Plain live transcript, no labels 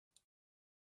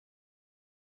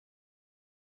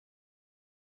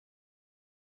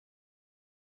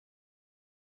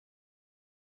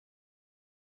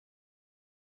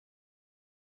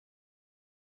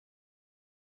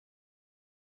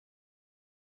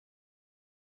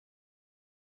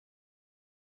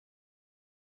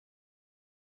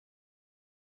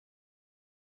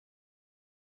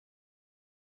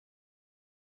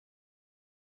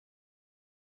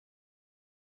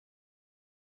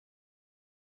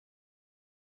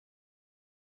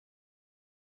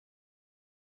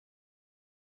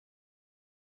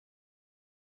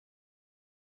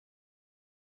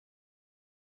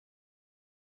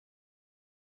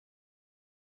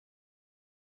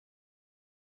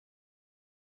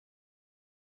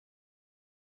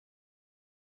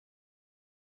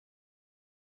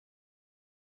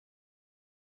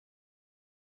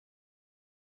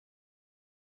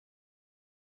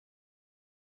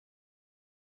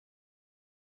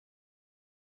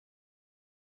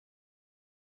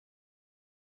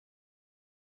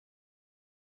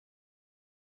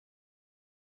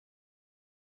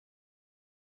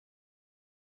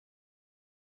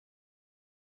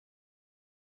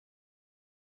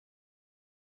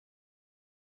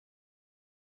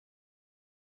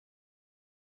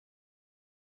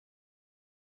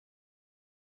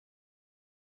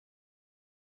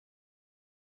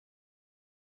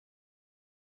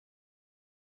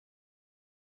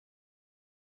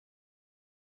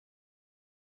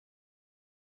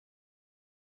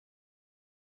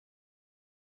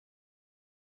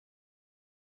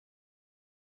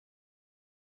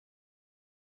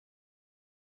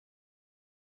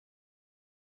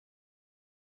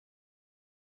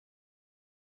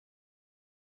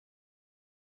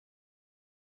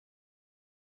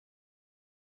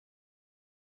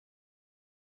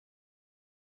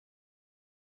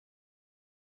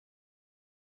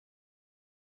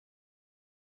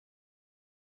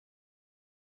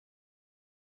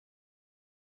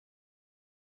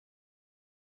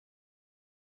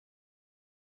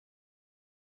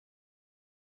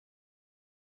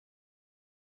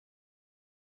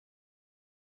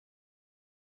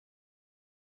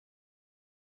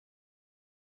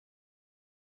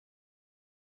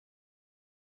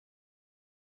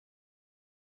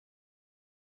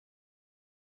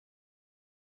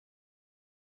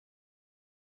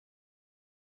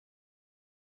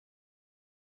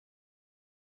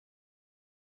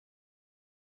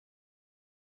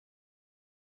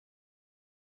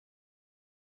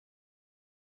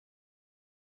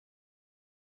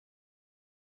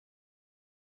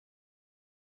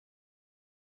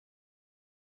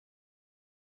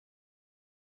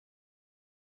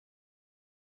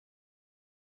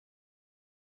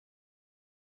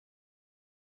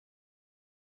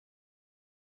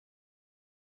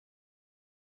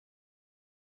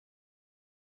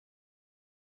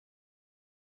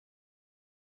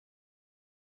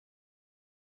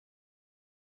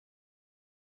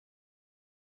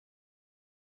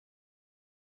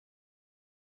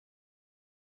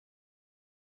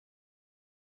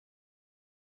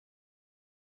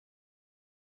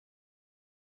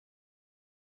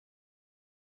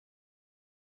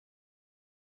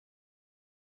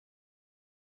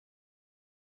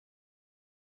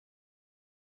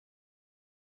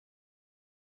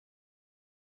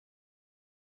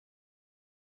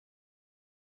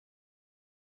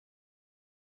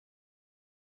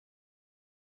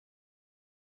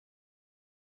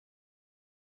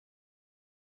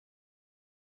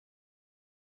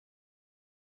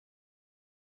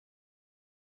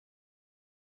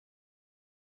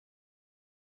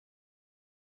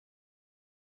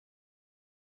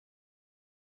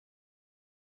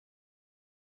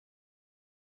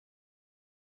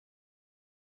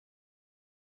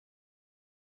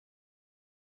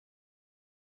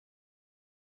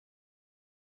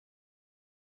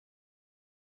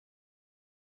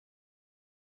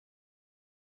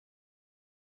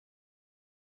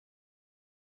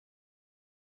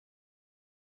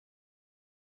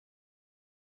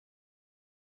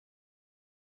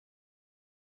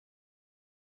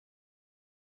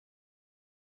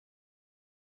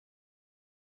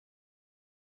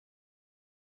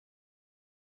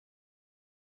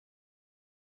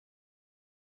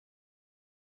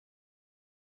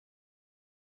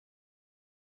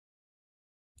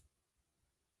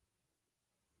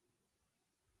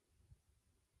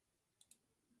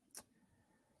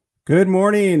Good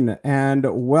morning and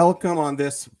welcome on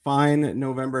this fine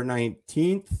November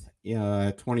 19th,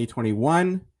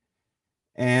 2021.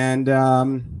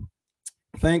 And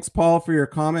thanks, Paul, for your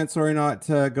comments. Sorry not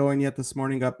going yet this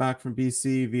morning. Got back from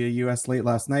BC via US late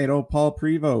last night. Oh, Paul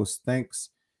Prevost, thanks.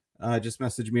 Just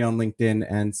messaged me on LinkedIn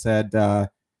and said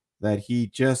that he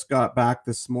just got back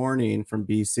this morning from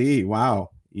BC.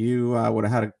 Wow, you would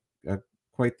have had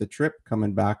quite the trip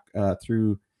coming back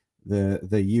through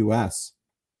the US.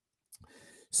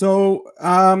 So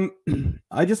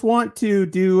I just want to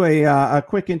do a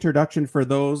quick introduction for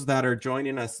those that are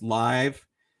joining us live.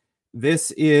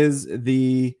 This is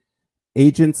the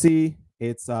agency.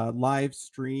 It's a live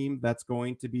stream that's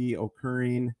going to be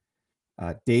occurring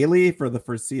daily for the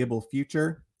foreseeable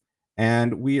future.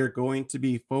 And we are going to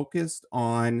be focused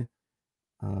on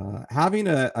having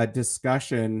a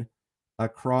discussion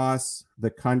across the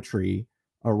country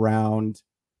around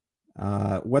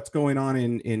what's going on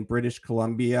in British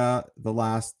Columbia the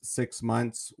last 6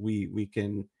 months. We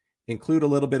can include a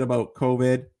little bit about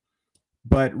COVID,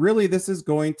 but really this is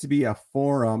going to be a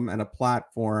forum and a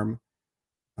platform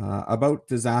about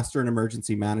disaster and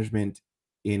emergency management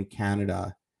in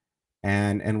Canada.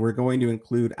 And we're going to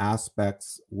include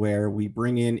aspects where we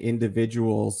bring in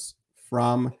individuals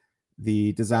from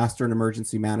the disaster and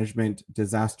emergency management,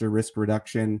 disaster risk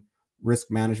reduction, risk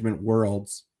management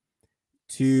worlds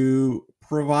to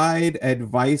provide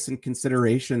advice and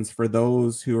considerations for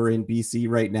those who are in BC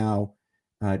right now,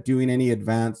 doing any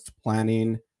advanced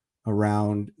planning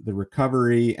around the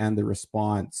recovery and the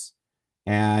response,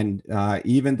 and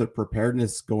even the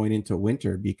preparedness going into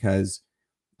winter, because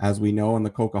as we know in the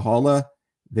Coquihalla,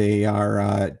 they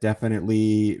are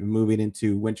definitely moving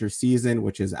into winter season,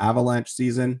 which is avalanche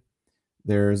season.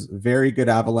 There's very good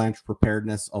avalanche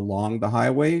preparedness along the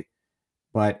highway,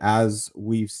 but as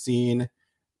we've seen,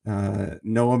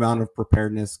 no amount of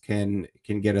preparedness can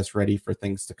get us ready for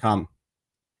things to come.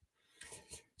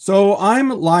 So I'm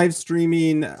live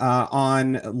streaming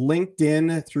on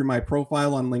LinkedIn through my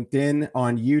profile on LinkedIn,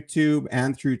 on YouTube,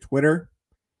 and through Twitter.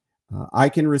 I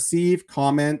can receive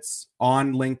comments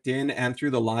on LinkedIn and through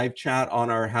the live chat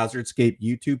on our Hazardscape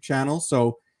YouTube channel.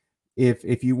 So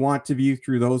if you want to view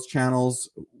through those channels,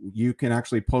 you can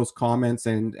actually post comments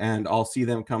and I'll see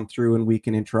them come through and we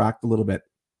can interact a little bit.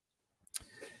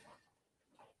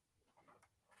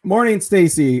 Morning,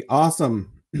 Stacy.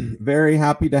 Awesome. Very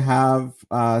happy to have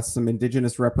some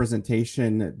Indigenous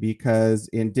representation, because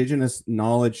Indigenous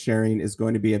knowledge sharing is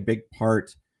going to be a big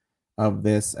part of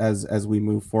this as we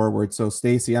move forward. So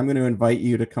Stacy, I'm going to invite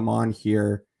you to come on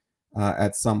here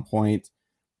at some point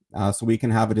so we can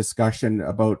have a discussion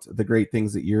about the great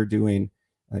things that you're doing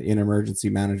in emergency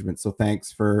management. So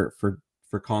thanks for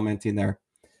commenting there.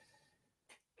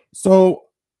 So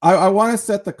I want to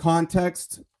set the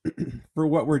context for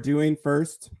what we're doing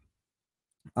first.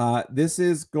 This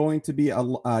is going to be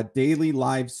a daily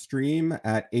live stream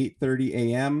at 8:30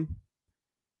 a.m.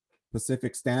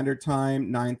 Pacific Standard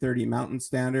Time, 9:30 Mountain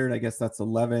Standard. I guess that's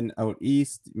 11 out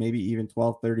east, maybe even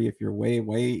 12:30 if you're way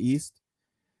east.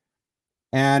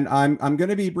 And I'm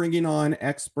going to be bringing on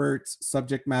experts,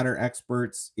 subject matter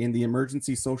experts in the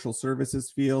emergency social services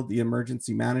field, the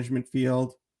emergency management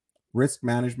field, risk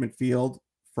management field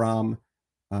from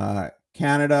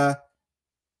Canada,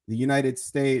 the United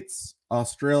States,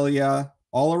 Australia,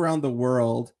 all around the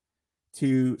world,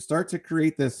 to start to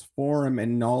create this forum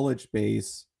and knowledge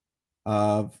base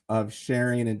of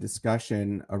sharing and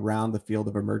discussion around the field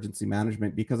of emergency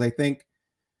management. Because I think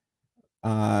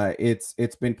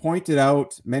it's been pointed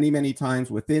out many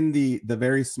times within the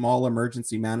very small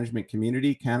emergency management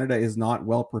community, Canada is not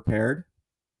well prepared.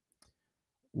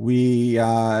 We've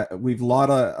let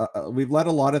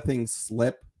a lot of things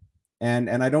slip,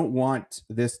 and I don't want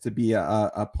this to be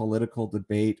a political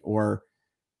debate or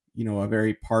a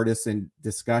very partisan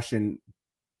discussion,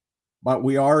 but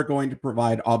we are going to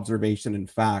provide observation and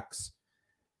facts.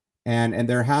 And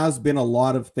there has been a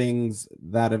lot of things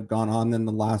that have gone on in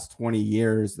the last 20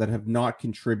 years that have not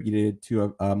contributed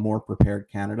to a more prepared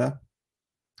Canada.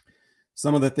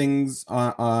 Some of the things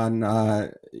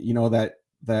that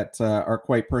are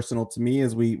quite personal to me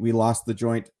is we lost the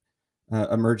Joint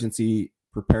Emergency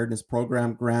Preparedness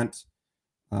Program grant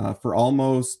for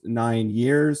almost 9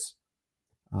 years.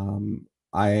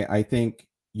 I think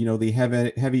the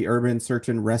heavy urban search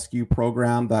and rescue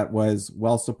program that was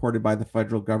well supported by the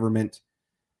federal government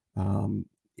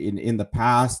in the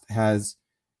past has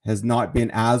not been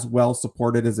as well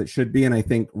supported as it should be. And I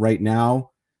think right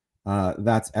now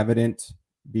that's evident,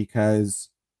 because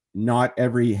not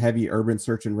every heavy urban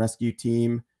search and rescue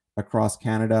team across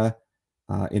Canada,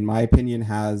 in my opinion,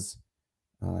 has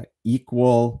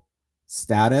equal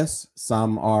status.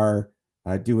 Some are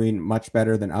doing much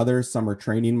better than others. Some are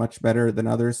training much better than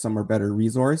others. Some are better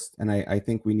resourced. And I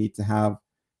think we need to have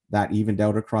that evened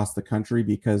out across the country,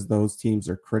 because those teams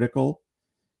are critical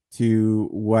to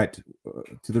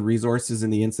the resources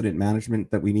and the incident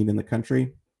management that we need in the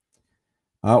country.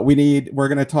 We're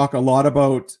going to talk a lot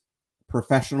about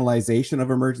professionalization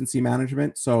of emergency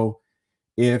management. So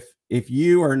if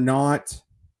you are not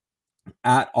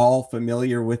at all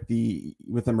familiar with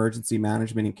emergency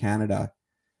management in Canada,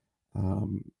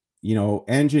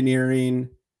 engineering,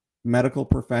 medical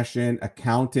profession,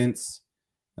 accountants,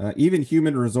 even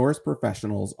human resource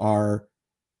professionals are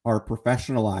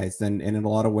professionalized and in a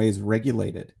lot of ways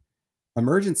regulated.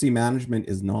 Emergency management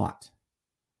is not.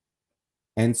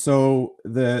 And so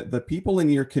the people in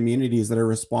your communities that are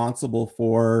responsible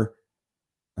for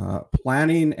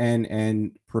planning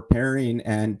and preparing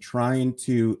and trying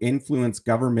to influence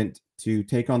government to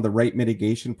take on the right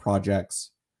mitigation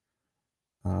projects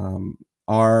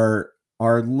are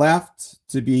left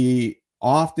to be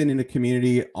often in a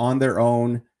community on their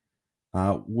own,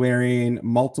 wearing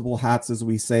multiple hats, as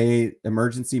we say.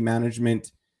 Emergency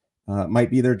management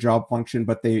might be their job function,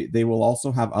 but they will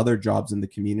also have other jobs in the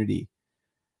community.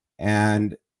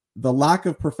 And the lack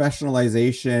of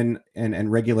professionalization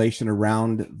and regulation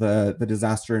around the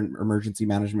disaster and emergency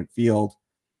management field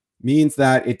means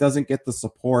that it doesn't get the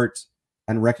support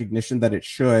and recognition that it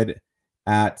should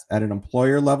at an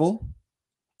employer level,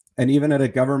 and even at a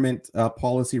government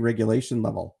policy regulation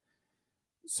level.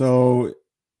 So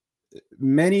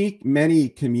many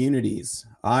communities,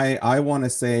 I want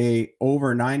to say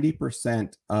over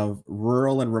 90% of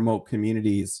rural and remote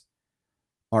communities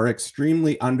are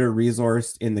extremely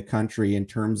under-resourced in the country in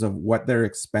terms of what they're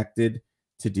expected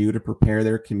to do to prepare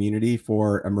their community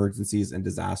for emergencies and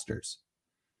disasters.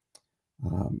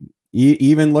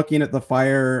 Even looking at the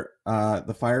fire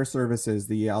services,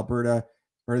 the Alberta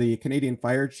or the Canadian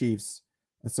Fire Chiefs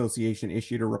Association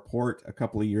issued a report a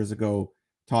couple of years ago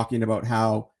talking about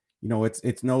how,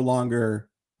 it's no longer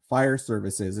fire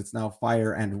services, it's now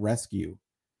fire and rescue.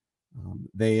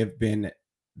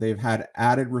 They've had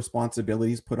added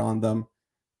responsibilities put on them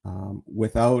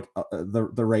without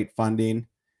the right funding,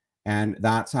 and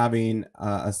that's having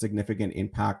a significant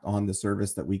impact on the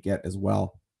service that we get as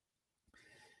well.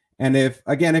 And if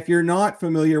you're not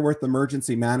familiar with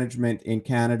emergency management in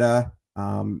Canada,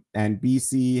 and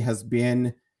BC has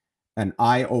been an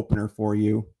eye-opener for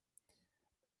you,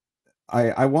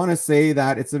 I want to say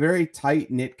that it's a very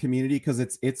tight-knit community, because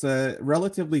it's a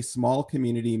relatively small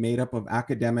community made up of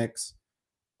academics,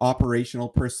 operational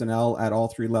personnel at all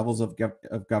three levels of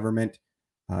government,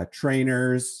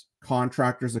 trainers,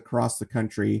 contractors across the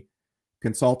country,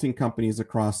 consulting companies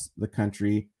across the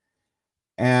country,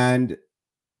 and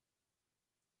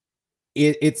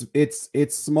it's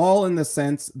small in the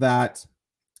sense that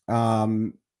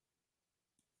a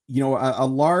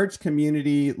large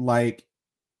community like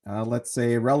let's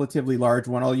say a relatively large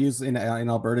one, I'll use in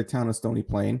Alberta town of Stony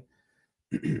Plain.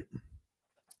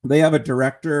 They have a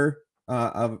director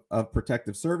of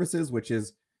protective services, which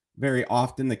is very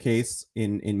often the case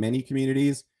in many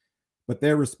communities, but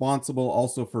they're responsible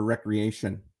also for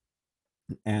recreation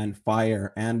and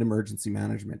fire and emergency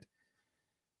management.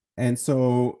 And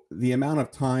so the amount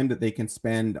of time that they can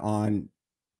spend on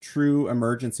true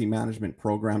emergency management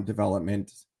program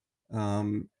development,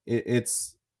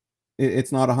 it's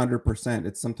not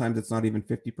 100%. Sometimes it's not even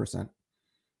 50%.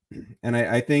 And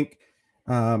I think,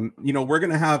 we're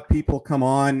going to have people come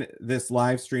on this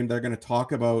live stream. They're going to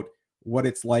talk about what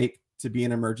it's like to be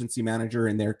an emergency manager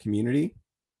in their community.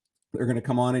 They're going to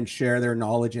come on and share their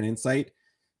knowledge and insight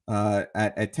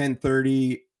at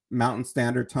 10:30 Mountain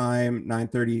Standard Time,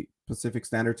 9:30 Pacific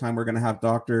Standard Time. We're going to have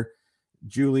Dr.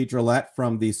 Julie Drillette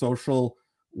from the Social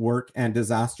Work and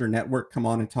Disaster Network come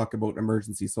on and talk about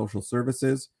emergency social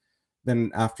services.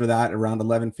 Then after that, around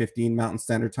 11:15 Mountain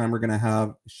Standard Time, we're going to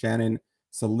have Shannon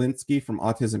Solinsky from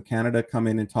Autism Canada come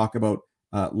in and talk about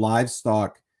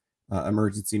livestock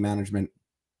emergency management.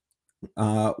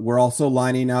 We're also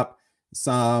lining up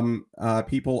some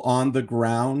people on the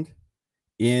ground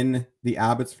in the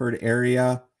Abbotsford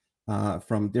area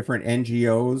from different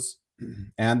NGOs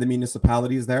and the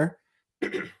municipalities there.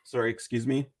 Sorry, excuse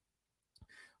me.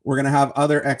 We're going to have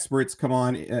other experts come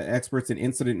on, experts in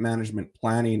incident management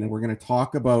planning, and we're going to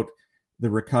talk about the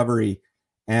recovery.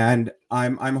 And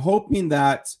I'm hoping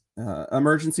that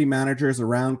emergency managers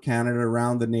around Canada,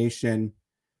 around the nation,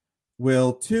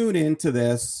 will tune into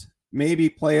this, maybe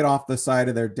play it off the side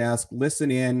of their desk,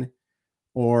 listen in,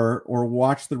 or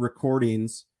watch the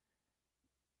recordings,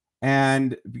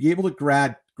 and be able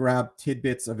to grab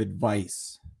tidbits of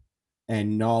advice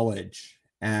and knowledge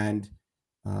and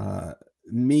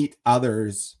meet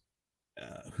others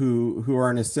who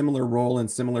are in a similar role and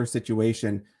similar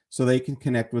situation, so they can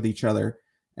connect with each other,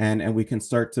 and we can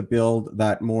start to build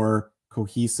that more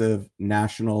cohesive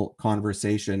national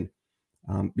conversation.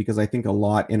 Because I think a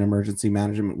lot in emergency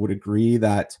management would agree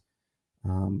that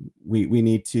we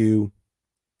need to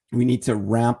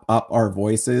ramp up our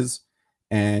voices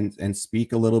and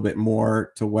speak a little bit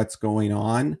more to what's going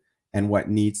on and what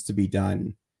needs to be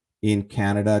done in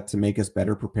Canada to make us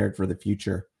better prepared for the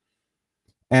future.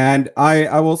 And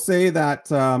I will say that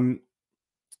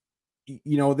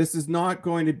this is not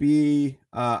going to be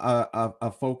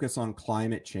a focus on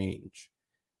climate change,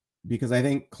 because I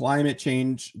think climate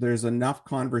change, there's enough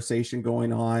conversation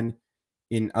going on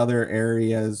in other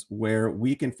areas where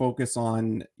we can focus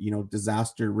on,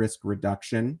 disaster risk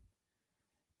reduction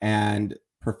and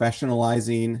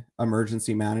professionalizing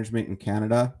emergency management in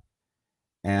Canada,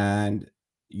 and,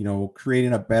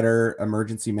 creating a better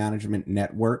emergency management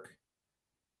network,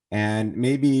 and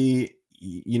maybe,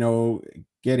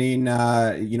 getting,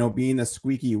 being a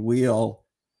squeaky wheel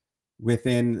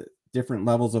within different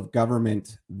levels of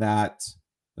government that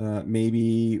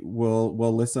maybe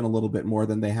will listen a little bit more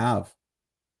than they have.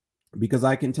 Because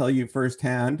I can tell you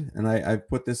firsthand, and I've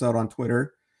put this out on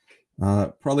Twitter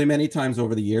probably many times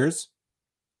over the years,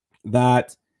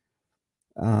 that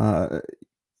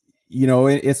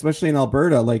especially in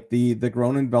Alberta, like the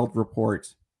Groenenveld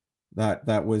report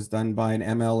that was done by an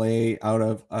MLA out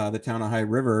of the town of High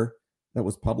River, that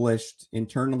was published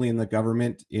internally in the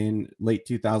government in late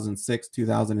 2006,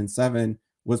 2007,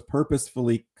 was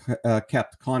purposefully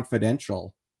kept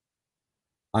confidential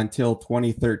until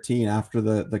 2013, after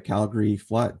the Calgary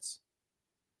floods.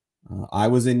 I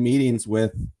was in meetings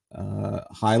with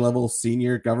high-level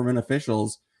senior government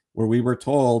officials where we were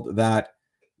told that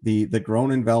the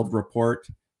Groenenveld report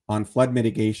on flood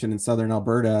mitigation in southern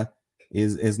Alberta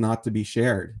is not to be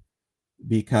shared,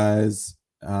 because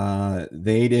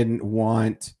they didn't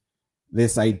want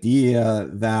this idea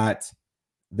that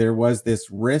there was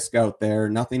this risk out there,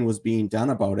 nothing was being done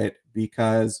about it,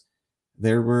 because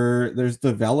there's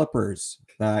developers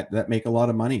that make a lot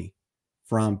of money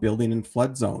from building in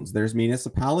flood zones. There's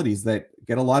municipalities that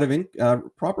get a lot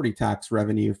of property tax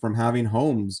revenue from having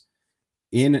homes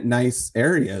in nice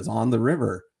areas on the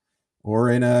river, or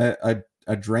in a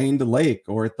drained lake,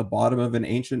 or at the bottom of an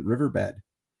ancient riverbed.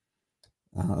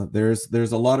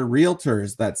 There's a lot of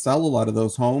realtors that sell a lot of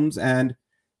those homes, and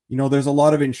there's a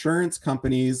lot of insurance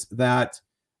companies that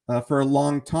for a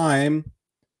long time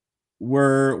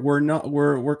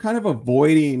we're kind of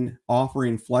avoiding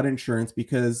offering flood insurance,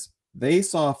 because they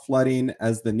saw flooding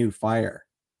as the new fire.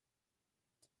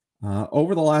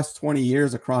 Over the last 20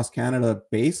 years across Canada,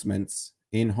 basements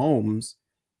in homes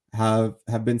have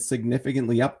been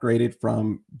significantly upgraded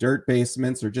from dirt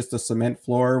basements, or just a cement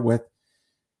floor with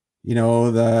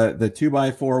the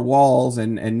 2x4 walls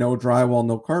and no drywall,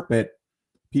 no carpet.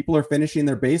 People are finishing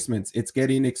their basements. It's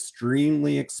getting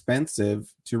extremely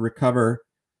expensive to recover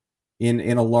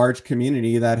in a large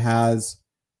community that has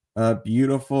a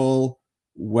beautiful,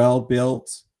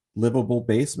 well-built, livable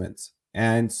basements.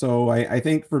 And so I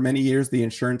think for many years, the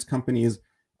insurance companies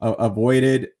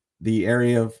avoided the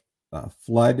area of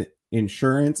flood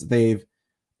insurance. They've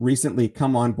recently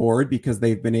come on board because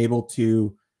they've been able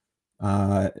to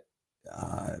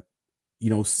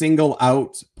single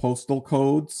out postal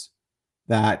codes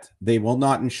that they will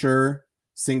not insure,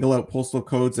 single out postal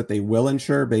codes that they will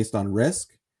insure based on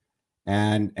risk.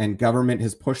 And government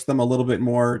has pushed them a little bit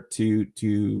more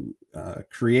to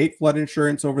create flood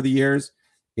insurance over the years.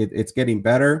 It's getting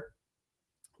better,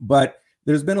 but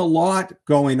there's been a lot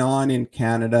going on in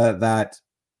Canada that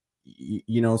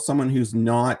someone who's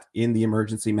not in the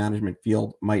emergency management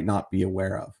field might not be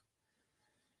aware of.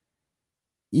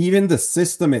 Even the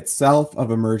system itself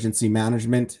of emergency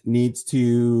management needs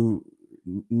to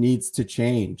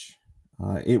change.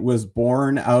 It was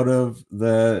born out of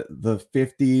the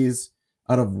 50s,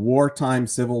 out of wartime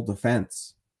civil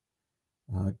defense.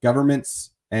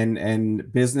 Governments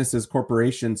and businesses,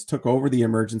 corporations took over the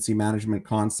emergency management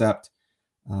concept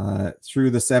through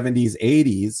the 70s,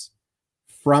 80s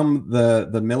from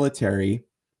the military,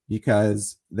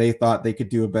 because they thought they could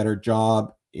do a better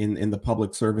job in the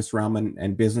public service realm,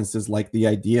 and businesses like the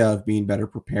idea of being better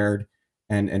prepared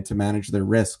and to manage their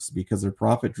risks because they're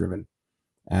profit driven.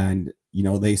 And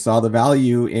they saw the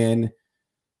value in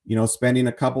spending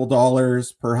a couple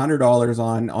dollars per $100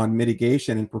 on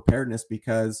mitigation and preparedness,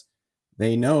 because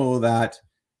they know that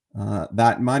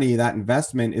that money, that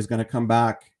investment, is going to come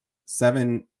back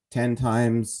 7-10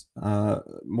 times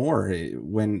more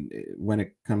when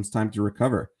it comes time to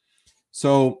recover.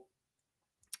 So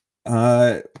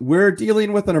We're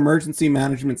dealing with an emergency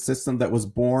management system that was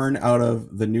born out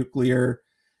of the nuclear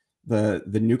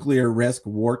risk,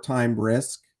 wartime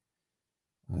risk,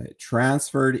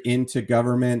 transferred into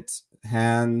government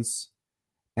hands.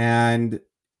 And,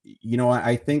 you know,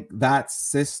 I think that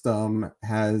system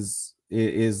is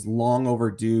long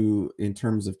overdue in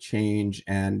terms of change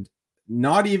and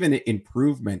not even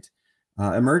improvement.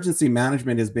 Emergency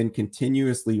management has been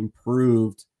continuously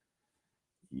improved,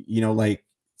 you know, like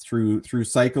through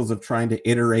cycles of trying to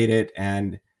iterate it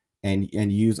and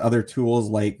use other tools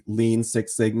like Lean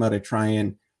Six Sigma to try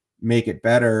and make it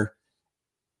better.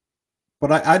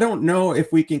 But I don't know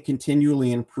if we can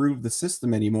continually improve the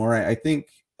system anymore. I think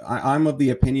I'm of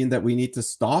the opinion that we need to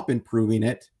stop improving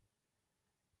it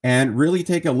and really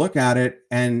take a look at it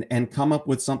and come up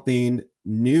with something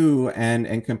new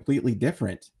and completely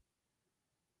different.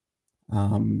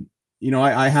 You know,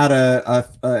 I had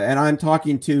and I'm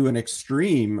talking to an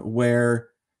extreme where,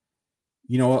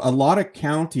 you know, a lot of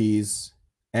counties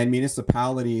and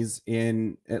municipalities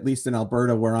in, at least in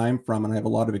Alberta, where I'm from, and I have a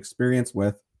lot of experience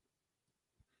with,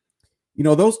 you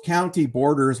know, those county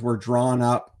borders were drawn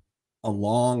up a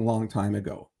long, long time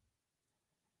ago.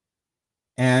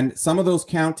 And some of those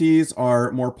counties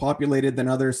are more populated than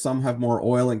others. Some have more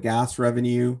oil and gas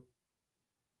revenue,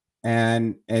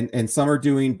 and some are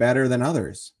doing better than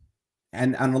others.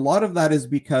 And a lot of that is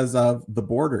because of the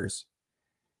borders.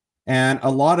 And a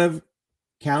lot of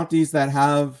counties that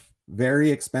have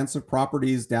very expensive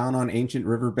properties down on ancient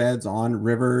riverbeds, on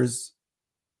rivers,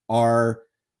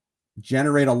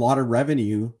 generate a lot of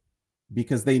revenue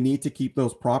because they need to keep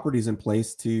those properties in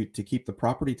place to keep the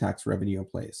property tax revenue in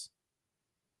place.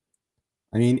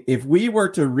 I mean, if we were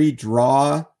to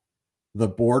redraw the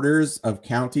borders of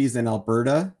counties in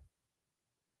Alberta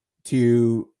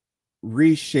to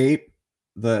reshape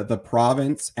the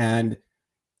province and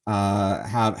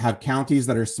have counties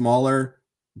that are smaller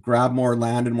grab more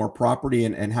land and more property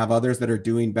and have others that are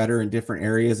doing better in different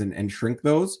areas and shrink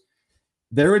those,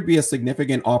 there would be a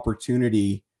significant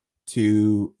opportunity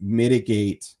to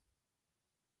mitigate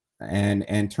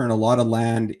and turn a lot of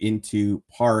land into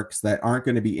parks that aren't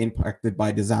going to be impacted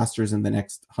by disasters in the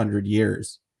next 100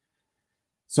 years.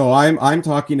 So I'm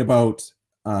talking about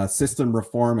system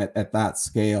reform at that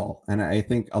scale. And I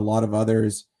think a lot of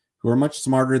others who are much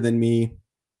smarter than me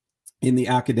in the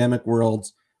academic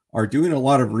worlds are doing a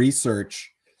lot of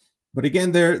research. But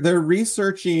again, they're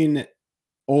researching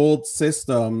old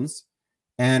systems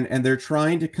and they're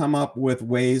trying to come up with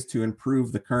ways to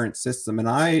improve the current system. And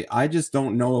I just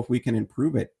don't know if we can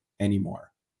improve it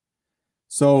anymore.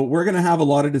 So we're going to have a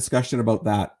lot of discussion about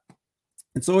that.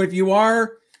 And so if you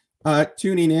are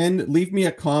tuning in, leave me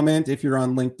a comment if you're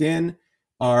on LinkedIn.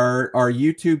 Our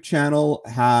YouTube channel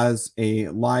has a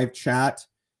live chat.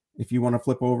 If you want to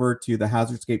flip over to the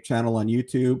Hazardscape channel on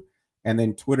YouTube, and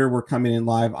then Twitter, we're coming in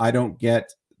live. I don't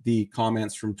get the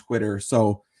comments from Twitter.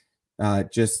 So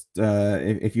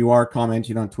if you are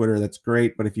commenting on Twitter, that's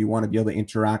great. But if you want to be able to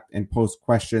interact and post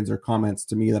questions or comments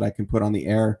to me that I can put on the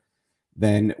air,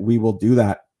 then we will do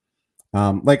that.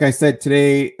 Like I said,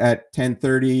 today at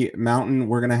 10:30 Mountain,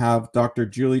 we're going to have Dr.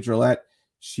 Julie Gillette.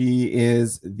 She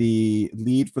is the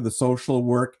lead for the social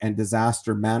work and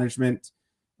disaster management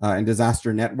and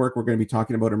disaster network. We're going to be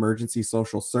talking about emergency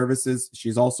social services.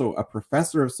 She's also a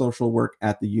professor of social work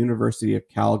at the University of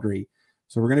Calgary.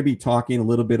 So we're going to be talking a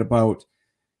little bit about,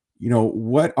 you know,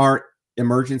 what are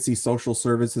emergency social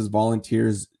services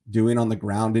volunteers doing on the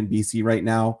ground in BC right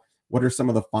now? What are some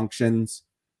of the functions?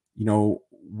 You know,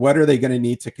 what are they going to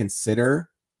need to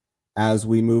consider as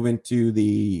we move into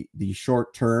the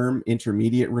short-term,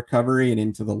 intermediate recovery and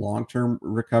into the long-term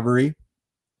recovery?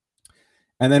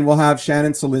 And then we'll have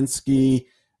Shannon Solinsky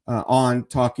on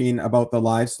talking about the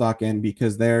livestock end,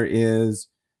 because there is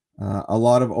a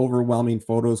lot of overwhelming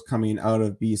photos coming out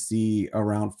of BC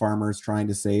around farmers trying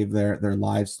to save their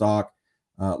livestock.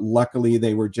 Luckily,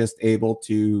 they were just able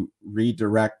to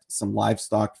redirect some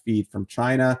livestock feed from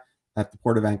China at the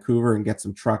Port of Vancouver and get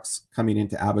some trucks coming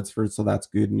into Abbotsford. So that's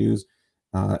good news.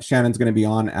 Shannon's going to be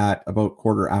on at about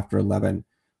 11:15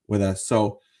 with us.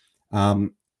 So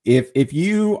if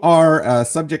you are a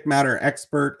subject matter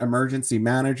expert, emergency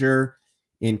manager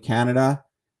in Canada,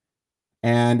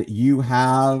 and you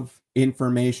have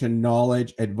information,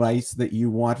 knowledge, advice that you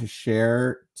want to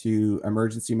share to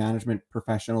emergency management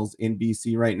professionals in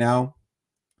BC right now,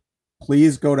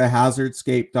 please go to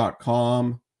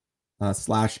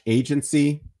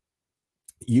hazardscape.com/agency.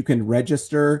 You can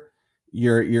register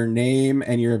your name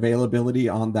and your availability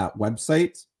on that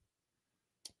website.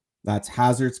 That's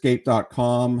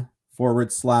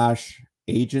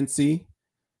hazardscape.com/agency.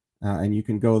 And you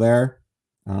can go there.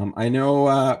 I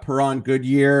know Perron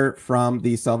Goodyear from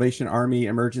the Salvation Army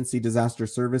Emergency Disaster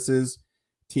Services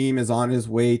team is on his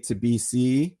way to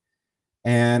BC,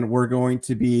 and we're going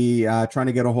to be trying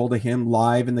to get a hold of him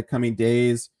live in the coming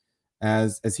days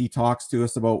as he talks to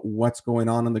us about what's going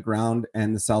on the ground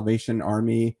and the Salvation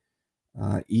Army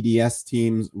EDS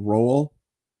team's role.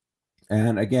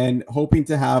 And again, hoping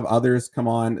to have others come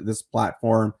on this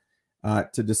platform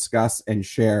to discuss and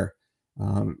share.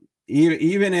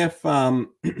 Even if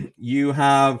you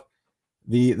have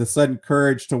the sudden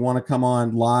courage to want to come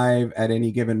on live at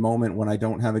any given moment when I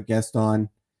don't have a guest on,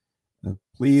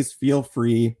 please feel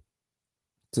free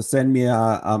to send me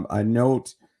a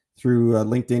note through a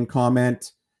LinkedIn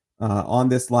comment on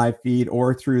this live feed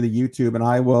or through the YouTube, and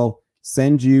I will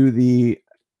send you the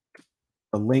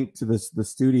link to the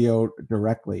studio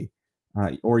directly.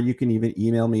 Or you can even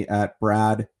email me at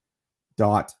brad.ison,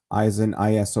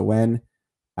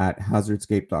 at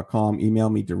hazardscape.com. Email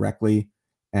me directly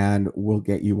and we'll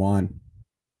get you on.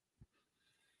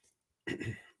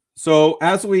 So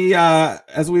as we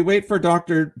wait for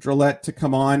Dr. Drillette to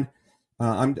come on,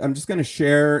 I'm just going to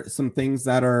share some things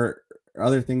that are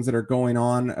other things that are going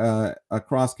on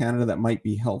across Canada that might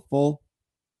be helpful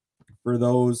for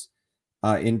those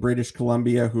in British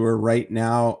Columbia who are right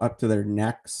now up to their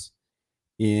necks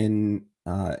in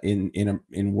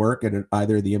work at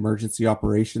either the Emergency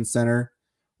Operations Center,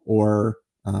 or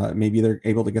maybe they're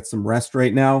able to get some rest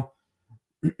right now.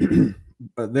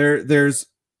 But there's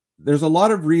a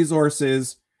lot of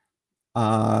resources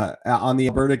on the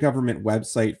Alberta government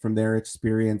website from their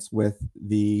experience with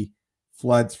the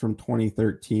floods from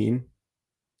 2013.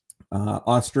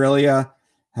 Australia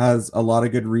has a lot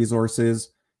of good resources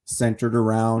centered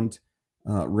around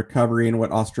recovery and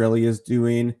what Australia is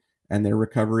doing and their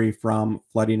recovery from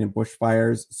flooding and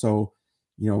bushfires. So,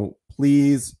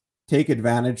 please take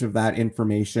advantage of that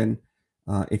information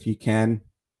if you can.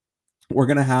 We're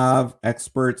going to have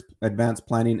experts, advanced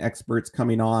planning experts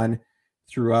coming on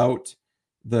throughout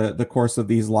the course of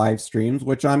these live streams,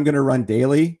 which I'm going to run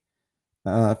daily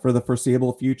for the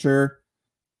foreseeable future.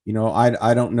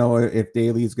 I don't know if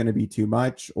daily is going to be too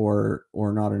much or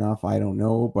not enough. I don't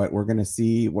know, but we're going to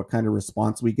see what kind of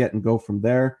response we get and go from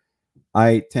there.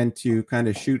 I tend to kind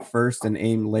of shoot first and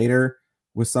aim later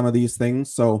with some of these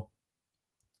things. So,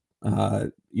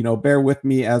 bear with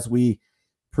me as we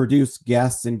produce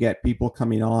guests and get people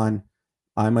coming on.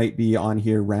 I might be on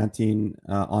here ranting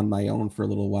on my own for a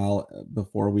little while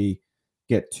before we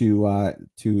get to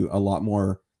a lot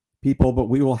more people, but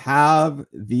we will have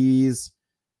these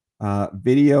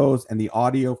videos and the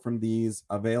audio from these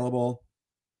available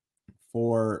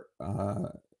for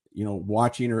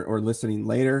watching or listening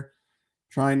later.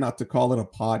 Trying not to call it a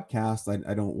podcast.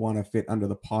 I don't want to fit under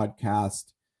the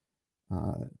podcast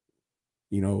the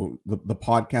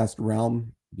podcast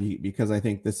realm, because I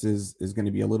think this is going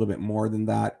to be a little bit more than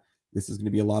that. This is going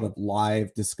to be a lot of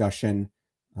live discussion,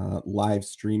 live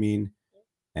streaming,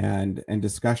 and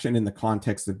discussion in the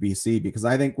context of BC, because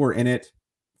I think we're in it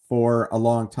for a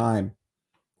long time.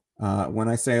 When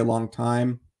I say a long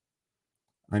time,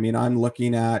 I mean I'm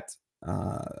looking at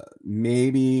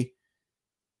maybe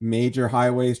major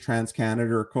highways,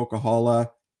 Trans-Canada or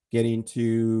Coquihalla, getting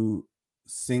to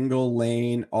single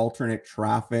lane alternate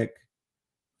traffic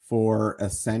for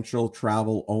essential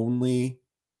travel only,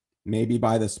 maybe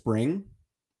by the spring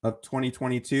of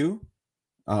 2022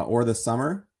 or the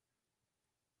summer.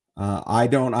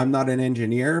 I'm not an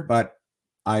engineer, but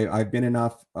I've been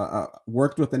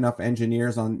worked with enough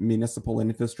engineers on municipal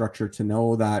infrastructure to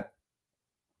know that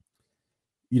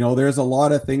there's a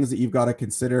lot of things that you've got to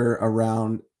consider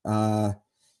around the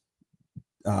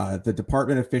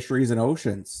Department of Fisheries and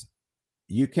Oceans.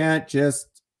 You can't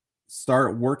just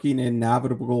start working in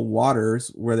navigable waters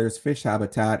where there's fish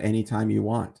habitat anytime you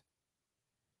want.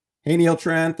 Hey, Neil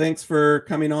Tran, thanks for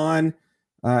coming on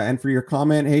and for your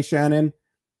comment. Hey, Shannon,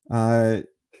 glad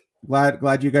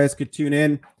you guys could tune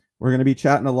in. We're going to be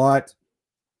chatting a lot.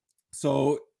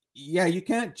 So yeah, you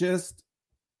can't just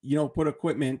put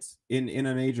equipment in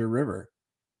a major river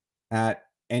at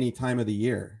any time of the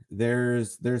year.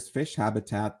 There's fish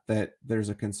habitat that there's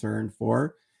a concern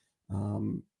for.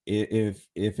 If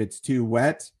it's too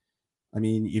wet, I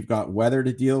mean, you've got weather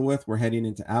to deal with. We're heading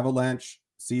into avalanche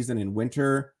season in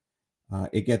winter.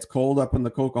 It gets cold up in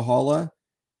the Coquihalla.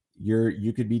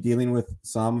 You could be dealing with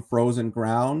some frozen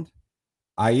ground,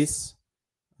 ice.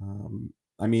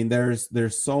 I mean,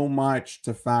 there's so much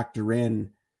to factor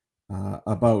in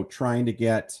about trying to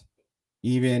get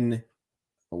even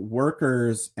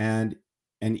workers and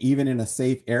even in a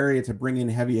safe area to bring in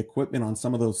heavy equipment on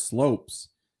some of those slopes.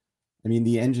 I mean,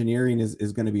 the engineering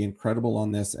is going to be incredible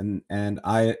on this, and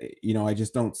I, I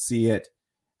just don't see it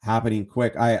happening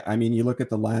quick. I mean, you look at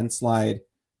the landslide,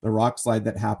 the rock slide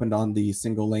that happened on the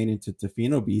single lane into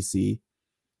Tofino, BC.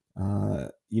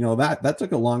 That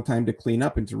took a long time to clean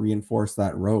up and to reinforce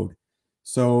that road.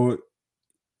 So,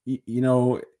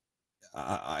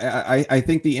 I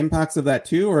think the impacts of that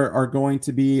too are going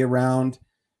to be around.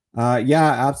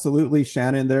 Yeah, absolutely,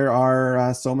 Shannon. There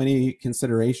are so many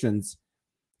considerations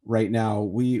right now.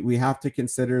 We have to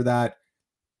consider that,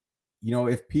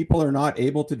 if people are not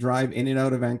able to drive in and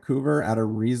out of Vancouver at a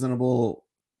reasonable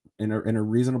in a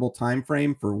reasonable time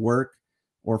frame for work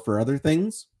or for other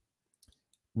things,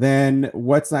 then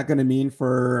what's that going to mean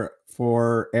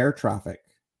for air traffic?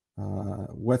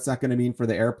 What's that going to mean for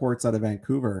the airports out of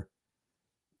Vancouver?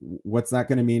 What's that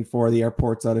going to mean for the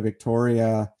airports out of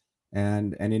Victoria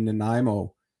and in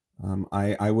Nanaimo?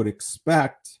 I would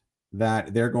expect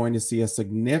that they're going to see a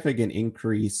significant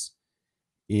increase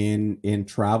in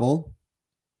travel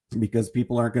because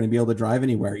people aren't going to be able to drive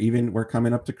anywhere. Even we're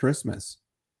coming up to Christmas.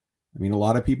 I mean, a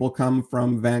lot of people come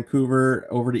from Vancouver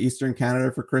over to Eastern Canada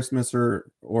for Christmas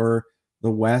or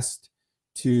the West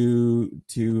to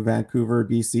Vancouver,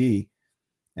 BC.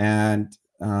 And,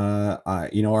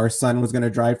 our son was going to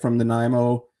drive from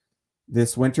Nanaimo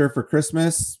this winter for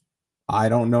Christmas. I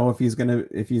don't know if he's going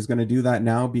to do that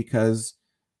now because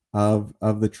of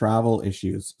the travel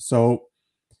issues. So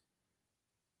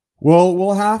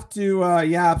we'll have to,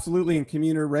 yeah, absolutely. And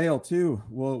commuter rail too.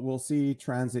 We'll see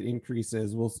transit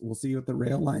increases. We'll see what the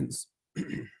rail lines,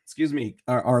 excuse me,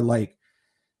 are like.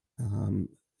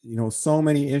 So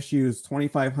many issues.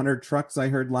 2,500 trucks I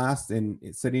heard last in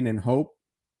sitting in Hope.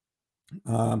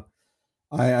 Yeah,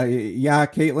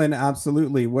 Caitlin,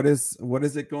 absolutely. What is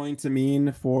it going to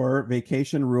mean for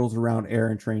vacation rules around air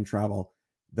and train travel?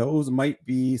 Those might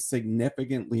be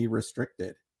significantly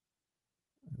restricted.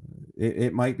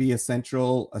 It might be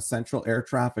essential air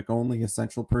traffic only,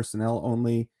 essential personnel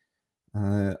only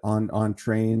on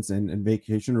trains and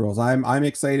vacation rules. I'm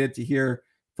excited to hear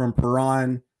from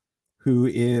Perron, who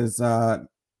is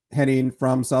heading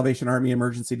from Salvation Army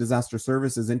Emergency Disaster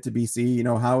Services into BC.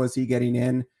 How is he getting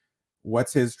in?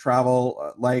 What's his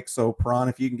travel like? So Perron,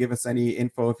 if you can give us any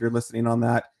info, if you're listening on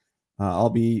that, I'll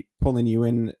be pulling you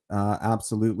in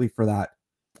absolutely for that.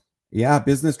 Yeah,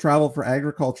 business travel for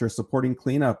agriculture, supporting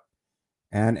cleanup.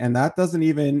 And that doesn't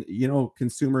even,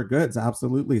 consumer goods,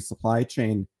 absolutely, supply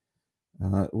chain.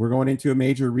 We're going into a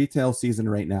major retail season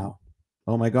right now.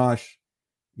 Oh my gosh.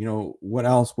 What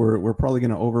else? We're probably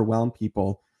going to overwhelm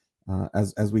people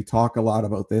as we talk a lot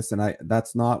about this. And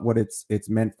that's not what it's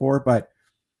meant for. But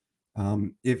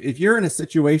if you're in a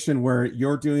situation where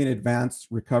you're doing advanced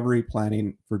recovery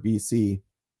planning for BC,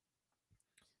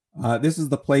 this is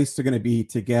the place to going to be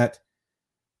to get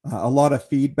a lot of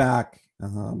feedback,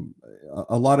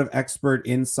 a lot of expert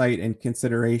insight and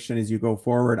consideration as you go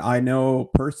forward. I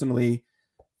know personally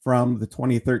from the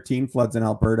 2013 floods in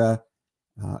Alberta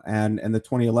and the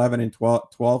 2011 and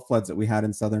 12 floods that we had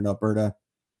in southern Alberta,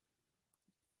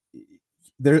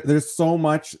 there's so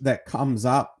much that comes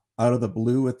up out of the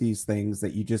blue with these things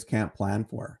that you just can't plan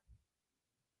for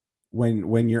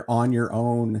when you're on your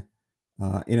own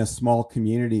in a small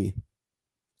community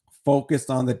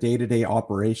focused on the day-to-day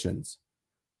operations.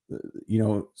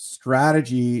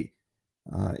 Strategy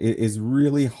is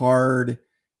really hard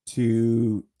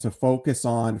to focus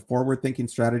on. Forward-thinking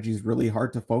strategy is really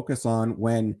hard to focus on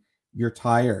when you're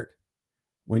tired,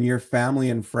 when your family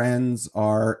and friends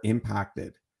are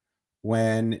impacted,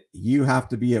 when you have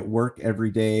to be at work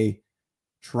every day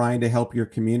trying to help your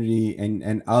community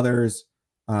and others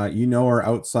are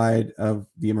outside of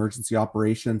the emergency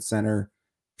operations center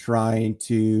trying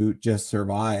to just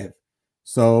survive.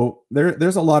 So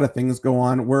there's a lot of things go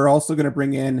on. We're also going to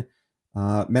bring in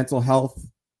mental health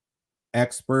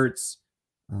experts.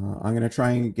 I'm going to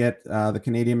try and get the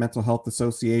Canadian Mental Health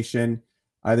Association,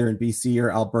 either in BC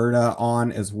or Alberta,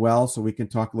 on as well, so we can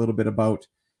talk a little bit about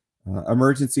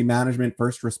emergency management,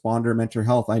 first responder, mental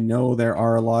health. I know there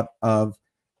are a lot of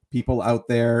people out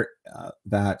there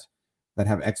that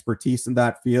have expertise in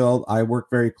that field. I work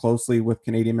very closely with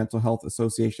Canadian Mental Health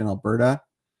Association Alberta.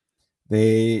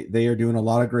 They are doing a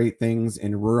lot of great things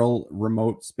in rural,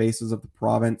 remote spaces of the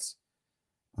province.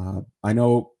 I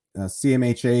know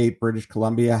CMHA British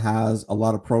Columbia has a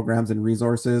lot of programs and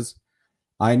resources.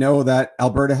 I know that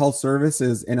Alberta Health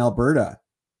Services in Alberta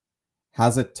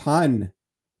has a ton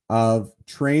of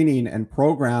training and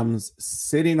programs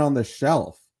sitting on the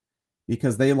shelf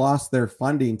because they lost their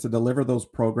funding to deliver those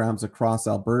programs across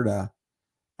Alberta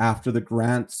after the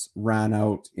grants ran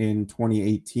out in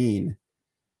 2018.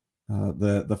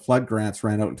 the flood grants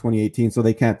ran out in 2018, so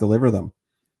they can't deliver them.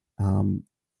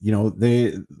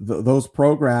 Those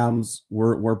programs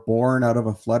were born out of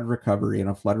a flood recovery and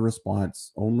a flood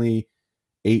response only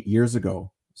 8 years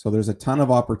ago. So there's a ton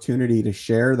of opportunity to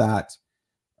share that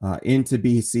into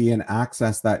BC and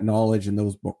access that knowledge in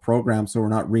those programs, so we're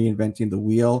not reinventing the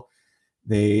wheel.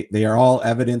 They are all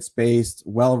evidence-based,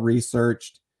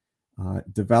 well-researched,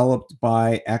 developed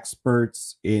by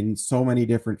experts in so many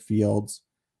different fields.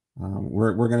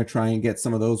 We're going to try and get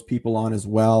some of those people on as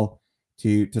well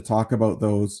to talk about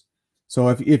those. So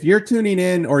if you're tuning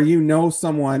in, or you know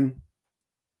someone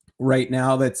right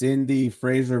now that's in the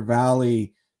Fraser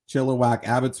Valley, Chilliwack,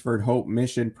 Abbotsford, Hope,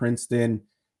 Mission, Princeton,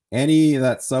 any of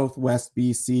that Southwest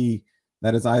BC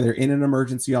that is either in an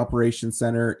emergency operations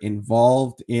center,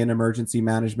 involved in emergency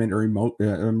management or remote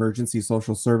emergency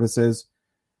social services,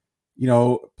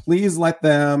 please let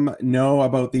them know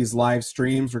about these live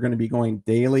streams. We're going to be going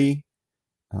daily,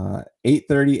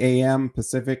 8:30 a.m.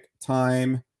 Pacific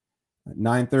time,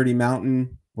 9:30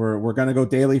 Mountain. We're going to go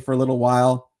daily for a little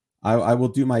while. I will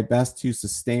do my best to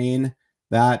sustain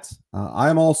that.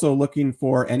 I'm also looking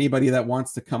for anybody that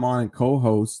wants to come on and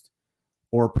co-host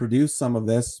or produce some of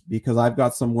this, because I've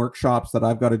got some workshops that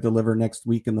I've got to deliver next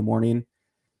week in the morning.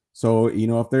 So,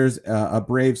 if there's a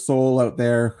brave soul out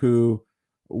there who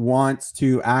wants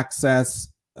to access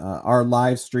our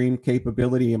live stream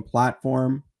capability and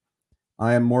platform,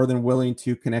 I am more than willing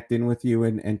to connect in with you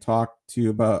and talk to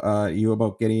you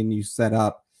about getting you set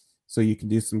up so you can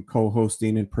do some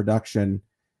co-hosting and production.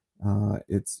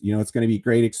 It's going to be a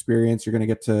great experience. You're going to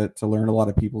get to learn a lot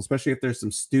of people, especially if there's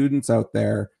some students out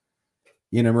there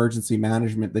in emergency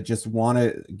management that just want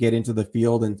to get into the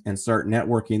field and start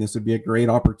networking. This would be a great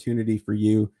opportunity for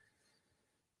you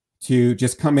to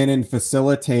just come in and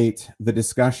facilitate the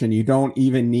discussion. You don't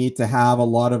even need to have a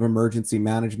lot of emergency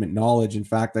management knowledge. In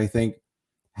fact, I think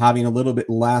having a little bit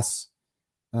less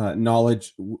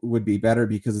knowledge would be better,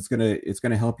 because it's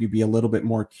gonna help you be a little bit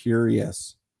more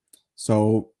curious.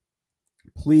 So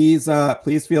please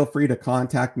feel free to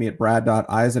contact me at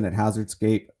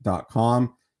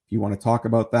brad.eisen@hazardscape.com if you want to talk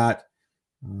about that.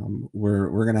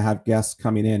 We're going to have guests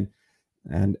coming in.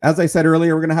 And as I said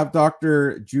earlier, we're going to have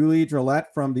Dr. Julie Drillette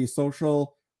from the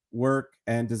Social Work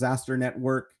and Disaster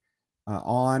Network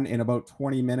on in about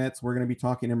 20 minutes. We're going to be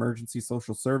talking emergency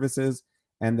social services.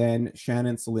 And then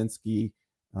Shannon Solinsky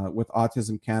with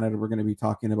Autism Canada, we're going to be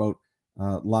talking about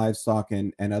livestock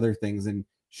and other things. And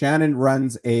Shannon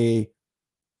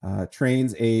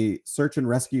trains a search and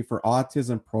rescue for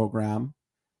autism program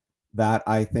that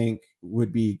I think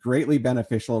would be greatly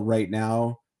beneficial right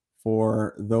now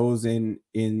for those in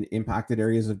impacted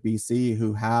areas of BC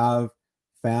who have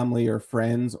family or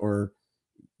friends, or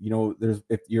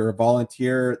if you're a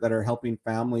volunteer that are helping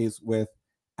families with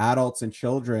adults and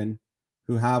children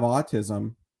who have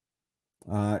autism.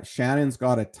 Shannon's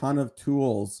got a ton of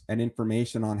tools and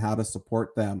information on how to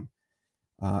support them,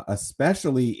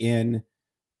 especially in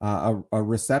a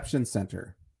reception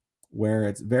center where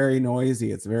it's very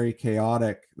noisy, it's very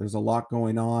chaotic, there's a lot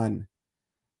going on.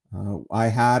 I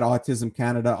had Autism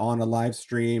Canada on a live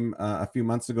stream a few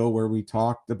months ago where we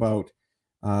talked about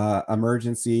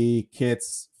emergency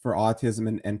kits for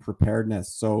autism and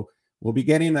preparedness. So we'll be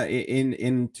getting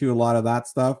into a lot of that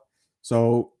stuff.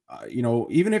 So,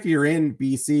 even if you're in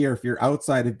BC or if you're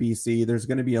outside of BC, there's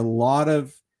going to be a lot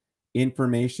of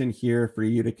information here for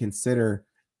you to consider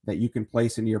that you can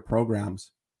place into your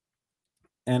programs.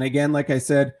 And again, like I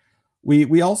said,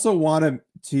 we also want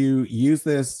to use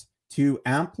this to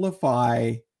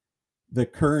amplify the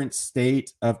current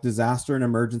state of disaster and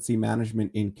emergency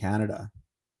management in Canada.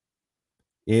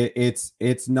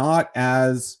 It's not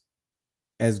as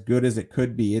good as it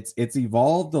could be. It's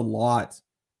evolved a lot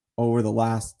over the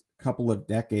last couple of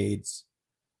decades.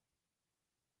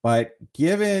 But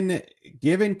given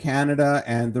Canada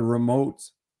and the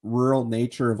remote rural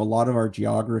nature of a lot of our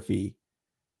geography,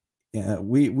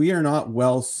 we are not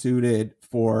well suited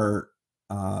for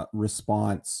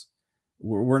response.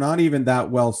 We're not even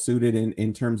that well suited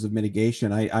in terms of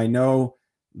mitigation. I know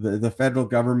the federal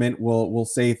government will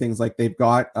say things like they've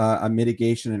got a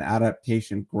mitigation and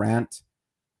adaptation grant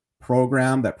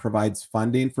program that provides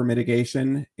funding for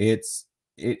mitigation.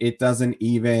 It doesn't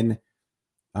even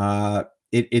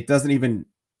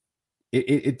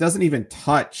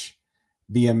touch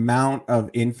the amount of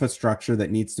infrastructure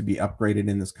that needs to be upgraded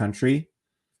in this country.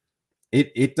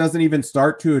 It doesn't even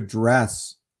start to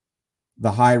address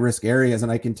the high risk areas.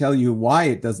 And I can tell you why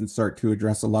it doesn't start to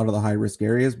address a lot of the high risk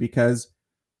areas, because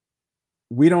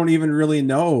we don't even really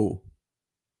know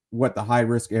what the high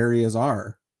risk areas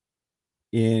are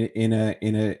in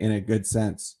a good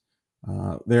sense.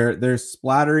 There's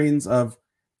splatterings of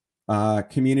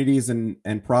communities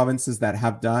and provinces that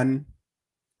have done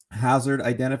hazard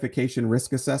identification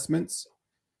risk assessments,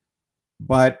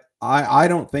 but I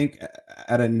don't think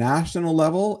at a national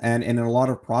level and in a lot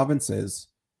of provinces,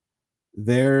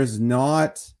 there's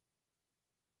not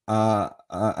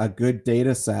a good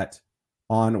data set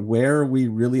on where we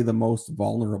really the most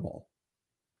vulnerable.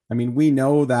 I mean, we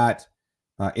know that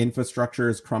infrastructure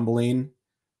is crumbling.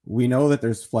 We know that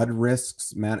there's flood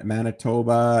risks,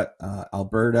 Manitoba,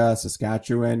 Alberta,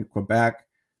 Saskatchewan, Quebec,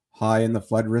 high in the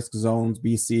flood risk zones,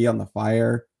 BC on the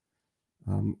fire.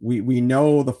 We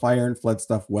know the fire and flood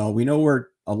stuff well. We know where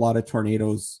a lot of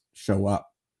tornadoes show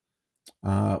up.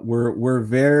 We're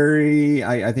very,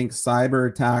 I think cyber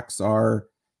attacks are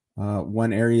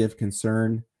one area of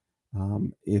concern.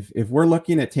 If we're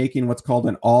looking at taking what's called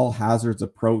an all hazards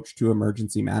approach to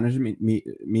emergency management,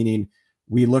 meaning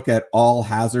we look at all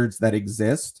hazards that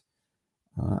exist,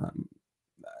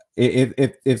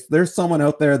 if there's someone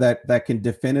out there that can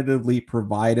definitively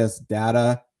provide us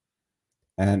data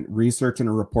and research and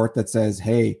a report that says,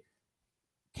 hey,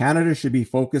 Canada should be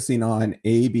focusing on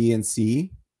A, B, and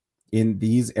C in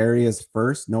these areas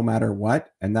first, no matter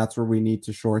what, and that's where we need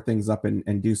to shore things up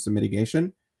and do some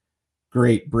mitigation,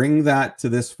 great. Bring that to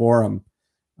this forum.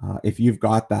 If you've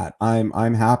got that,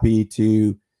 I'm happy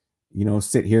to,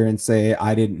 sit here and say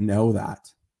I didn't know that.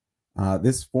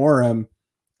 This forum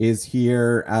is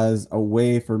here as a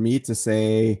way for me to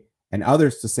say, and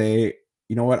others to say,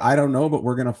 you know what, I don't know, but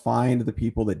we're going to find the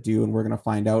people that do, and we're going to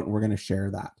find out, and we're going to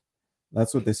share that.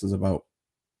 That's what this is about.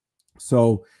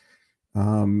 So,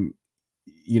 that's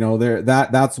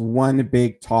one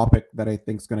big topic that I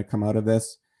think is going to come out of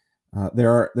this.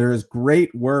 There is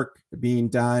great work being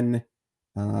done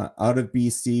out of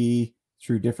BC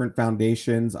through different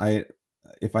foundations.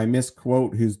 If I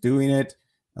misquote who's doing it,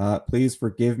 please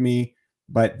forgive me.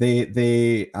 But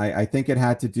I think it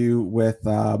had to do with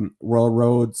Royal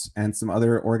Roads and some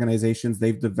other organizations.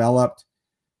 They've developed,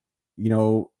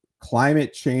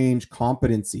 climate change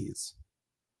competencies.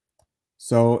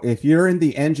 So if you're in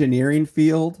the engineering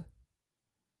field,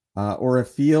 or a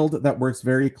field that works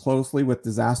very closely with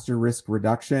disaster risk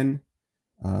reduction,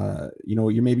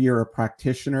 you're a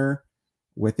practitioner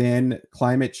within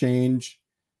climate change.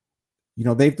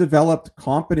 They've developed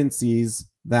competencies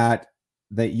that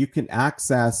you can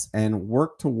access and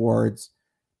work towards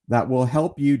that will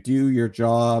help you do your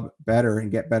job better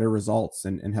and get better results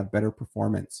and have better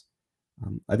performance.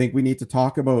 I think we need to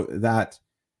talk about that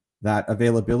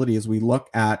availability as we look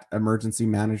at emergency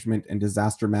management and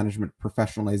disaster management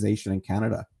professionalization in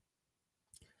Canada.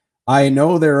 I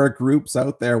know there are groups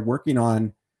out there working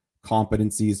on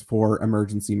competencies for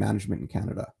emergency management in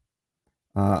Canada.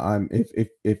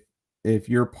 If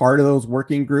you're part of those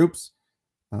working groups,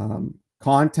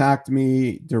 contact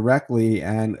me directly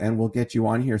and we'll get you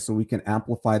on here so we can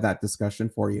amplify that discussion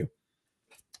for you.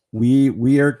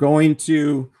 We are going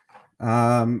to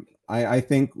I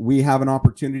think we have an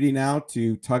opportunity now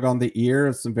to tug on the ear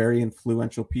of some very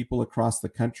influential people across the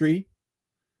country.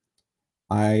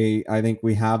 I think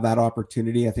we have that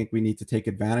opportunity. I think we need to take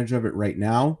advantage of it right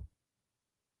now,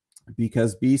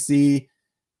 because BC,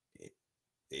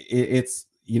 this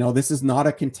is not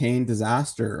a contained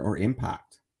disaster or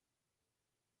impact.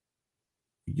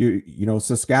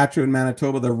 Saskatchewan,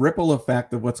 Manitoba, the ripple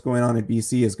effect of what's going on in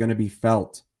BC is going to be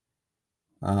felt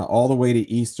all the way to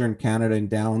Eastern Canada and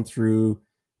down through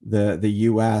the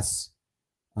US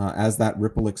as that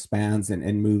ripple expands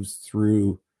and moves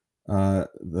through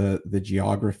the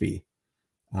geography.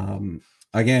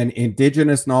 Again,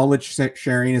 Indigenous knowledge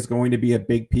sharing is going to be a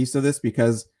big piece of this,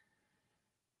 because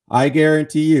I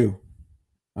guarantee you,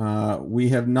 we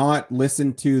have not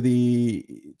listened to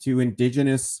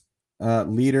Indigenous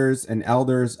leaders and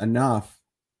elders enough.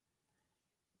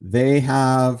 They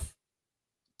have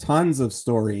tons of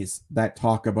stories that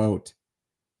talk about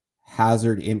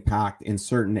hazard impact in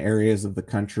certain areas of the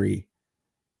country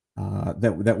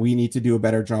that we need to do a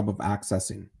better job of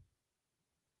accessing.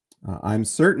 I'm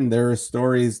certain there are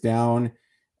stories down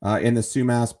in the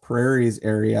Sumas Prairies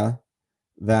area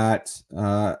that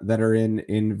are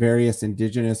in various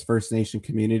Indigenous First Nation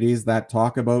communities that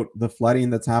talk about the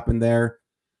flooding that's happened there.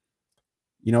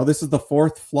 This is the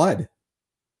fourth flood,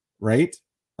 right?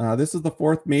 This is the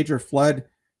fourth major flood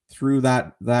through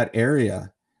that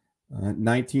area.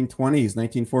 1920s,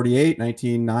 1948,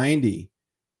 1990,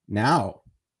 now.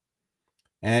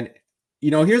 And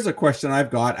here's a question I've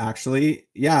got, actually.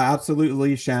 Yeah,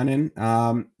 absolutely, Shannon.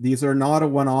 These are not a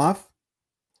one-off,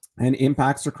 and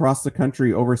impacts across the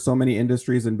country over so many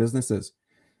industries and businesses.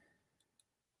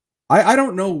 I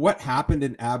don't know what happened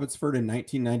in Abbotsford in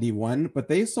 1991, but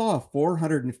they saw a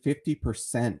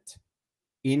 450%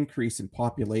 increase in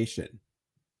population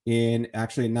in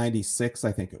actually 96,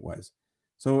 I think it was.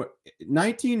 So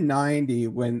 1990,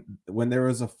 when there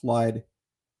was a flood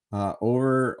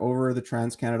over the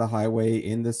Trans-Canada Highway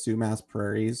in the Sumas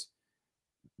Prairies,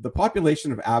 the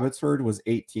population of Abbotsford was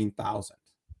 18,000.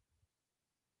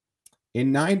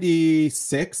 In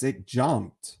 96, it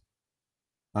jumped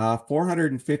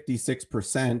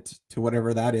 456% to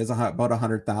whatever that is, about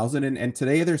 100,000. And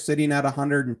today they're sitting at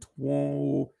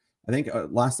 112. I think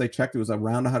last I checked, it was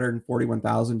around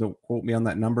 141,000. Don't quote me on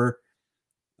that number.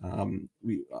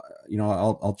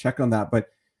 I'll check on that. But,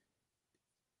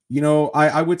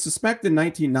 I would suspect in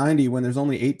 1990, when there's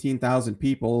only 18,000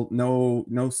 people,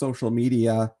 no social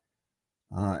media,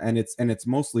 and it's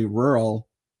mostly rural,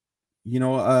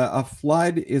 a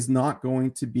flood is not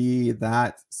going to be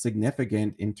that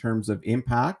significant in terms of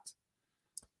impact.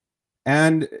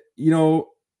 And,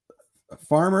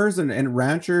 farmers and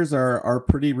ranchers are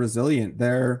pretty resilient.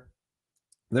 They're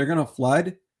going to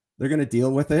flood. They're going to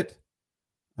deal with it.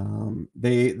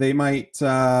 They might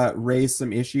raise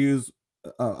some issues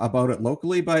about it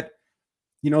locally, but,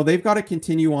 they've got to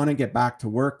continue on and get back to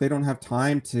work. They don't have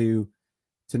time to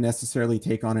necessarily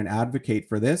take on and advocate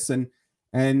for this.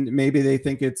 And maybe they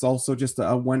think it's also just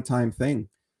a one-time thing.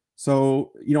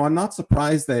 So, I'm not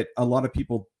surprised that a lot of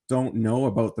people don't know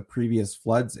about the previous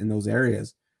floods in those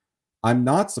areas. I'm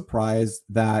not surprised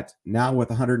that now, with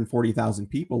 140,000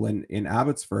 people in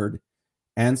Abbotsford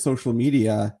and social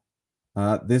media,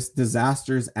 this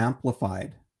disaster is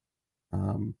amplified.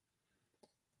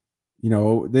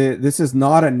 This is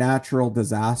not a natural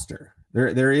disaster.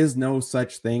 There is no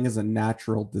such thing as a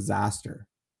natural disaster.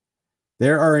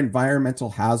 There are environmental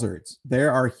hazards.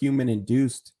 There are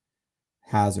human-induced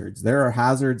hazards. There are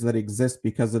hazards that exist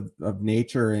because of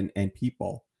nature and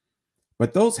people.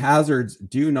 But those hazards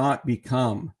do not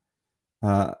become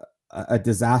a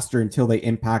disaster until they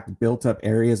impact built-up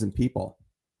areas and people.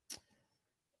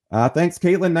 Thanks,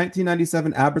 Caitlin.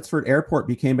 1997, Abbotsford Airport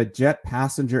became a jet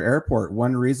passenger airport.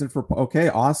 One reason for... Okay,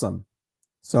 awesome.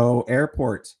 So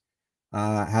airport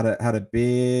had a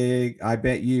big... I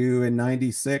bet you in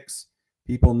 96...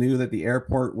 people knew that the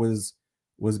airport was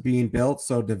being built,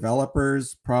 so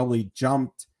developers probably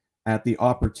jumped at the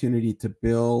opportunity to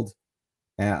build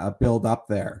up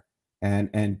there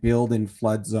and build in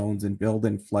flood zones and build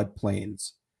in flood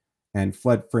plains and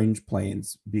flood fringe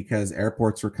plains because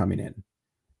airports were coming in.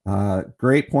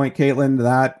 Great point, Caitlin.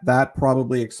 That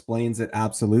probably explains it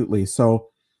absolutely. So,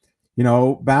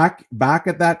 back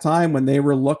at that time when they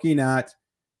were looking at,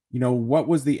 what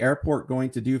was the airport going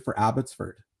to do for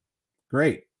Abbotsford?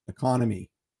 Great economy,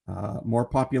 more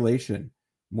population,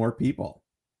 more people.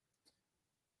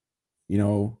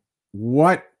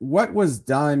 What was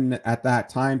done at that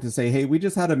time to say, hey, we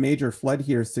just had a major flood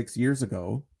here 6 years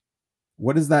ago.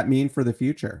 What does that mean for the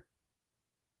future?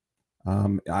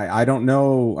 I don't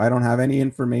know. I don't have any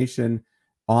information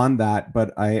on that,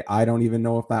 but I don't even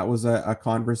know if that was a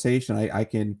conversation. I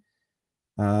can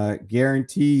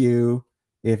guarantee you,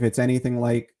 if it's anything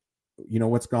like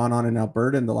what's gone on in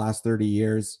Alberta in the last 30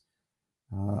 years,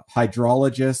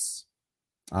 hydrologists,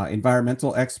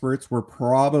 environmental experts were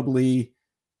probably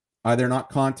either not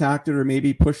contacted or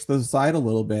maybe pushed to the side a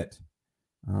little bit.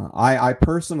 I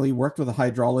personally worked with a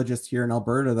hydrologist here in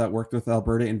Alberta that worked with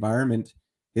Alberta Environment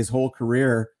his whole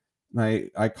career.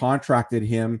 I contracted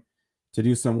him to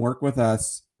do some work with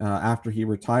us after he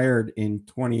retired in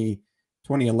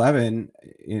 2011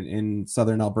 in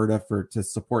southern Alberta to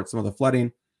support some of the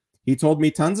flooding. He told me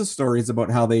tons of stories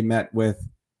about how they met with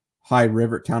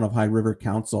town of High River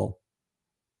Council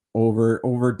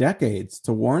over decades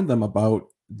to warn them about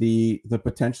the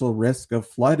potential risk of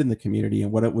flood in the community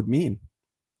and what it would mean.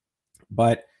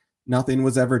 But nothing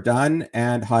was ever done,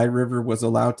 and High River was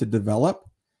allowed to develop.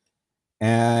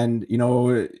 And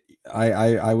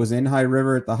I was in High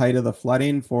River at the height of the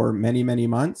flooding for many, many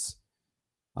months,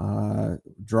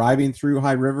 driving through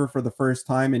High River for the first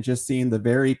time and just seeing the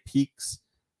very peaks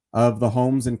of the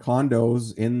homes and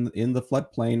condos in the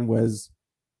floodplain was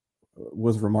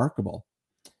remarkable.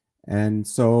 And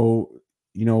so,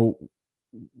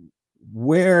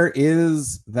 where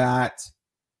is that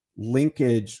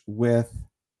linkage with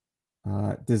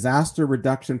disaster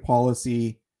reduction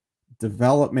policy,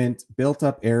 development, built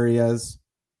up areas,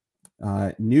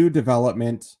 new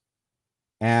development,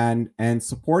 and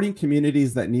supporting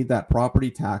communities that need that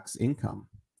property tax income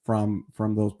from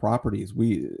those properties?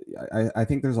 I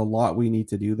think there's a lot we need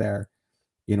to do there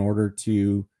in order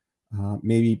to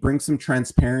maybe bring some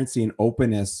transparency and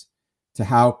openness to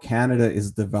how Canada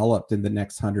is developed in the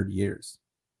next 100 years.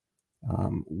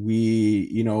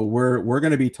 We're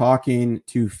going to be talking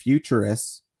to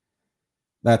futurists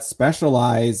that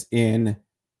specialize in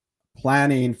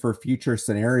planning for future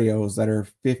scenarios that are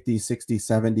 50, 60,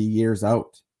 70 years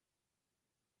out.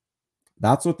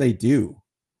 That's what they do.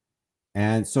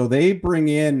 And so they bring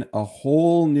in a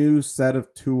whole new set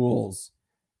of tools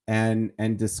and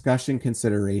discussion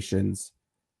considerations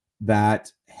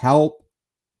that help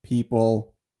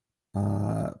people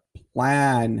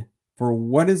plan for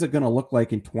what is it going to look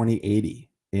like in 2080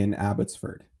 in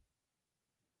Abbotsford.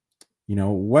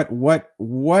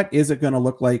 What is it going to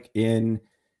look like in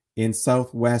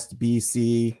Southwest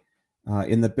BC,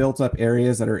 in the built up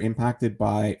areas that are impacted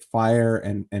by fire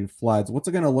and floods? What's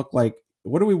it going to look like?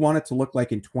 What do we want it to look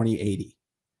like in 2080?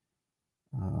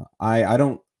 I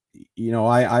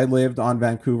lived on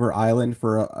Vancouver Island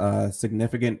for a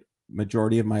significant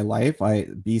majority of my life.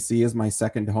 BC is my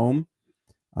second home.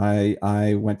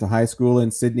 I went to high school in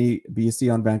Sydney,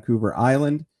 BC on Vancouver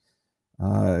Island,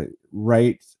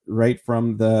 right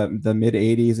from the mid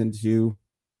 80s into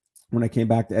when I came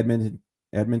back to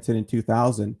Edmonton in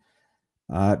 2000.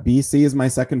 BC is my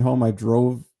second home.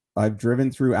 I've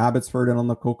driven through Abbotsford and on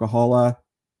the Coquihalla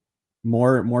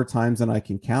more times than I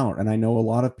can count. And I know a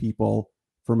lot of people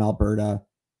from Alberta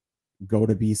go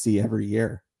to BC every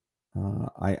year.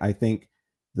 I think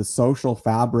the social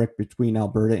fabric between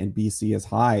Alberta and BC is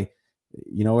high.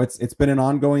 It's been an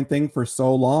ongoing thing for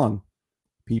so long.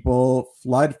 People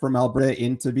flood from Alberta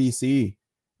into BC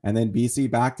and then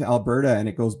BC back to Alberta, and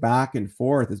it goes back and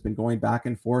forth. It's been going back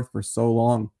and forth for so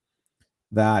long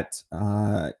that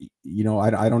I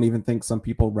don't even think some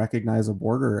people recognize a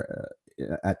border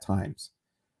at times.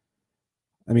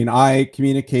 I mean, I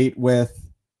communicate with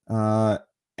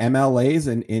MLAs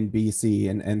in BC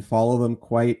and follow them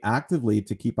quite actively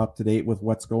to keep up to date with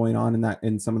what's going on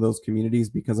in some of those communities,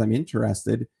 because I'm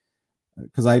interested,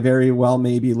 because I very well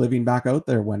may be living back out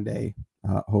there one day,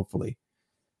 hopefully.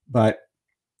 But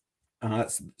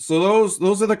so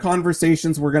those are the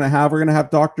conversations we're going to have. We're going to have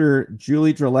Dr.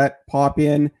 Julie Drillette pop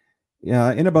in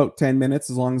about 10 minutes,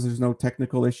 as long as there's no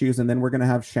technical issues, and then we're going to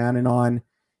have Shannon on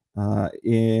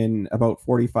in about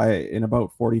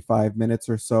 45 minutes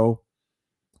or so.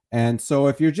 And so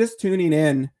if you're just tuning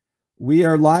in, we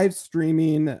are live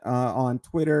streaming on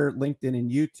Twitter, LinkedIn,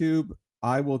 and YouTube.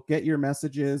 I will get your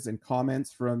messages and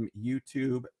comments from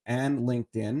YouTube and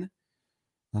LinkedIn.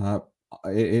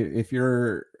 If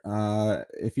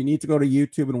you need to go to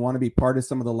YouTube and want to be part of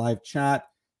some of the live chat,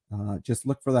 just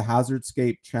look for the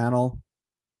Hazardscape channel.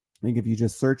 I think if you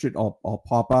just search it, I'll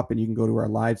pop up and you can go to our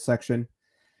live section.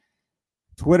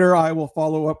 Twitter, I will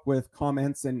follow up with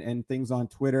comments and things on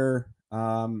Twitter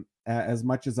as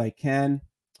much as I can.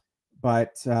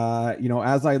 But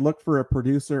as I look for a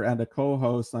producer and a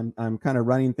co-host, I'm kind of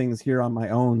running things here on my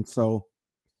own. So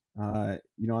I'm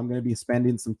going to be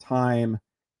spending some time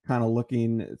kind of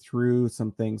looking through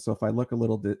some things. So if I look a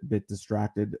little bit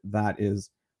distracted, that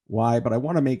is why. But I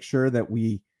want to make sure that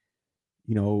we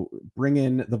bring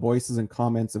in the voices and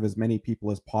comments of as many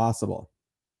people as possible.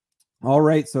 All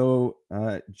right, so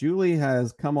Julie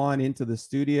has come on into the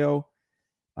studio.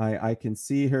 I can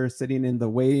see her sitting in the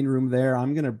waiting room there.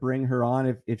 I'm going to bring her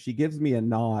on. If she gives me a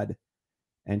nod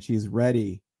and she's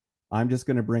ready, I'm just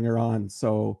going to bring her on.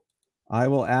 So I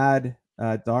will add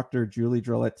Dr. Julie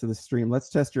Drillette to the stream. Let's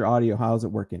test your audio. How's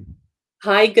it working?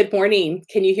 Hi, good morning.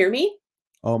 Can you hear me?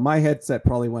 Oh, my headset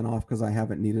probably went off because I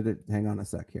haven't needed it. Hang on a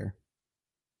sec here.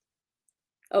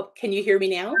 Oh, can you hear me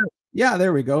now? Yeah,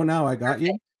 there we go. Now I got Perfect.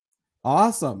 you.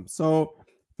 Awesome. So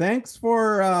thanks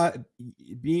for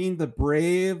being the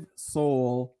brave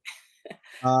soul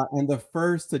and the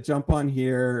first to jump on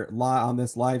here on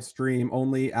this live stream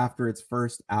only after its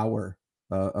first hour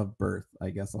of birth, I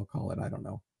guess I'll call it. I don't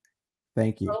know.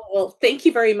 Thank you. Oh, well, thank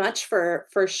you very much for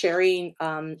sharing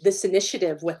this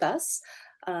initiative with us.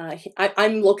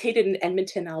 I'm located in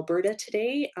Edmonton, Alberta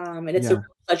today, and it's a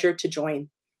pleasure to join.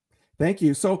 Thank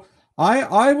you. So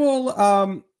I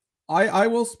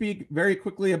will speak very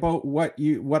quickly about what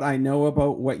I know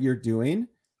about what you're doing.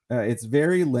 It's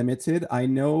very limited. I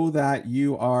know that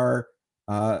you are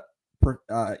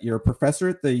you're a professor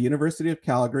at the University of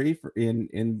Calgary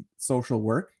in social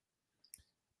work.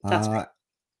 That's right.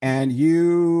 And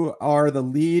you are the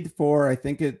lead for, I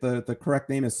think the correct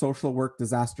name is Social Work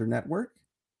Disaster Network.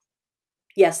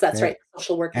 Yes, that's right.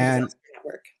 Social Work and Disaster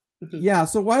Network. Mm-hmm. Yeah.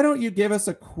 So why don't you give us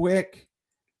a quick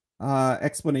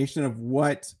explanation of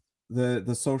what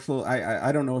the social,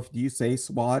 I don't know if, do you say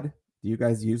SWAD? Do you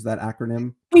guys use that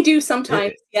acronym? We do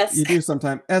sometimes, yes. You do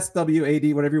sometimes.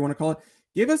 SWAD, whatever you want to call it.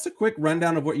 Give us a quick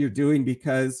rundown of what you're doing,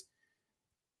 because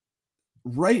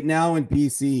right now in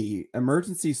BC,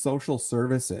 emergency social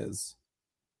services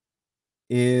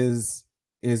is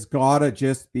gotta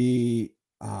just be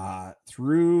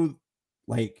through,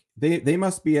 like they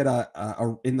must be at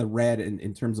a in the red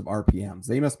in terms of RPMs.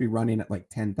 They must be running at like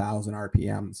 10,000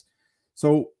 RPMs.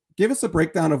 So give us a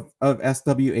breakdown of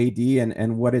SWAD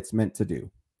and what it's meant to do.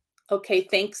 Okay,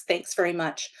 thanks very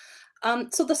much.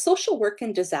 So the Social Work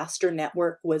and Disaster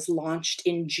Network was launched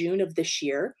in June of this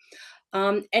year.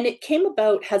 And it came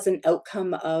about as an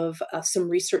outcome of some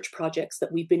research projects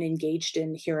that we've been engaged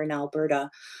in here in Alberta,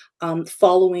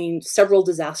 following several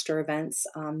disaster events.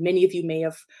 Many of you may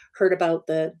have heard about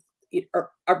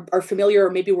are familiar,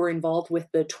 or maybe were involved with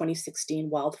the 2016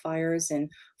 wildfires in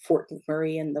Fort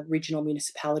McMurray and the regional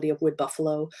municipality of Wood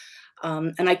Buffalo.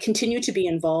 And I continue to be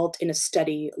involved in a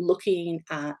study looking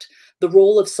at the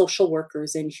role of social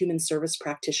workers and human service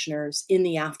practitioners in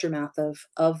the aftermath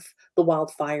of the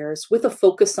wildfires, with a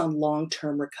focus on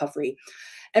long-term recovery.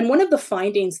 And one of the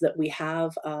findings that we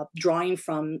have, drawing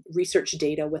from research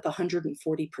data with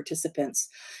 140 participants,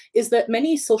 is that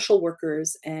many social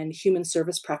workers and human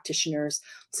service practitioners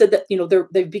said that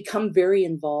they've become very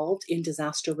involved in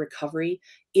disaster recovery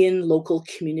in local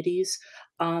communities,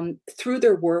 through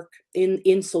their work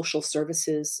in social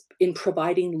services, in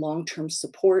providing long-term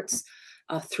supports,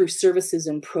 through services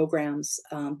and programs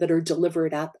that are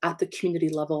delivered at the community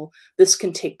level. This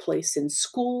can take place in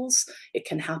schools, it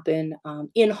can happen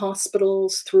in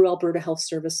hospitals, through Alberta Health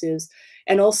Services,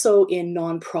 and also in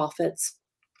nonprofits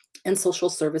and social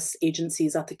service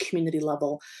agencies at the community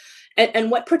level. And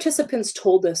what participants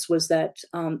told us was that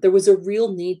there was a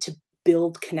real need to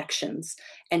build connections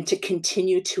and to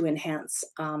continue to enhance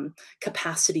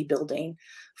capacity building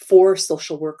for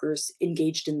social workers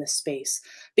engaged in this space.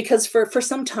 Because for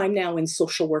some time now in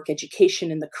social work education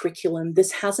in the curriculum,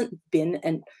 this hasn't been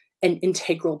an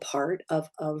integral part of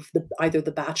either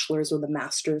the bachelor's or the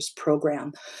master's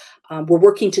program. We're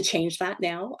working to change that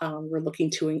now. We're looking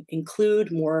to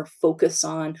include more focus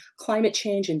on climate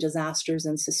change and disasters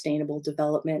and sustainable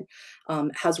development,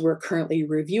 as we're currently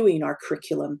reviewing our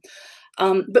curriculum.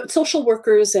 But social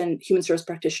workers and human service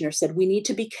practitioners said, we need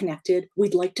to be connected.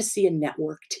 We'd like to see a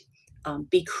network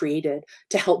be created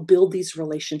to help build these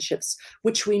relationships,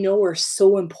 which we know are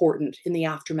so important in the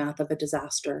aftermath of a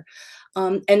disaster.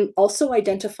 And also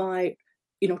identify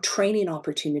training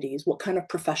opportunities, what kind of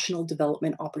professional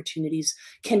development opportunities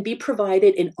can be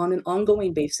provided on an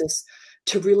ongoing basis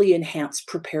to really enhance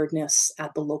preparedness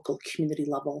at the local community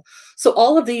level. So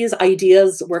all of these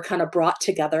ideas were kind of brought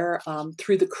together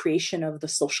through the creation of the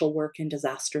Social Work and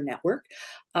Disaster Network.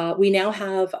 We now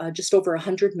have just over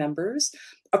 100 members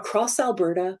across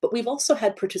Alberta, but we've also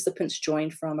had participants join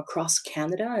from across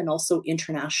Canada and also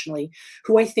internationally,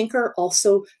 who I think are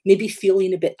also maybe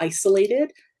feeling a bit isolated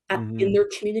in Mm-hmm. their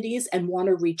communities and want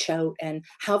to reach out and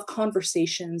have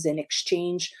conversations and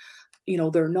exchange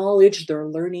their knowledge, their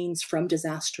learnings from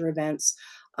disaster events.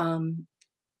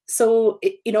 So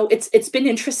it's been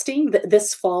interesting that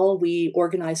this fall we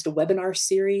organized a webinar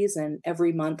series, and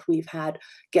every month we've had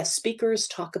guest speakers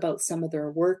talk about some of their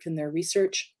work and their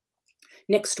research.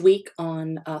 Next week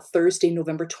on Thursday,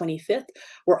 November 25th,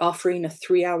 we're offering a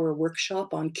 3-hour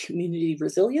workshop on community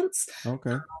resilience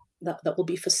Okay. that will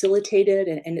be facilitated,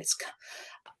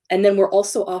 and then we're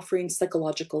also offering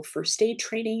psychological first aid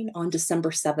training on December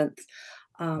 7th.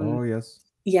 Oh yes.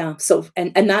 Yeah, so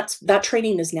that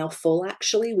training is now full.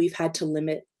 Actually, we've had to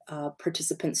limit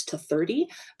participants to 30,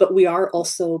 but we are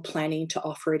also planning to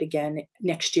offer it again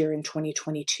next year in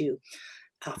 2022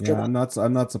 after Yeah, that.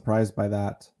 I'm not surprised by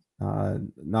that.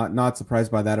 Not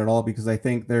surprised by that at all, because I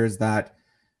think there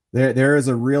is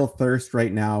a real thirst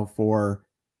right now for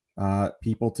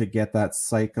people to get that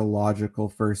psychological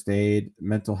first aid,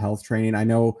 mental health training. I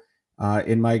know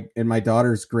in my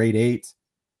daughter's grade 8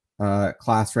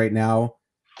 class right now,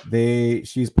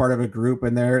 she's part of a group,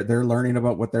 and they're learning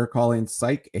about what they're calling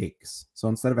psych aches. So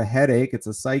instead of a headache, it's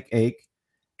a psych ache.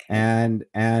 Okay.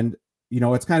 And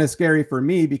it's kind of scary for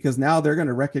me, because now they're going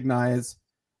to recognize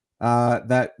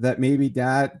that maybe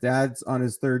dad's on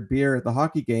his third beer at the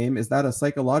hockey game. Is that a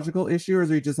psychological issue, or is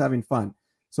he just having fun?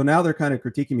 So now they're kind of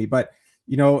critiquing me. But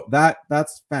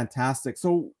that's fantastic.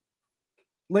 So,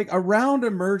 like, around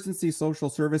emergency social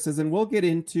services, and we'll get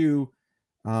into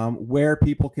where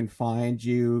people can find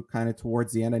you kind of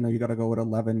towards the end. I know you got to go at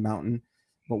 11 Mountain,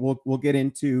 but we'll get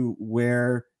into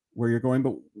where you're going.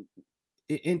 But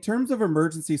in terms of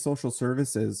emergency social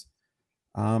services,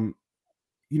 um,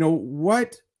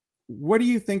 what do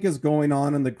you think is going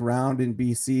on the ground in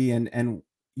BC? And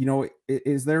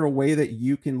is there a way that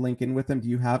you can link in with them? Do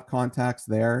you have contacts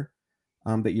there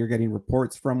that you're getting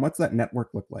reports from? What's that network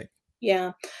look like?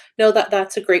 Yeah. No,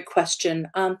 that's a great question.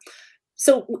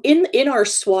 So in our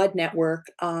SWAD network,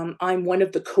 I'm one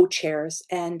of the co-chairs,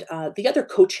 and the other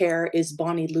co-chair is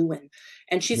Bonnie Lewin,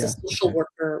 and she's a Yeah. social Okay.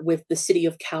 worker with the City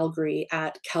of Calgary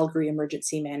at Calgary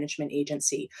Emergency Management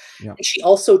Agency, Yeah. and she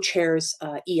also chairs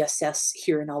ESS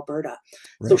here in Alberta.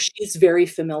 So Right. she's very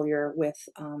familiar with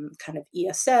kind of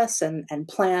ESS and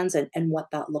plans and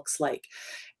what that looks like.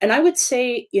 And I would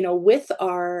say, with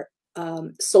our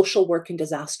social work and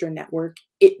disaster network,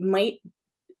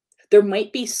 there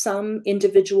might be some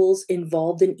individuals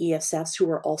involved in ESS who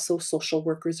are also social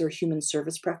workers or human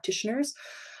service practitioners,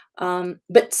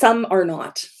 but some are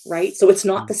not, right? So it's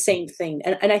not the Mm. same thing.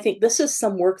 And I think this is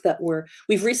some work that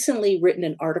we've recently written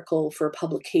an article for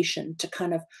publication to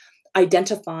kind of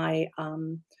identify,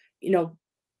 you know,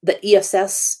 the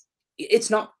ESS. It's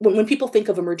not when people think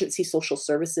of emergency social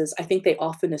services, I think they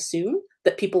often assume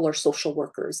that people are social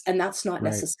workers, and that's not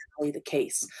Right. necessarily the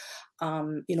case.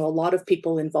 A lot of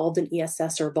people involved in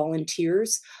ESS are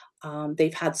volunteers.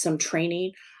 They've had some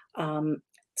training. Um,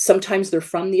 Sometimes they're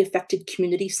from the affected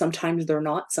community, sometimes they're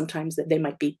not. Sometimes they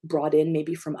might be brought in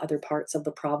maybe from other parts of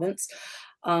the province.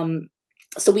 Um,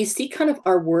 so we see kind of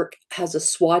our work as a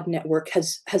SWAD network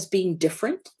has been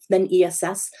different than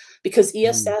ESS because Mm.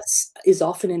 ESS is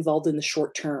often involved in the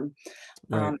short term.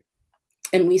 Right. Um,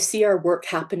 and we see our work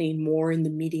happening more in the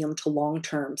medium to long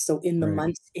term. So in the Right.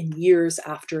 months and years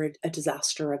after a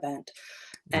disaster event,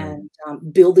 Right.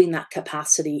 and building that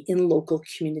capacity in local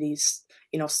communities,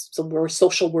 so where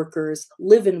social workers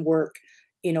live and work,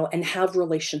 and have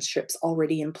relationships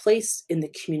already in place in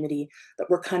the community, that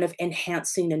we're kind of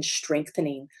enhancing and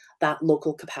strengthening that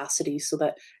local capacity so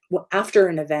that after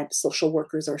an event, social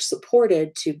workers are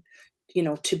supported to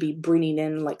be bringing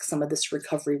in like some of this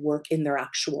recovery work in their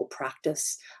actual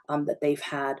practice that they've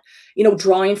had,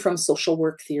 drawing from social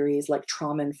work theories like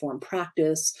trauma informed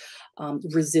practice,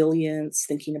 resilience,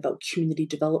 thinking about community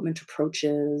development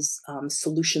approaches,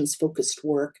 solutions focused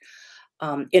work.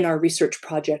 In our research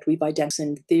project, we've identified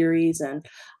some theories and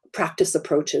practice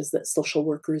approaches that social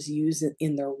workers use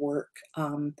in their work,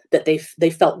 that they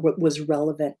felt was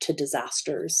relevant to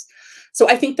disasters. So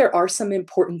I think there are some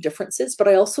important differences, but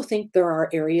I also think there are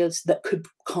areas that could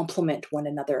complement one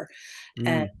another.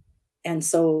 And Mm. and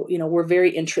so, we're very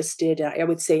interested, I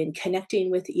would say, in connecting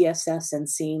with ESS and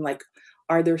seeing like,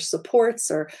 are there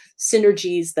supports or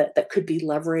synergies that could be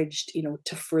leveraged,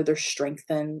 to further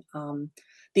strengthen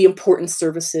the important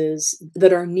services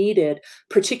that are needed,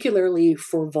 particularly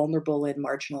for vulnerable and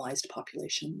marginalized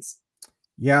populations.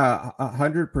 Yeah,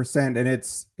 100%. And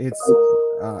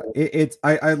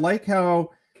I like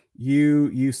how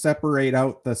you separate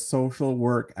out the social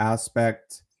work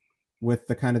aspect with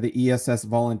the kind of the ESS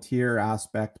volunteer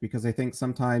aspect, because I think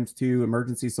sometimes too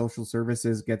emergency social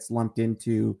services gets lumped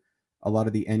into a lot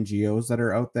of the NGOs that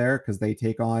are out there because they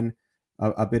take on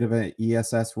a bit of an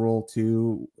ESS role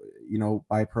too,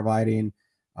 by providing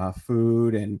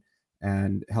food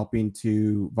and helping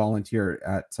to volunteer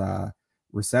at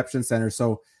reception centers.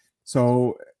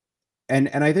 So and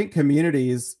I think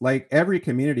communities, like every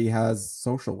community has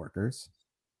social workers,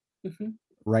 Mhm.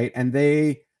 right? And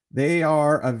they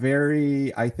are a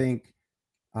very, I think,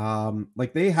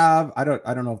 like they have, I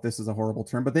don't know if this is a horrible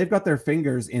term, but they've got their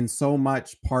fingers in so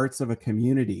much parts of a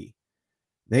community.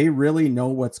 They really know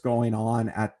what's going on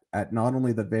at not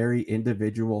only the very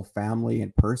individual family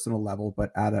and personal level,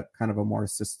 but at a kind of a more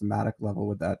systematic level.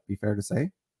 Would that be fair to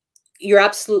say? You're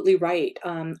absolutely right.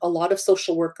 A lot of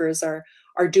social workers are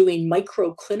doing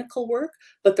micro clinical work,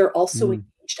 but they're also Mm,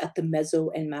 engaged at the meso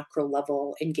and macro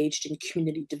level, engaged in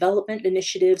community development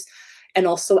initiatives, and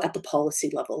also at the policy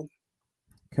level.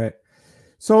 okay.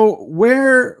 So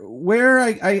where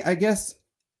I guess,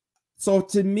 so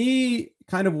to me,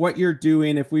 kind of what you're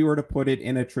doing, if we were to put it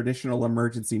in a traditional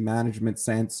emergency management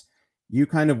sense, you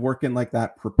kind of work in like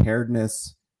that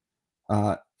preparedness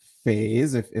uh,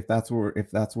 phase, if that's where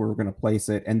we're going to place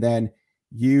it, and then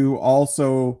you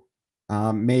also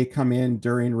may come in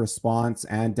during response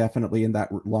and definitely in that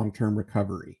long-term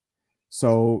recovery.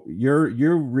 So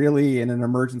you're really in an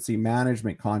emergency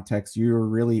management context. You're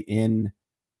really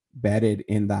embedded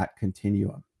in that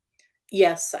continuum.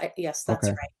 Yes, that's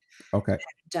Okay. Okay.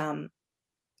 right.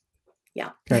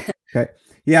 Yeah. Okay. Okay.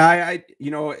 Yeah.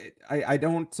 I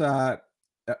don't.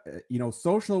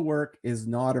 Social work is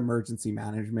not emergency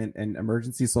management, and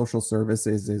emergency social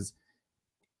services is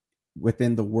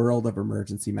within the world of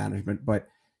emergency management. But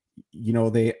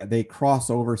they cross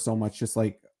over so much, just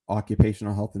like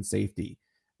occupational health and safety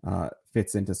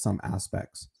fits into some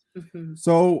aspects. Mhm.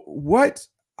 So what?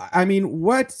 I mean,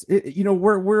 we're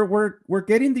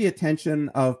getting the attention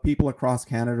of people across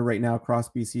Canada right now, across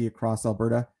BC, across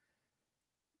Alberta.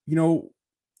 you know,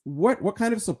 what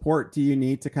kind of support do you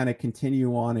need to kind of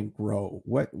continue on and grow?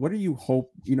 What do you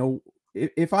hope,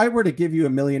 if I were to give you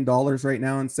 $1 million right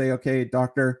now and say, okay,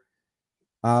 doctor,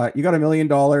 you got $1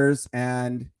 million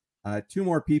and two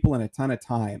more people and a ton of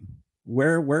time.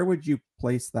 Where would you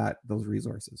place those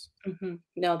resources?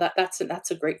 No, that's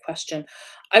a great question.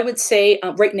 I would say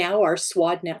right now our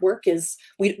SWAD network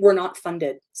we're not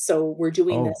funded, so we're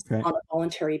doing Oh, this okay. on a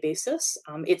voluntary basis.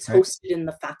 It's Okay. hosted in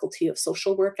the Faculty of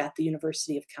Social Work at the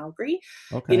University of Calgary.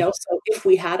 Okay. So if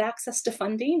we had access to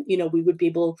funding, we would be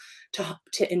able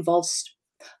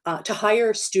to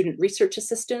hire student research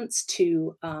assistants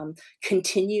to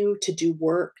continue to do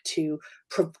work, to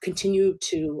continue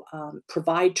to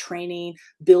provide training,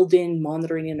 build in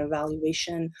monitoring and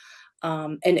evaluation,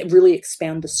 and it really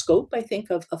expand the scope, I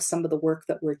think, of some of the work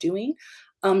that we're doing.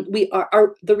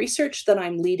 The research that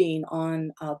I'm leading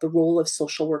on the role of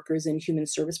social workers and human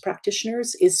service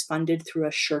practitioners is funded through a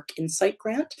SSHRC Insight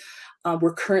grant.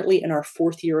 We're currently in our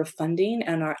 4th year of funding,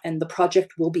 and the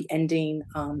project will be ending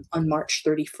on March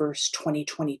 31st,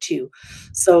 2022.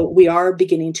 So we are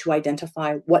beginning to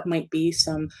identify what might be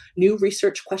some new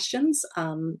research questions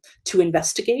to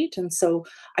investigate. And so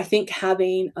I think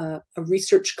having a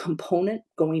research component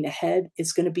going ahead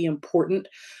is going to be important.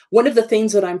 One of the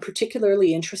things that I'm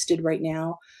particularly interested right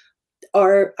now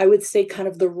are, I would say, kind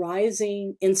of the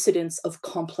rising incidence of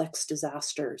complex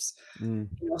disasters. Mm,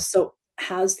 So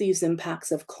as these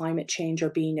impacts of climate change are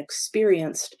being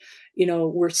experienced,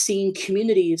 we're seeing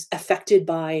communities affected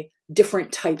by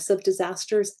different types of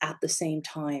disasters at the same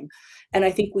time. And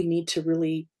I think we need to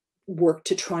really work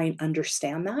to try and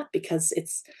understand that, because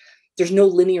there's no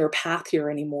linear path here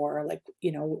anymore. Like,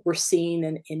 we're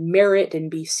seeing in Merritt in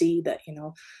BC that,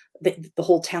 the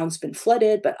whole town's been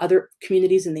flooded, but other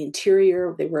communities in the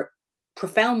interior, they were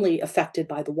profoundly affected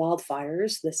by the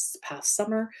wildfires this past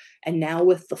summer. And now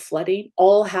with the flooding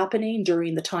all happening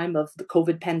during the time of the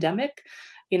COVID pandemic,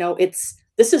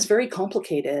 this is very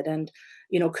complicated and,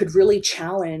 could really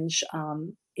challenge,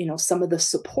 some of the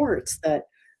supports that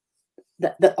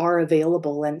are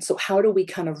available. And so how do we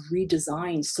kind of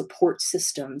redesign support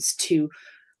systems to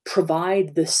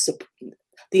provide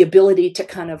the ability to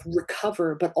kind of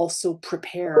recover, but also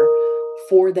prepare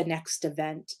for the next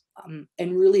event,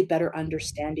 and really better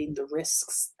understanding the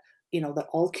risks, that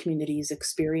all communities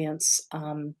experience,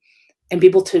 and be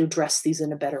able to address these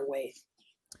in a better way.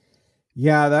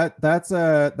 yeah,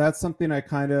 that's something I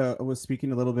kind of was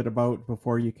speaking a little bit about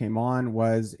before you came on.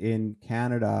 Was in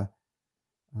Canada,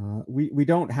 we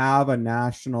don't have a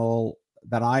national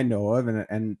that I know of,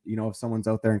 and if someone's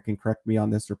out there and can correct me on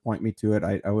this or point me to it,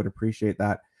 I would appreciate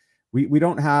that. We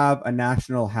don't have a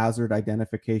national hazard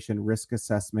identification risk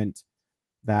assessment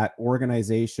that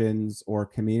organizations or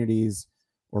communities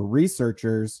or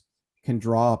researchers can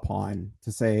draw upon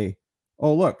to say,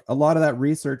 oh, look, a lot of that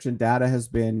research and data has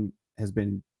been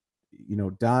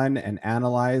done and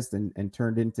analyzed and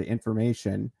turned into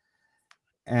information.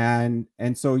 And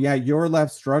so yeah, you're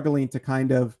left struggling to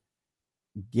kind of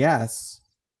guess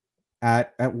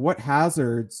at what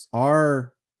hazards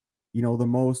are the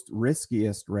most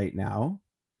riskiest right now.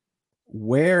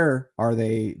 Where are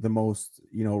they the most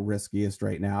riskiest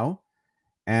right now?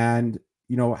 And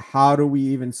how do we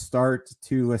even start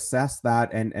to assess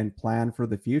that and plan for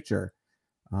the future?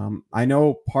 I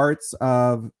know parts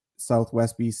of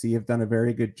Southwest BC have done a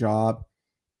very good job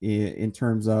in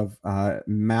terms of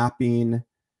mapping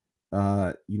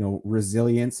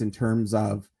resilience, in terms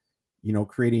of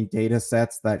creating data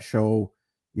sets that show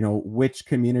which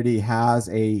community has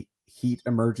a heat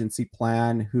emergency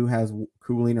plan, who has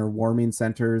cooling or warming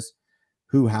centers,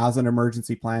 who has an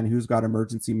emergency plan, who's got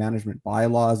emergency management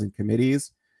bylaws and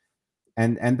committees.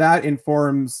 And that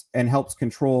informs and helps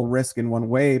control risk in one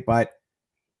way. But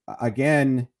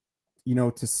again,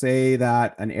 to say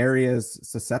that an area is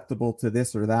susceptible to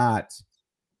this or that,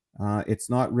 it's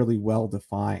not really well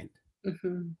defined.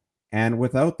 Mm-hmm. And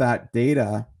without that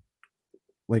data,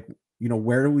 like,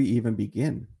 where do we even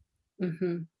begin?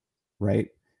 Mm-hmm. Right.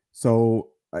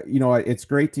 So, it's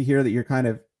great to hear that you're kind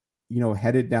of,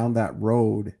 headed down that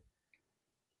road.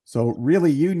 So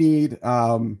really you need,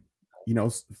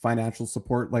 financial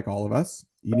support like all of us.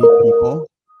 You need people.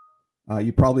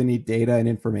 You probably need data and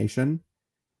information,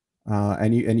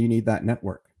 and you need that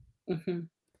network. Mm-hmm.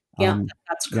 Yeah, Um,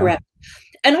 that's yeah. correct.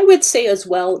 And I would say as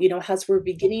well, as we're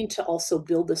beginning to also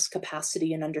build this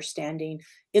capacity and understanding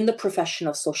in the profession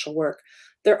of social work,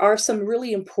 there are some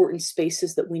really important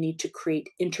spaces that we need to create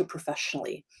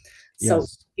interprofessionally. So,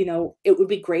 Yes. it would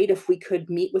be great if we could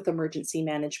meet with emergency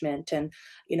management and,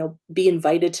 be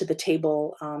invited to the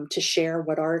table, to share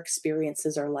what our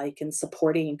experiences are like in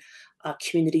supporting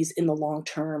communities in the long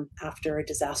term after a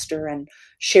disaster and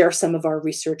share some of our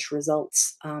research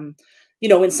results.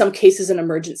 In some cases in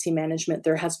emergency management,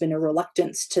 there has been a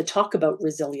reluctance to talk about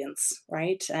resilience,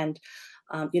 right? And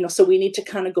so we need to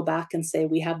kind of go back and say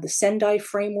we have the Sendai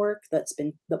framework that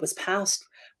was passed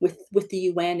with the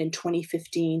UN in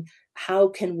 2015. How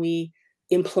can we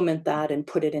implement that and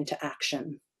put it into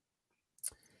action?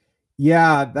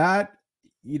 Yeah, that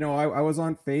I was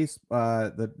on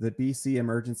the BC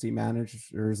Emergency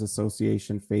Managers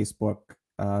Association Facebook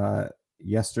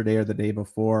yesterday or the day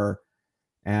before,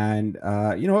 and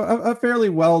a fairly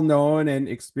well-known and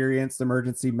experienced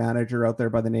emergency manager out there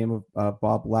by the name of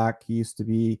Bob Black. He used to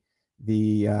be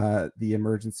the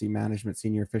emergency management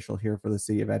senior official here for the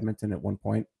city of Edmonton at one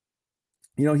point.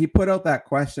 He put out that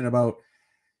question about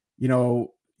you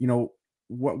know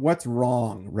what's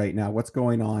wrong right now, what's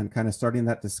going on, kind of starting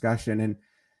that discussion. And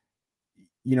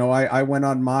I went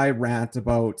on my rant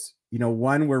about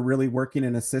one, we're really working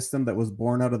in a system that was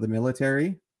born out of the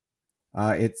military.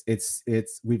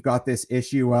 We've got this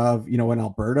issue of in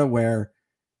Alberta where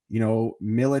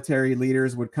military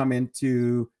leaders would come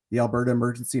into the Alberta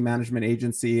Emergency Management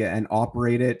Agency and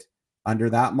operate it under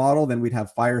that model. Then we'd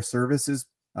have fire services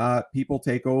people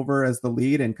take over as the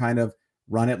lead and kind of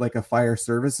run it like a fire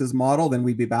services model. Then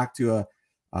we'd be back to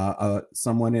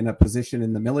someone in a position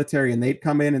in the military, and they'd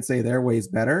come in and say their way's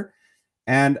better.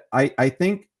 And I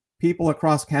think people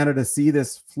across Canada see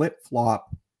this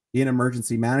flip-flop in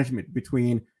emergency management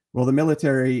between, well, the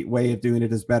military way of doing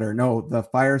it is better. No, the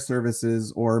fire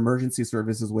services or emergency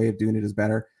services way of doing it is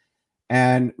better.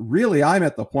 And really, I'm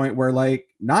at the point where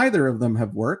neither of them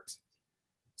have worked.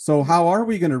 So how are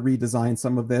we going to redesign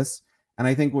some of this? And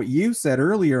I think what you said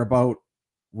earlier about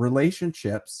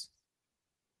relationships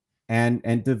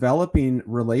and developing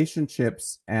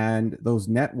relationships and those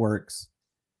networks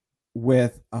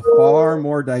with a far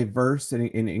more diverse and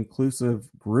inclusive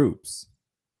groups,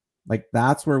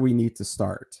 that's where we need to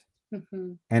start.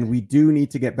 Mm-hmm. And we do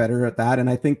need to get better at that. And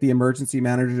I think the emergency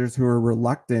managers who are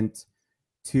reluctant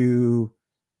to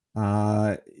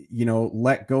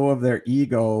let go of their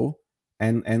ego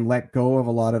and let go of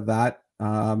a lot of that,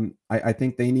 I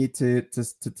think they need to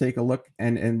take a look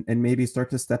and maybe start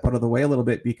to step out of the way a little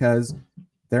bit, because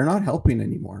they're not helping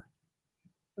anymore.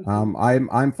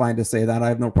 I'm fine to say that. I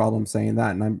have no problem saying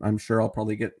that, and I'm sure I'll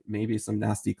probably get maybe some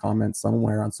nasty comments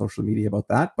somewhere on social media about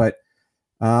that. But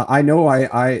I know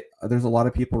there's a lot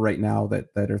of people right now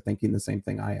that are thinking the same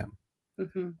thing I am.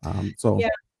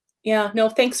 Mm-hmm. No,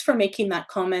 thanks for making that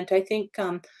comment. I think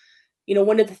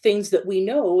one of the things that we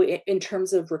know in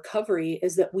terms of recovery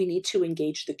is that we need to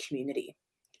engage the community.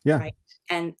 Yeah. Right.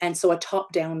 And so a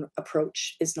top-down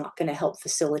approach is not going to help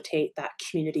facilitate that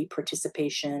community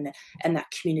participation and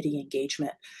that community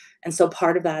engagement. And so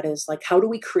part of that is how do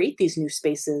we create these new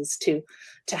spaces to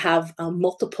have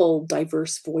multiple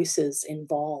diverse voices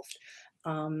involved?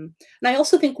 And I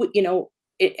also think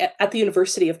at the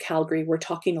University of Calgary, we're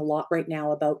talking a lot right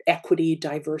now about equity,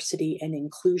 diversity, and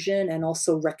inclusion, and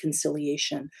also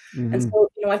reconciliation. Mm-hmm. And so,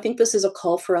 I think this is a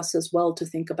call for us as well to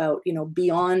think about,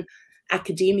 beyond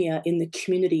academia in the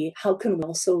community, how can we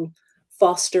also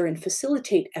foster and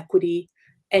facilitate equity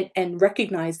and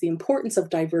recognize the importance of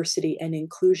diversity and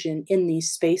inclusion in these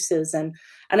spaces. And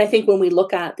I think when we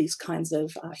look at these kinds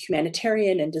of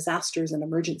humanitarian and disasters and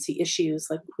emergency issues,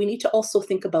 we need to also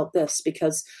think about this,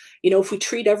 because, if we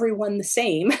treat everyone the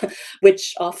same,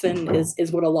 which often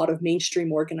is what a lot of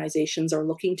mainstream organizations are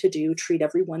looking to do, treat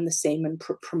everyone the same and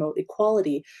promote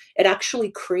equality, it actually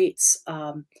creates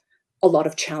a lot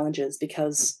of challenges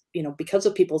because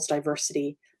of people's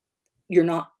diversity. You're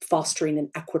not fostering an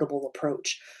equitable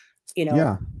approach,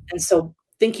 Yeah. And so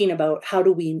thinking about how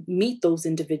do we meet those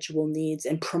individual needs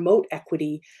and promote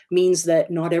equity means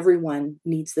that not everyone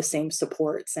needs the same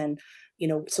supports. And,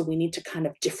 so we need to kind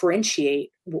of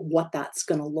differentiate what that's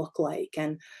going to look like.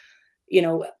 And,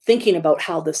 thinking about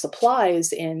how this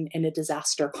applies in a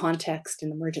disaster context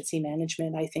and emergency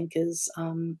management, I think is,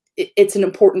 it's an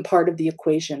important part of the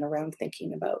equation around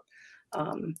thinking about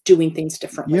doing things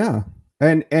differently. Yeah.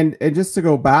 And just to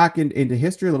go back into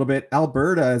history a little bit,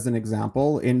 Alberta, as an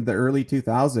example, in the early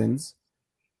 2000s,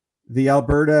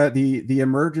 the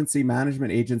Emergency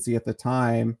Management Agency at the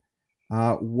time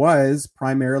was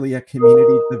primarily a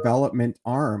community development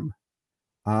arm.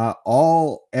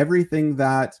 Everything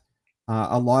that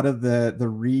a lot of the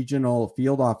regional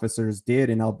field officers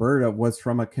did in Alberta was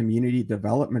from a community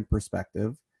development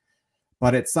perspective.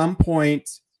 But at some point,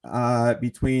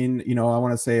 between I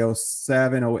want to say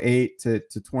 07, 08 to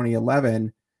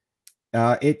 2011,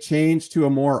 it changed to a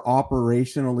more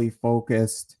operationally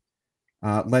focused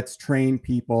let's train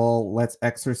people, let's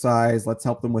exercise, let's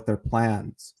help them with their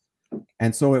plans.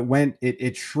 And so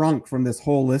it shrunk from this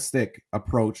holistic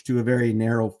approach to a very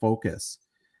narrow focus.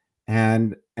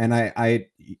 And I,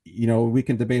 we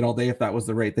can debate all day if that was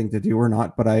the right thing to do or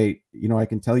not, but I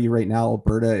can tell you right now,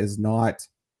 Alberta is not,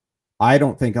 I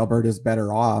don't think Alberta is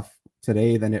better off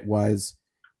today than it was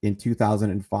in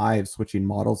 2005, switching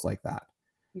models like that.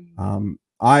 Mm-hmm.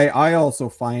 I also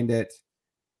find it,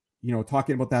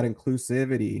 talking about that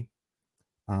inclusivity,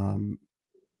 when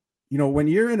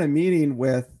you're in a meeting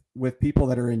with people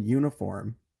that are in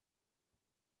uniform,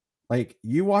 like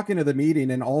you walk into the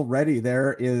meeting and already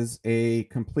there is a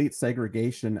complete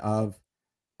segregation of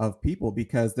people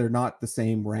because they're not the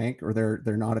same rank, or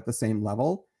they're not at the same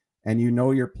level, and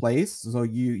your place, so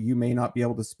you may not be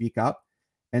able to speak up.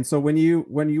 And so when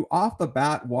you off the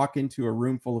bat walk into a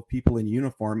room full of people in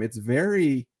uniform, it's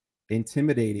very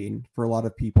intimidating for a lot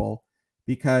of people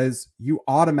because you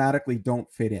automatically don't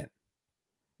fit in.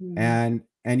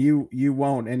 And you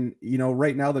won't. And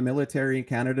right now the military in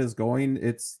Canada is going,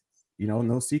 it's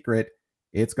no secret,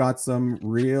 it's got some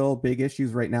real big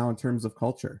issues right now in terms of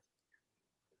culture.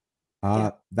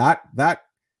 That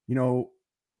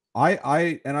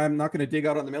I and I'm not going to dig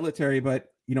out on the military, but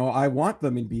I want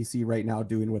them in BC right now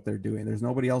doing what they're doing. There's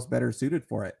nobody else better suited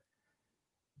for it.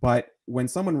 But when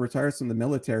someone retires from the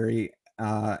military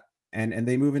and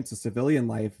they move into civilian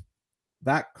life,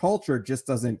 that culture just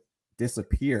doesn't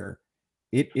disappear.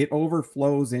 It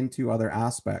overflows into other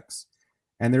aspects.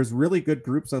 And there's really good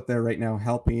groups out there right now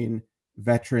helping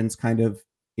veterans kind of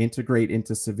integrate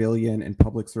into civilian and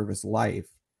public service life.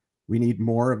 We need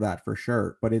more of that for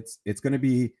sure. But it's going to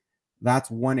be, that's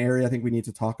one area I think we need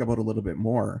to talk about a little bit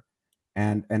more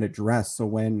and address. So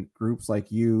when groups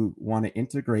like you want to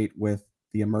integrate with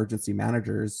the emergency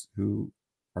managers who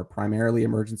are primarily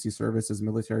emergency services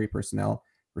military personnel,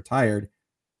 retired,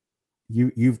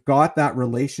 you've got that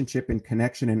relationship and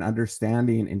connection and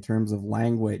understanding in terms of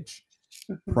language,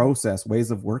 process,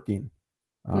 ways of working.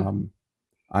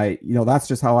 That's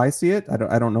just how I see it.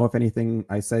 I don't know if anything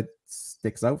I said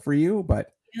sticks out for you,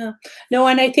 but yeah, no,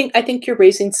 and I think you're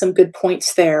raising some good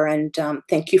points there, and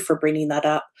thank you for bringing that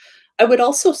up. I would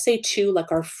also say too,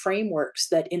 like our frameworks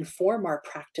that inform our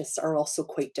practice are also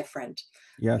quite different.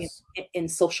 Yes. In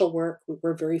social work,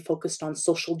 we're very focused on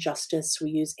social justice. We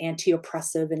use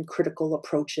anti-oppressive and critical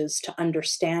approaches to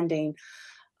understanding,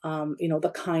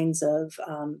 the kinds of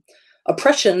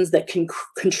oppressions that can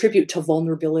contribute to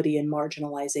vulnerability and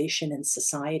marginalization in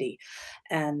society.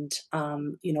 And,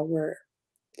 we're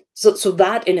so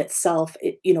that in itself,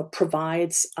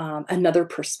 provides another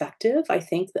perspective. I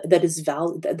think that is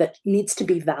that needs to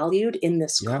be valued in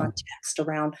this context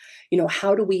around,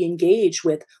 how do we engage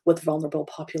with vulnerable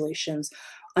populations,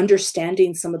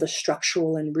 understanding some of the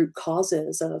structural and root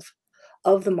causes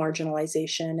of the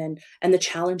marginalization and the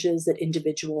challenges that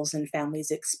individuals and families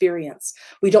experience.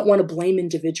 We don't want to blame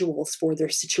individuals for their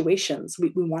situations.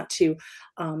 We want to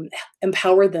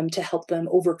empower them to help them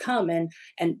overcome and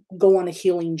go on a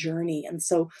healing journey. And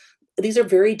so these are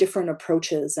very different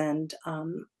approaches. And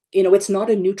it's not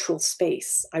a neutral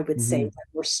space, I would say, when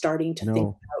we're starting to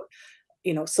think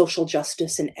about social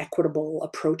justice and equitable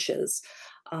approaches.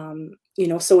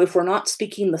 So if we're not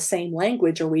speaking the same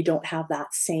language or we don't have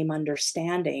that same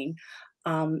understanding,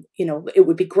 it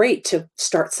would be great to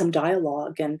start some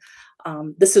dialogue. And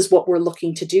this is what we're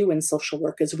looking to do in social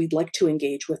work, is we'd like to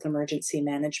engage with emergency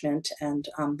management. And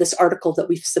this article that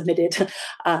we've submitted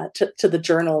to the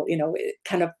journal, it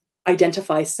kind of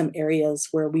identifies some areas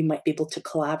where we might be able to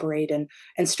collaborate and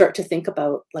start to think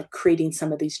about like creating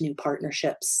some of these new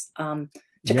partnerships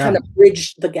to kind of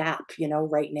bridge the gap,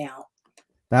 right now.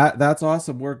 That's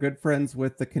awesome. We're good friends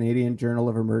with the Canadian Journal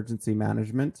of Emergency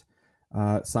Management.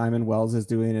 Simon Wells is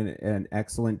doing an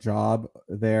excellent job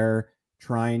there,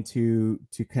 trying to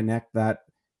connect that,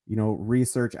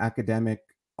 research, academic,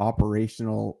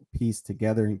 operational piece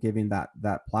together and giving that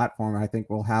platform. I think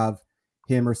we'll have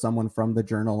him or someone from the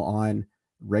journal on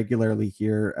regularly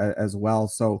here as well.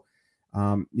 So,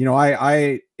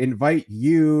 I invite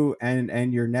you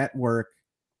and your network,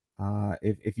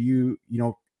 if you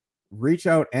reach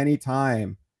out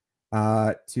anytime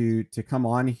to come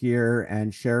on here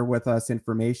and share with us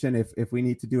information. If we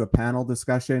need to do a panel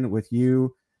discussion with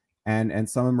you and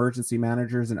some emergency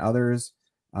managers and others,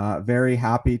 very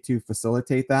happy to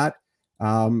facilitate that.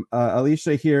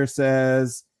 Alicia here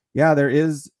says, yeah, there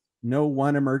is no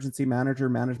one emergency manager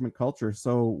management culture,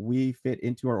 so we fit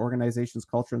into our organization's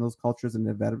culture, and those cultures and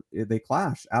they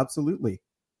clash. Absolutely,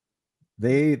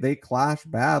 they clash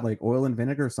bad, like oil and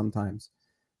vinegar sometimes.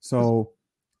 So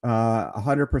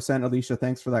 100%, Alicia.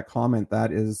 Thanks for that comment.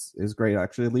 That is great.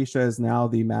 Actually, Alicia is now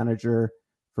the manager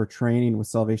for training with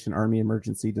Salvation Army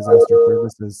Emergency Disaster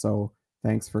Services. So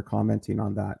thanks for commenting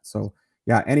on that. So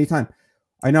yeah, anytime.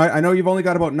 I know you've only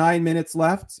got about 9 minutes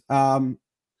left.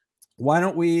 Why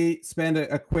don't we spend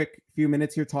a quick few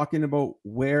minutes here talking about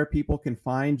where people can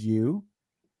find you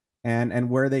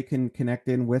and where they can connect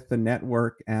in with the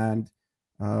network, and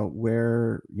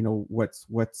where, you know, what's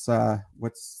the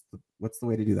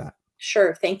way to do that?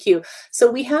 Sure, thank you. So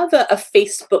we have a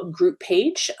Facebook group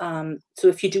page. So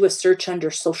if you do a search under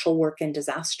social work and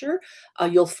disaster,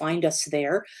 you'll find us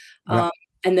there. Yeah.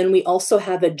 And then we also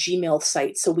have a Gmail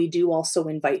site. So we do also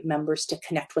invite members to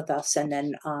connect with us. And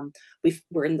then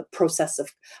we're in the process of,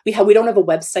 we don't have a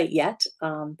website yet,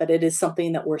 but it is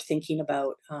something that we're thinking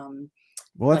about.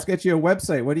 Well, let's get you a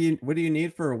website. What do you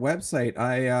need for a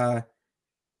website?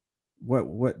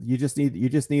 What you just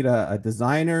need a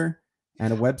designer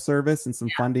and a web service and some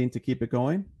funding to keep it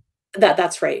going.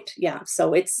 That's right. Yeah.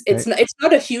 So it's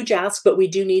not a huge ask, but we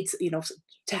do need, you know,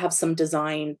 to have some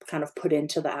design kind of put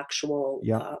into the actual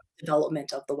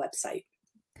development of the website.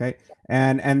 Okay.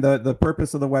 And the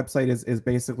purpose of the website is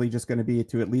basically just going to be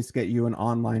to at least get you an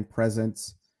online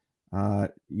presence,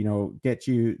 you know, get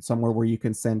you somewhere where you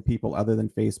can send people other than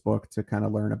Facebook to kind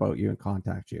of learn about you and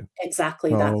contact you.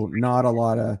 Exactly. So that's not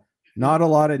a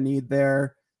lot of need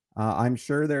there. I'm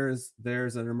sure there's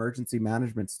an emergency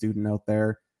management student out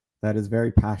there that is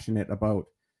very passionate about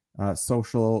the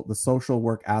social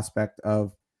work aspect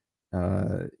of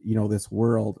you know, this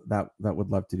world that would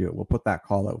love to do it. We'll put that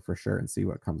call out for sure and see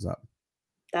what comes up.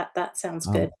 That sounds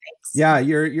good. Thanks. Yeah,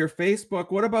 your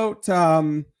Facebook. What about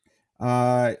so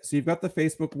you've got the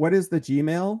Facebook. What is the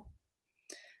Gmail?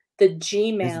 The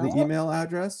Gmail is the email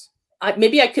address.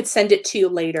 Maybe I could send it to you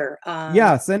later.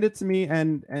 Yeah, send it to me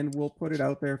and we'll put it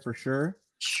out there for sure.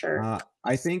 Sure.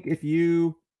 I think if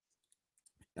you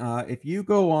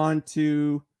go on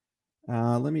to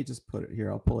let me just put it here.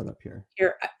 I'll pull it up here.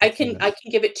 Here, I can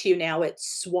give it to you now.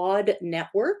 It's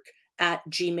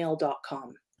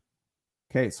swadnetwork@gmail.com.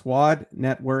 Okay,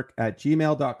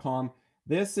 swadnetwork@gmail.com.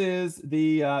 This is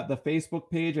the Facebook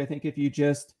page. I think if you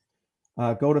just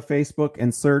go to Facebook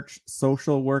and search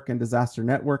Social Work and Disaster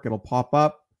Network, it'll pop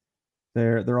up.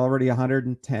 They're already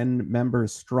 110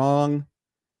 members strong.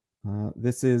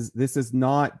 This is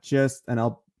not just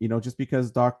just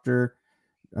because Dr.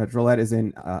 Drolette is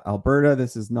in Alberta.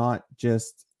 This is not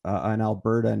just an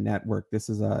Alberta network. This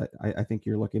is I think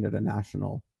you're looking at a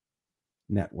national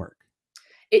network.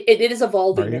 It is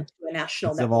evolving into a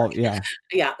national network. Yeah.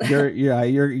 Yeah.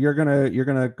 You're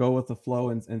gonna go with the flow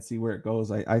and see where it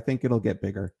goes. I think it'll get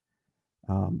bigger.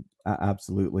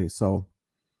 Absolutely. So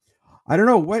I don't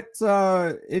know what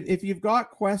if you've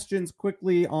got questions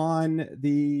quickly on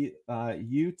the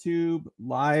YouTube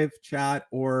live chat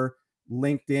or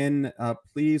LinkedIn,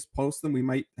 please post them. We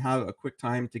might have a quick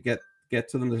time to get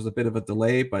to them. There's a bit of a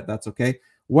delay, but that's okay.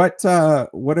 What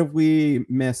have we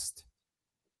missed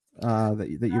that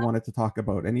you wanted to talk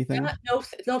about? Anything?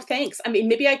 No, thanks. I mean,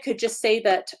 maybe I could just say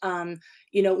that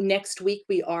you know, next week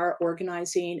we are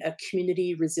organizing a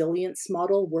community resilience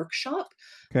model workshop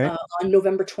on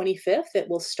November 25th. It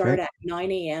will start at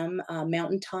 9 a.m.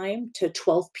 Mountain Time to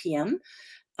 12 p.m.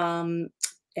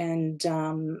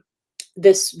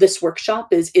 This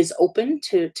workshop is open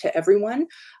to everyone.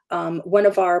 One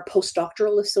of our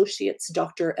postdoctoral associates,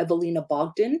 Dr. Evelina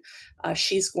Bogdan,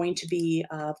 she's going to be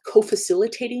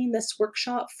co-facilitating this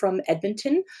workshop from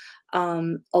Edmonton,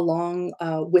 along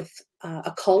with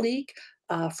a colleague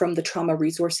from the Trauma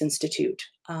Resource Institute.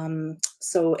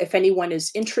 So if anyone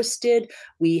is interested,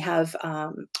 we have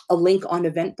a link on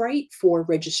Eventbrite for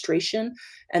registration.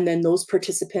 And then those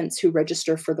participants who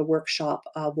register for the workshop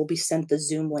will be sent the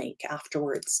Zoom link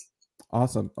afterwards.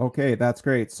 Awesome. Okay, that's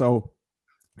great. So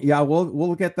yeah,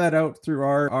 we'll get that out through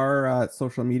our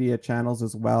social media channels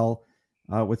as well,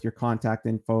 with your contact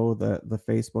info, the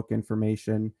Facebook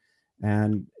information,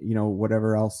 and you know,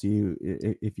 whatever else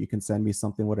if you can send me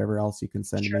something, whatever else you can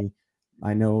send me.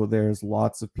 I know there's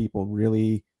lots of people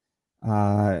really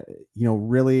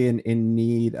really in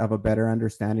need of a better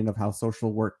understanding of how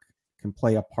social work can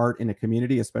play a part in a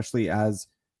community, especially as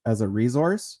a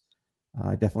resource.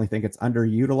 I definitely think it's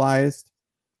underutilized,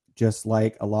 just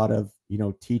like a lot of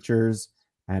teachers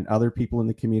and other people in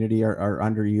the community are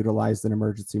underutilized in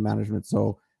emergency management.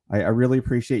 So I really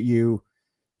appreciate you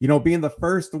being the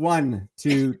first one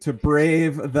to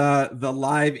brave the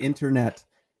live internet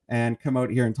and come out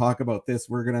here and talk about this.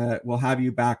 We'll have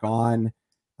you back on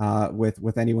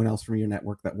with anyone else from your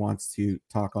network that wants to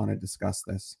talk on and discuss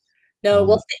this. No,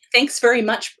 well, thanks very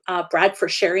much, Brad, for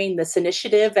sharing this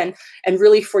initiative and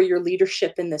really for your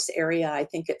leadership in this area. I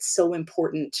think it's so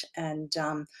important, and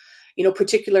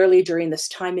particularly during this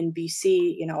time in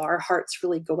BC, our hearts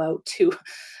really go out to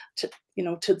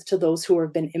those who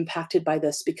have been impacted by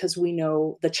this, because we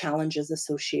know the challenges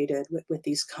associated with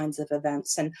these kinds of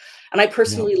events. And I Yeah.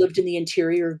 personally lived in the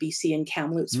interior of BC in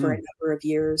Kamloops for a Mm. number of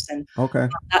years, and Okay.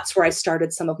 that's where I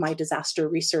started some of my disaster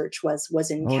research,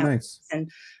 was in Oh, Kamloops nice.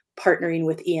 and partnering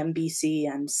with EMBC.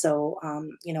 And so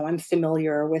I'm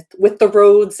familiar with the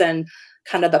roads and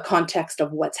kind of the context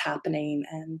of what's happening.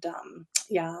 And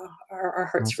yeah, our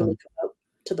hearts really Awesome. go out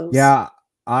to those. Yeah,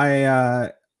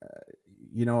 I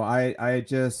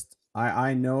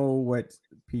I know what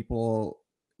people,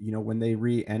 when they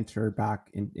re-enter back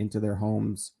into their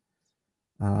homes,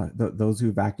 those who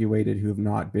evacuated who have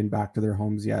not been back to their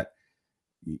homes yet,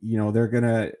 they're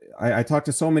gonna. I talked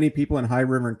to so many people in High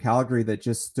River and Calgary that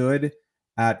just stood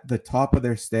at the top of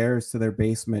their stairs to their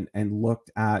basement and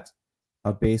looked at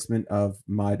a basement of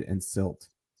mud and silt,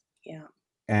 Yeah.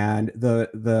 and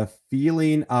the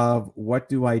feeling of what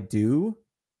do I do,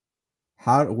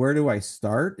 where do I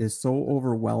start, is so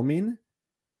overwhelming.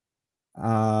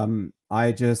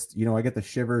 I just, I get the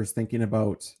shivers thinking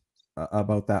about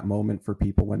that moment for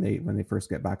people when they first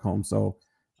get back home. So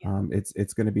Yeah.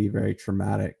 it's going to be very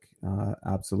traumatic,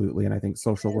 absolutely. And I think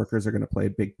social workers are going to play a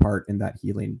big part in that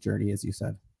healing journey, as you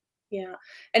said. Yeah,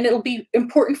 and it'll be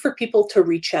important for people to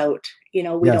reach out. We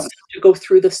don't Yes. have to go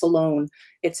through this alone.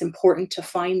 It's important to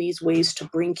find these ways to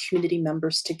bring community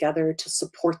members together to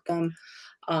support them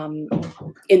um,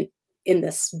 in in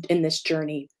this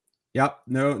journey. Yep.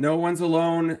 No one's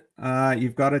alone.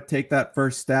 You've got to take that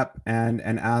first step and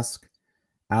ask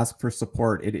for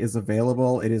support. It is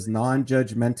available. It is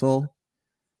non-judgmental.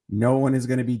 No one is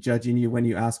going to be judging you when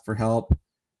you ask for help.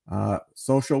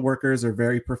 Social workers are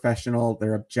very professional.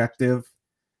 They're objective.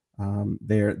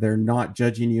 They're not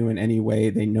judging you in any way.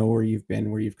 They know where you've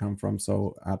been, where you've come from.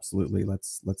 So absolutely,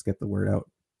 let's get the word out.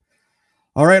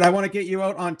 All right, I want to get you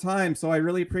out on time, so I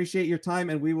really appreciate your time,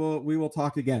 and we will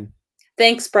talk again.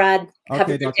 Thanks, Brad. Have a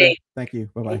Okay, good doctor. day. Thank you.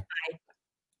 Bye Okay, bye. bye.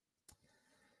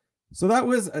 So that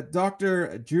was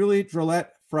Dr. Julie Drolet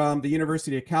from the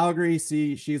University of Calgary.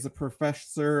 She's a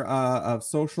professor of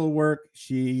social work.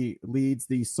 She leads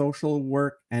the Social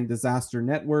Work and Disaster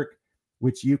Network,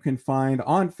 which you can find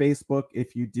on Facebook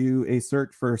if you do a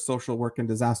search for Social Work and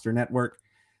Disaster Network.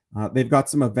 They've got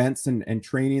some events and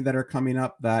training that are coming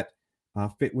up that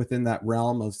fit within that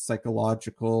realm of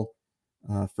psychological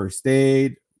first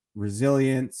aid,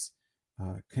 resilience,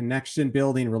 connection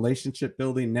building, relationship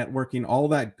building, networking, all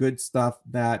that good stuff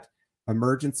that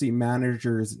emergency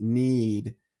managers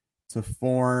need to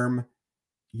form,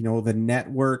 the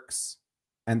networks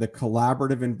and the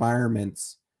collaborative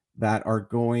environments that are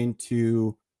going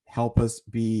to help us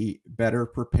be better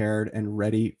prepared and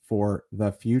ready for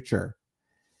the future.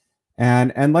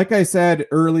 And like I said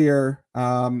earlier,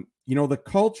 the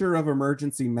culture of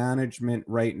emergency management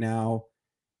right now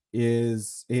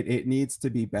it needs to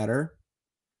be better.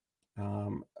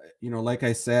 um, like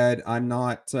I said, I'm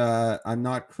not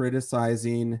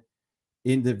criticizing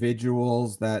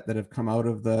individuals that have come out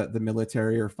of the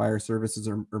military or fire services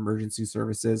or emergency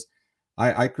services.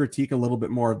 I critique a little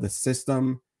bit more of the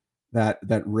system that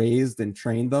raised and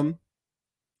trained them.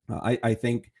 I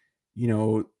think,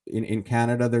 in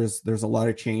Canada there's a lot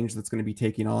of change that's going to be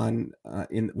taking on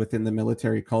in within the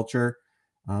military culture.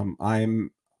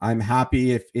 I'm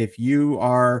happy if you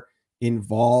are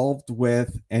involved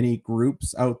with any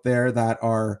groups out there that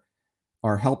are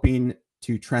helping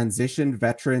to transition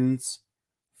veterans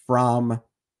from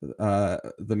a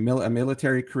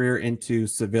military career into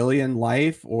civilian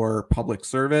life or public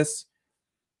service.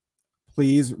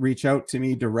 Please reach out to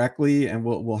me directly, and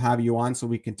we'll have you on so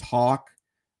we can talk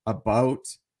about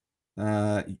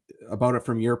uh, about it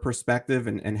from your perspective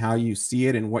and how you see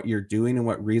it and what you're doing and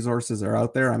what resources are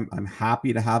out there. I'm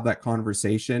happy to have that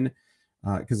conversation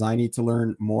because I need to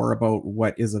learn more about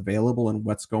what is available and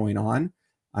what's going on.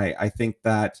 I think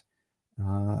that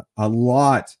a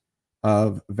lot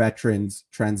of veterans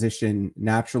transition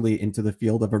naturally into the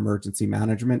field of emergency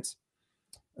management.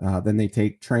 Then they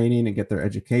take training and get their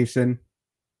education,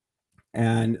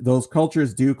 and those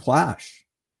cultures do clash.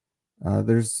 I'm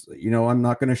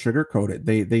not going to sugarcoat it.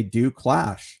 They do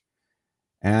clash,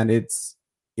 and it's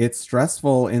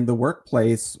stressful in the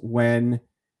workplace when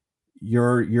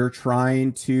you're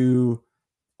trying to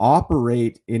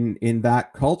operate in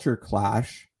that culture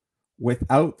clash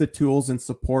without the tools and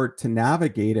support to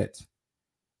navigate it.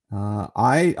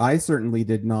 I certainly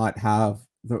did not have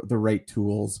the right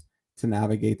tools to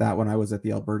navigate that when I was at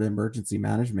the Alberta Emergency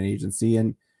Management Agency,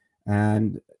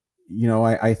 And,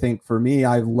 I think for me,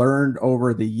 I've learned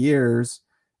over the years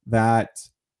that,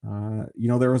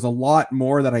 there was a lot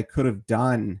more that I could have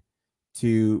done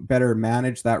to better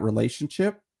manage that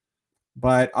relationship.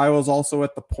 But I was also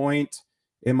at the point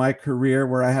in my career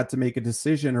where I had to make a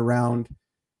decision around,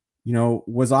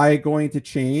 was I going to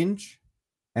change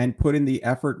and put in the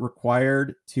effort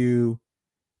required to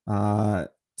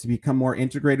become more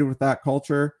integrated with that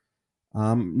culture?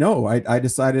 No, I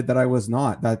decided that I was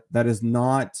not. That is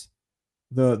not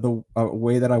the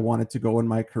way that I wanted to go in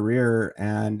my career,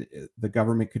 and the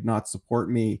government could not support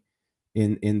me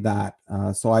in that.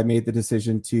 So I made the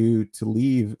decision to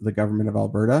leave the government of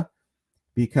Alberta,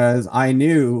 because I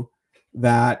knew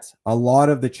that a lot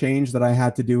of the change that I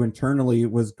had to do internally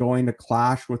was going to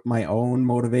clash with my own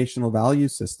motivational value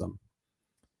system.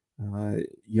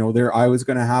 There I was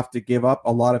going to have to give up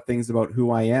a lot of things about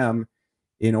who I am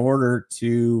in order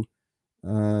to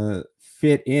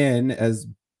fit in as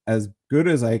good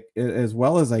as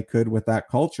well as I could with that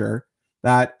culture.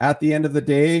 That at the end of the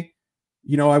day,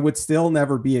 I would still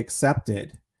never be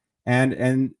accepted,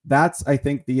 and that's, I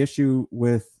think, the issue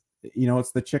with,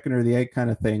 it's the chicken or the egg kind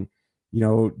of thing.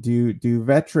 Do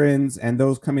veterans and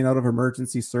those coming out of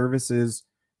emergency services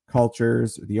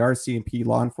cultures, the RCMP,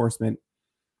 law enforcement,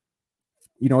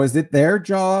 is it their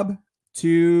job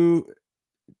to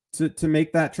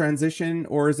make that transition,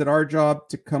 or is it our job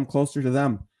to come closer to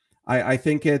them? I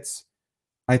think there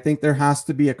has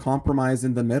to be a compromise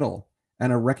in the middle,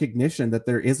 and a recognition that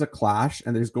there is a clash,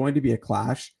 and there's going to be a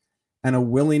clash, and a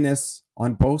willingness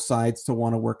on both sides to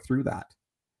want to work through that.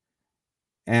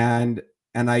 And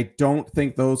I don't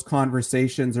think those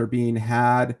conversations are being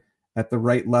had at the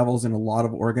right levels in a lot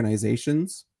of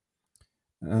organizations,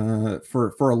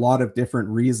 for a lot of different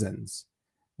reasons.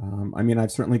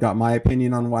 I've certainly got my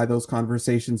opinion on why those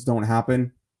conversations don't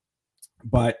happen,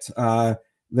 but I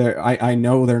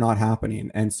know they're not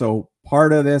happening. And so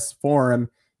part of this forum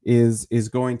is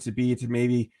going to be to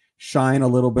maybe shine a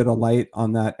little bit of light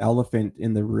on that elephant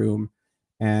in the room,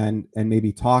 and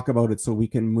maybe talk about it so we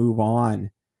can move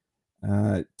on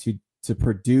to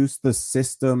produce the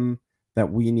system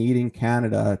that we need in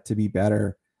Canada to be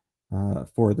better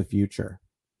for the future.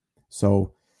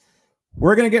 So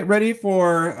we're going to get ready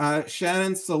for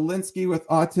Shannon Solinsky with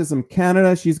Autism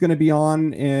Canada. She's going to be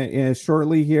on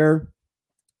shortly here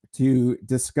to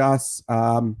discuss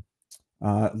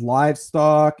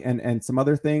livestock and some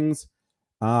other things.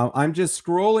 I'm just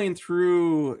scrolling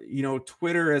through,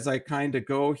 Twitter as I kind of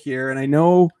go here, and I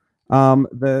know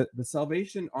the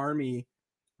Salvation Army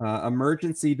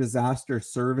Emergency Disaster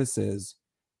Services,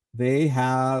 they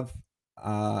have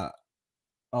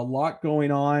a lot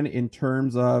going on in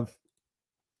terms of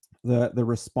the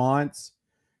response.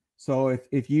 So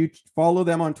if you follow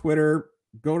them on Twitter,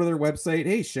 go to their website.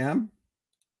 Hey, Shem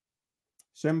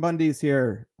Bundy's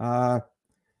here.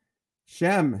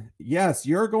 Shem, yes,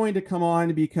 you're going to come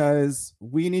on because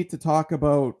we need to talk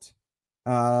about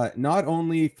not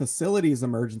only facilities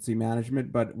emergency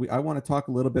management, but I want to talk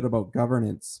a little bit about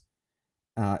governance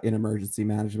in emergency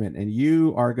management. And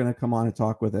you are going to come on and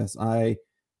talk with us. I'm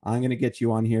going to get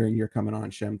you on here, and you're coming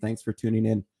on, Shem. Thanks for tuning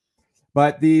in.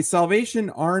 But the Salvation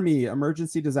Army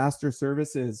Emergency Disaster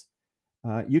Services,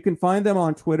 you can find them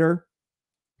on Twitter.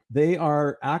 They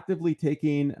are actively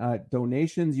taking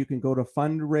donations. You can go to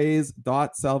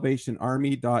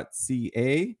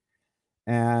fundraise.salvationarmy.ca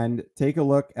and take a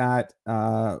look at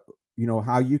how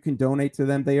you can donate to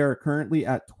them. They are currently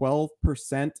at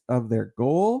 12% of their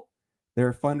goal.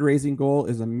 Their fundraising goal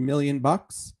is $1 million.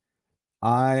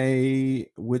 I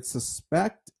would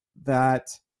suspect that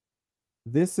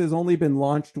this has only been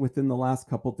launched within the last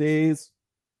couple days.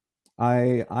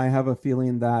 I have a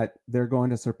feeling that they're going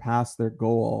to surpass their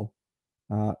goal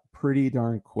pretty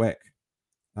darn quick,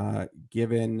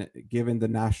 given the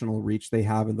national reach they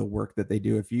have and the work that they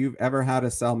do. If you've ever had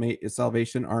a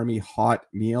Salvation Army hot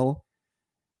meal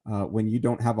when you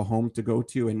don't have a home to go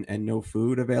to and no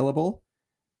food available,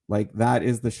 like, that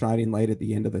is the shining light at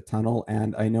the end of the tunnel.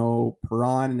 And I know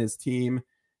Perron and his team,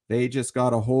 they just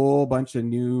got a whole bunch of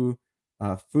new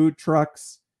food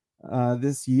trucks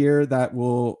this year that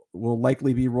will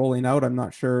likely be rolling out. I'm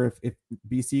not sure if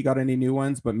BC got any new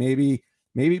ones, but maybe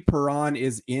Perron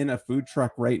is in a food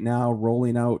truck right now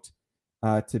rolling out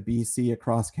to BC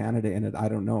across Canada in it. I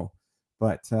don't know,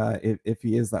 but if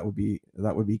he is, that would be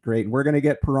great. And we're going to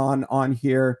get Perron on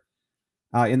here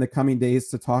in the coming days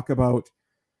to talk about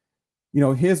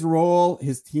his role,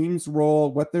 his team's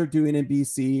role, what they're doing in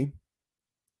BC.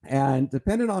 And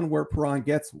depending on where Perron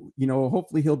gets,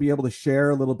 hopefully he'll be able to share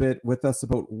a little bit with us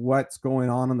about what's going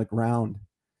on the ground.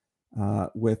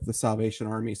 with the Salvation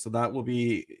Army. So that will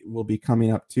be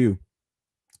coming up too.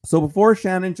 So before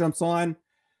Shannon jumps on,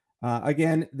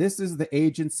 again, this is the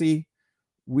agency.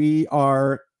 We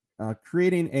are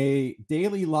creating a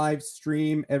daily live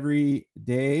stream every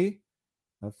day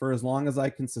for as long as I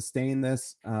can sustain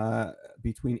this,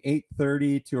 between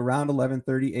 8:30 to around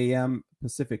 11:30 a.m.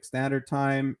 Pacific Standard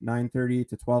Time, 9:30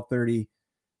 to 12:30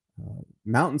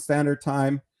 Mountain Standard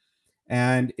Time.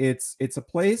 And it's a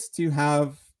place to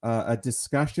have a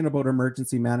discussion about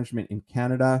emergency management in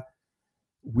Canada.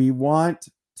 We want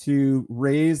to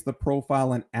raise the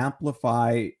profile and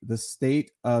amplify the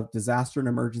state of disaster and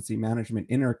emergency management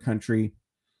in our country.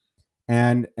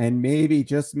 And maybe,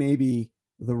 just maybe,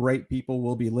 the right people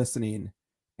will be listening,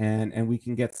 and we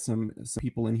can get some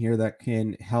people in here that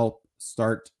can help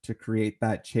start to create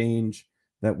that change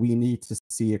that we need to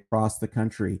see across the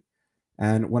country.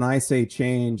 And when I say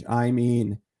change, I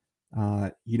mean,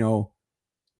 no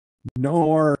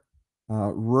more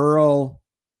rural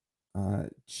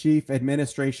chief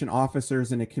administration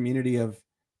officers in a community of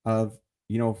 4,000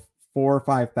 or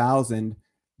 5,000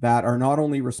 that are not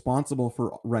only responsible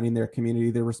for running their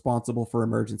community, they're responsible for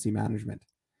emergency management.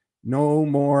 No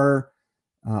more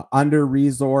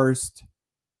under-resourced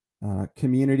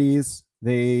communities.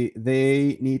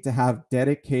 They need to have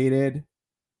dedicated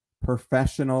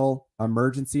professional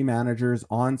emergency managers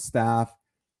on staff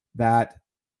that,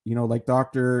 like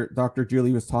Dr.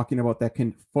 Julie was talking about, that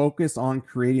can focus on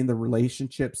creating the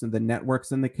relationships and the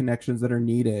networks and the connections that are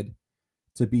needed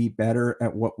to be better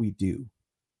at what we do.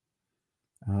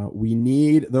 We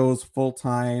need those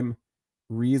full-time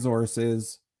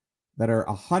resources that are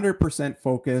 100%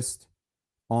 focused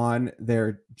on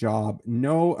their job.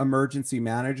 No emergency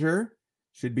manager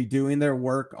should be doing their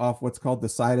work off what's called the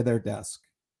side of their desk.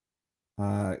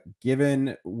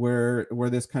 Given where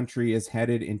this country is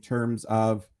headed in terms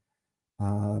of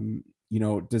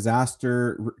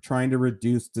disaster, trying to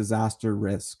reduce disaster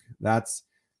risk, that's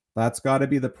got to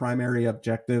be the primary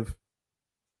objective.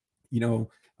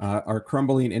 Our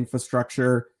crumbling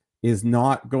infrastructure is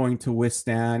not going to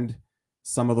withstand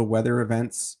some of the weather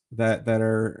events that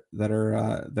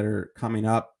are coming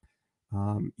up.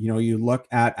 You look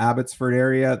at Abbotsford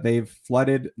area; they've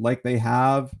flooded like they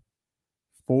have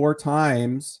 4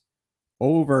 times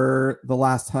over the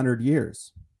last 100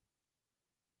 years.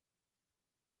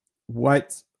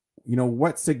 What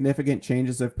significant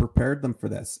changes have prepared them for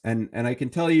this? And I can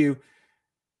tell you,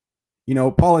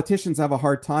 politicians have a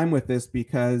hard time with this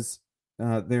because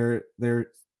their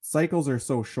cycles are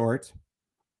so short.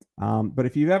 But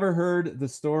if you've ever heard the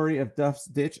story of Duff's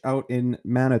Ditch out in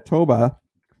Manitoba,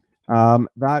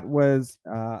 that was,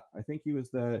 I think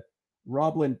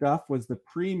Roblin Duff was the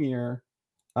premier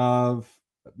of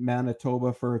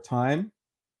Manitoba for a time.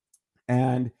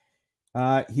 And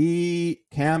he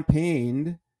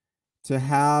campaigned to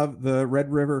have the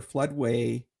Red River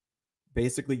floodway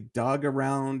basically dug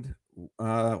around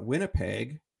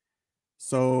Winnipeg,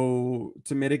 so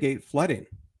to mitigate flooding.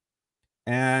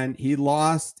 And he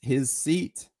lost his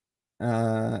seat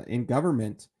in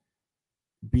government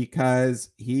because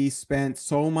he spent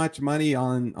so much money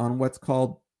on what's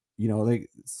called,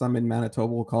 some in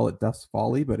Manitoba will call it Duff's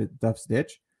Folly, but it's Duff's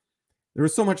Ditch. There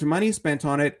was so much money spent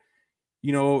on it.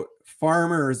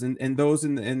 Farmers and those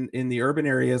in the urban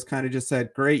areas kind of just said,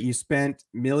 great, you spent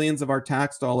millions of our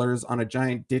tax dollars on a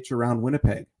giant ditch around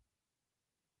Winnipeg.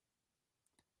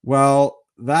 Well,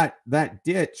 that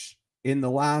ditch in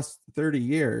the last 30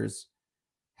 years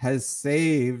has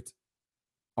saved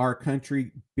our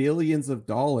country billions of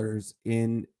dollars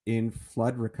in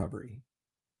flood recovery.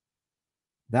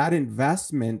 That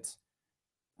investment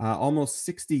almost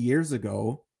 60 years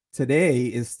ago today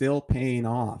is still paying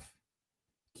off,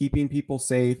 keeping people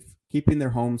safe, keeping their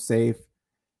homes safe,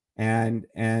 and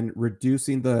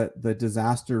reducing the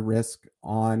disaster risk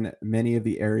on many of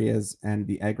the areas and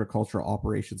the agricultural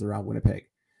operations around Winnipeg.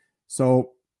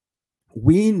 So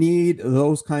we need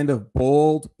those kind of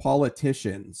bold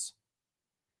politicians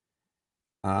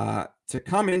to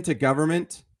come into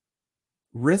government,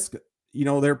 risk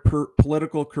their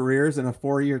political careers in a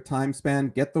 4-year time span,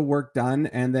 get the work done,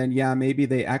 and then maybe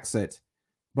they exit,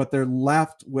 but they're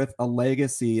left with a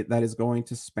legacy that is going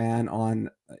to span on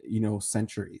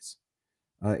centuries.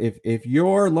 If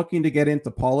you're looking to get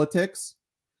into politics,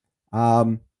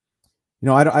 I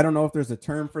don't know if there's a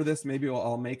term for this. Maybe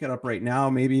I'll make it up right now.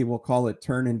 Maybe we'll call it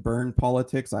turn and burn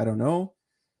politics. I don't know.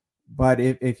 But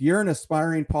if you're an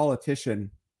aspiring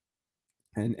politician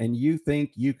and you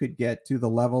think you could get to the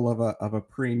level of a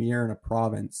premier in a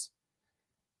province,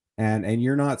 and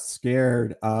you're not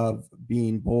scared of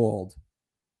being bold,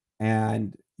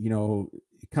 and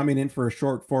coming in for a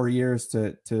short 4 years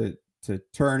to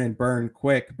turn and burn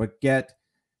quick, but get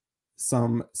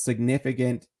some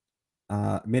significant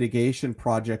mitigation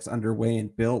projects underway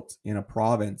and built in a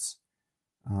province,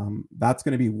 that's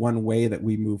going to be one way that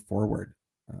we move forward,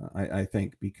 I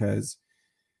think, because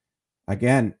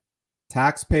again,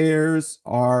 taxpayers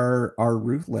are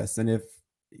ruthless. And if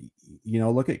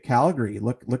look at Calgary,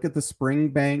 look at the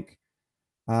Springbank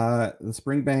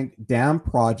Dam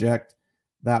project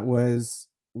that was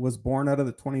born out of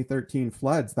the 2013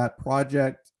 floods. That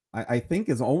project, I think,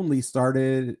 is only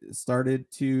started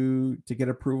to get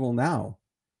approval now,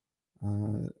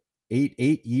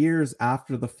 8 years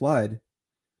after the flood,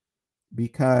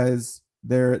 because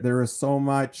there is so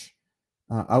much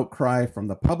outcry from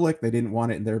the public. They didn't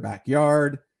want it in their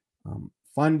backyard.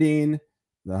 Funding,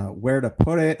 where to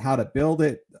put it, how to build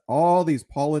it, all these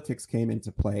politics came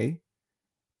into play,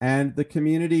 and the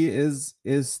community is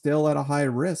still at a high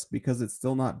risk because it's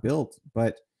still not built.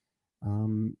 But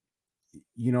I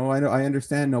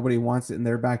understand nobody wants it in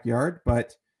their backyard,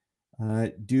 but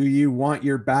do you want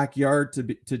your backyard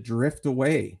to drift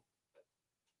away,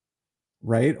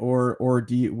 right? Or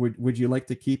would you like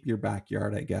to keep your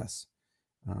backyard, I guess?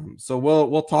 So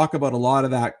we'll talk about a lot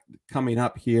of that coming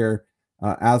up here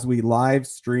as we live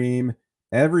stream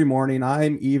every morning.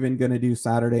 I'm even going to do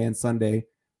Saturday and Sunday,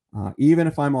 even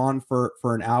if I'm on for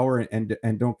an hour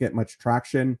and don't get much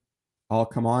traction. I'll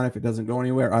come on. If it doesn't go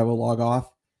anywhere, I will log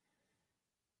off.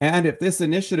 And if this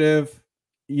initiative,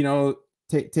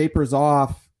 tapers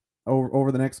off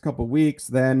over the next couple of weeks,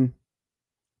 then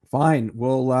fine,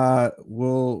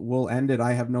 we'll end it.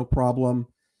 I have no problem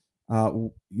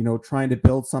trying to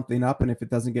build something up, and if it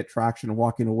doesn't get traction,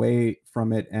 walking away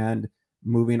from it and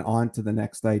moving on to the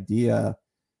next idea.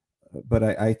 But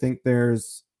I think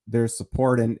there's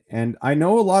support, and I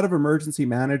know a lot of emergency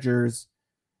managers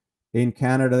in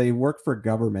Canada. They work for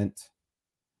government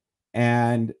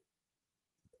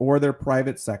or their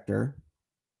private sector,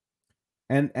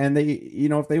 and they,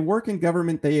 if they work in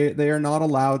government, they are not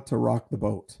allowed to rock the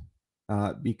boat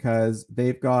because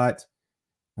they've got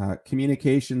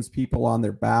communications people on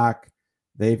their back.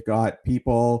 They've got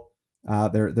people,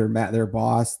 their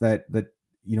boss that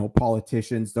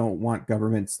politicians don't want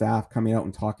government staff coming out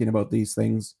and talking about these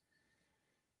things.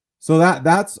 So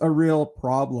that's a real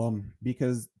problem,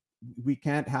 because we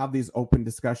can't have these open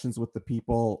discussions with the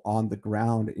people on the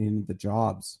ground in the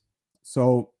jobs.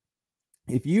 So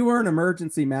if you are an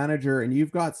emergency manager and you've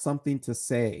got something to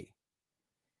say,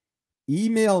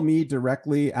 email me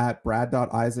directly at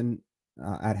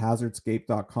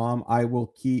brad.eisen@hazardscape.com. I will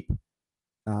keep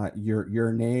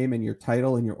your name and your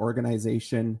title and your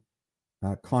organization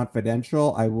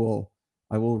confidential. I will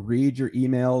read your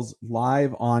emails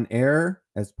live on air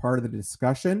as part of the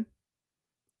discussion.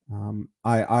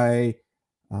 I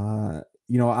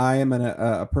am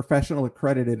a professional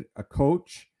accredited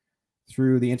coach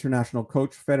through the International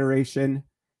Coach Federation.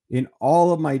 In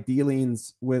all of my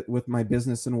dealings with my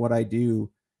business and what I do,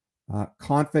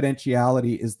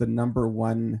 confidentiality is the number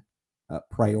one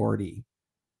priority.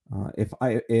 If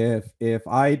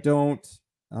I don't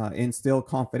instill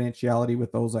confidentiality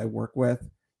with those I work with,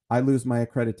 I lose my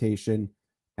accreditation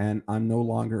and I'm no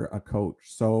longer a coach.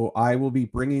 So I will be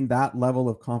bringing that level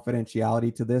of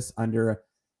confidentiality to this under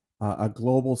a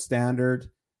global standard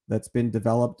that's been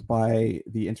developed by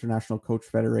the International Coach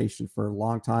Federation for a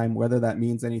long time. Whether that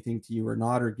means anything to you or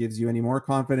not, or gives you any more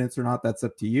confidence or not, that's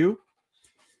up to you.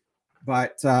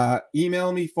 But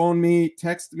email me, phone me,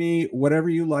 text me, whatever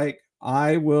you like.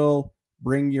 I will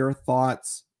bring your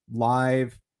thoughts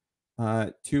live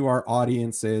to our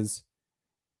audiences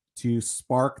to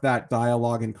spark that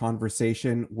dialogue and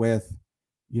conversation with,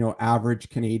 average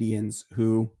Canadians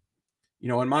who,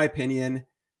 in my opinion,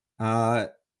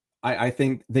 I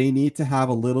think they need to have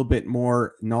a little bit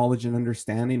more knowledge and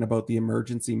understanding about the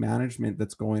emergency management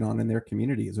that's going on in their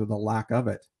communities, or the lack of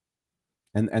it,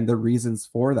 and the reasons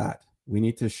for that. We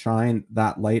need to shine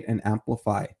that light and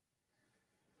amplify.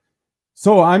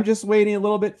 So I'm just waiting a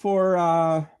little bit for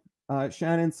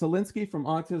Shannon Solinsky from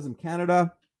Autism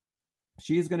Canada.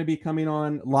 She's going to be coming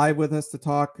on live with us to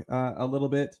talk a little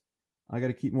bit. I got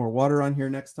to keep more water on here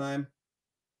next time.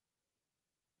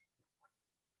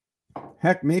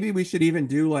 Heck, maybe we should even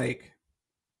do like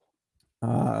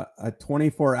a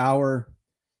 24-hour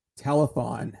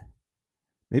telethon.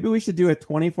 Maybe we should do a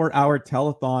 24-hour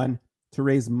telethon to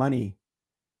raise money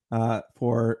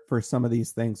for some of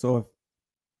these things. So if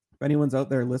anyone's out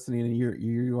there listening and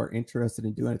you are interested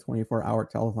in doing a 24-hour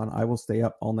telethon, I will stay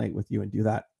up all night with you and do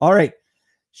that. All right.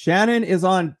 Shannon is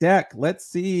on deck. Let's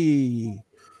see.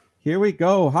 Here we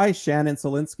go. Hi, Shannon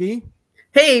Solinsky.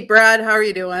 Hey, Brad. How are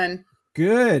you doing?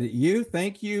 Good.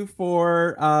 Thank you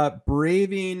for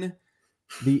braving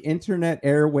the internet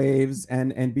airwaves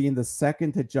and being the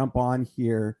second to jump on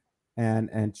here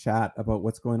and chat about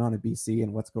what's going on in BC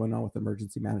and what's going on with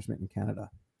emergency management in Canada.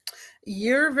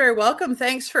 You're very welcome.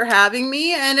 Thanks for having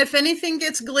me. And if anything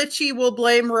gets glitchy, we'll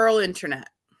blame rural internet.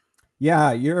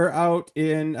 Yeah, you're out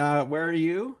in, where are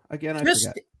you? Again, I Just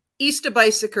forget. east of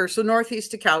Bicycle, so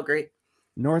northeast of Calgary.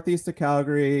 Northeast of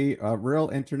Calgary, rural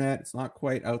internet. It's not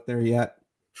quite out there yet.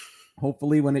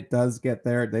 Hopefully when it does get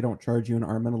there, they don't charge you an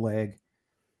arm and a leg.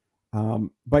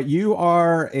 But you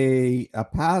are a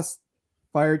past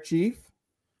fire chief.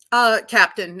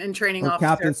 Captain and training officer.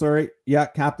 Captain, sorry. Yeah,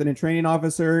 captain and training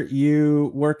officer.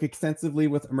 You work extensively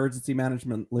with Emergency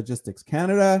Management Logistics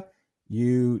Canada.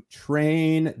 You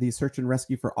train the search and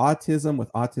rescue for autism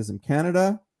with Autism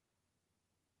Canada.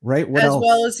 Right? What else? As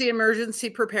well as the emergency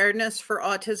preparedness for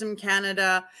Autism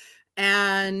Canada.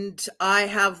 And I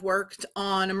have worked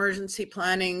on emergency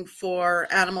planning for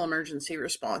animal emergency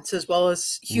response, as well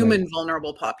as human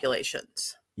vulnerable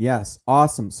populations. Yes.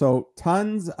 Awesome. So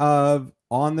tons of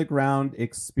on the ground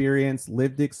experience,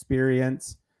 lived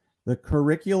experience. The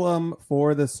curriculum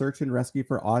for the search and rescue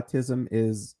for autism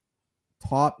is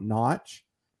top notch.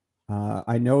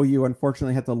 I know you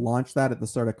unfortunately had to launch that at the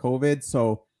start of COVID.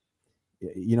 So,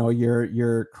 you know,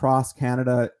 your cross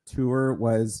Canada tour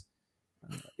was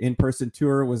in-person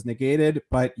tour was negated,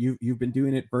 but you've been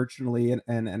doing it virtually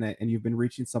and you've been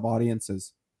reaching some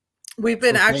audiences. We've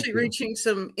been actually reaching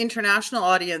some international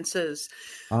audiences.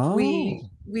 Oh.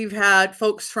 We've had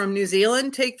folks from New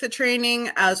Zealand take the training,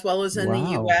 as well as in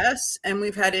the US, and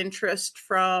we've had interest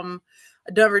from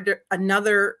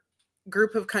another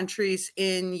group of countries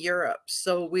in Europe.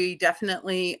 So we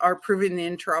definitely are proving the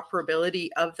interoperability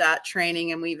of that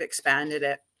training, and we've expanded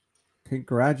it.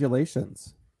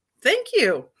 Congratulations. Thank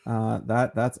you.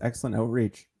 That's excellent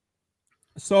outreach.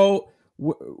 So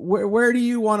where do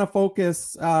you want to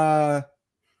focus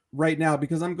right now?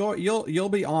 Because you'll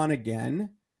be on again.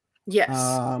 Yes.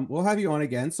 We'll have you on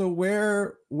again. So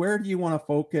where do you want to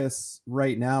focus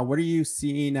right now? What are you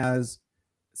seeing as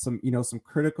some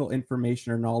critical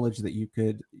information or knowledge that you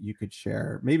could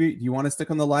share? Maybe do you want to stick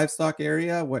on the livestock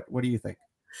area? What do you think?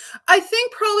 I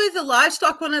think probably the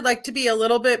livestock one I'd like to be a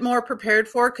little bit more prepared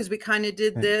for, because we kind of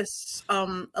did this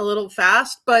a little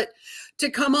fast. But to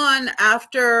come on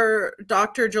after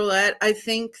Dr. Jolette, I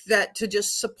think that to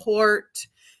just support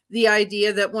the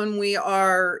idea that when we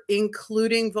are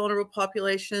including vulnerable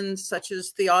populations such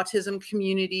as the autism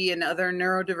community and other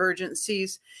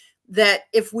neurodivergencies, that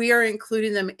if we are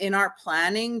including them in our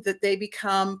planning, that they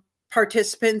become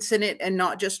participants in it and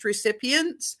not just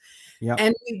recipients. Yep.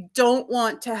 And we don't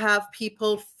want to have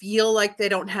people feel like they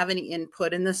don't have any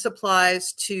input. And this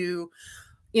applies to,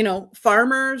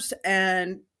 farmers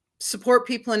and support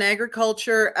people in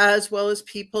agriculture, as well as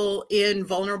people in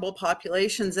vulnerable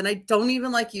populations. And I don't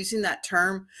even like using that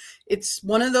term. It's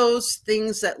one of those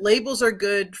things that labels are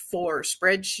good for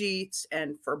spreadsheets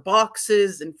and for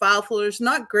boxes and file folders,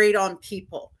 not great on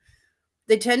people.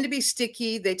 They tend to be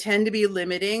sticky, they tend to be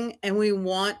limiting, and we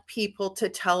want people to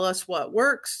tell us what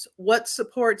works, what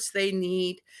supports they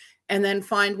need, and then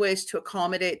find ways to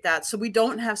accommodate that so we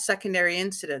don't have secondary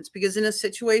incidents. Because in a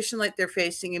situation like they're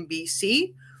facing in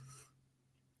BC,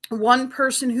 one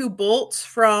person who bolts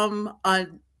from a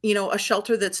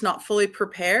shelter that's not fully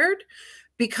prepared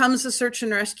becomes a search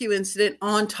and rescue incident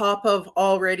on top of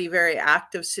already very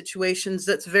active situations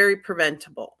that's very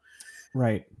preventable.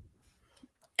 Right.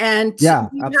 And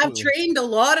we have trained a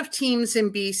lot of teams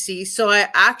in BC. So I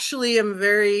actually am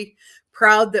very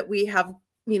proud that we have,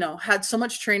 had so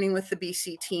much training with the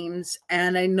BC teams.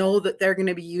 And I know that they're going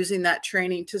to be using that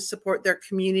training to support their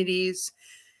communities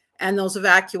and those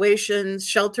evacuations,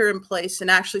 shelter in place, and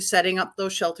actually setting up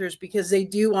those shelters, because they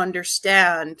do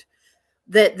understand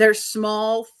that there's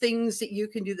small things that you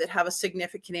can do that have a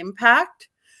significant impact.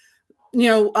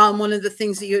 One of the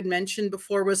things that you had mentioned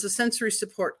before was the sensory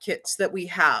support kits that we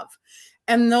have.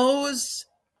 And those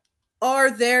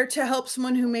are there to help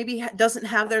someone who maybe doesn't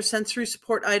have their sensory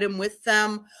support item with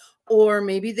them, or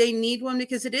maybe they need one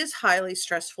because it is highly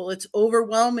stressful. It's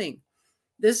overwhelming.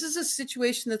 This is a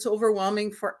situation that's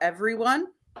overwhelming for everyone,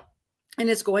 and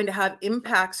it's going to have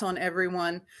impacts on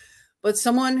everyone. But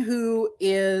someone who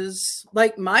is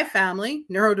like my family,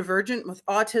 neurodivergent with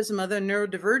autism, other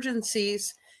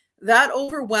neurodivergencies, that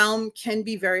overwhelm can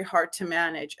be very hard to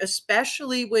manage,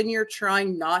 especially when you're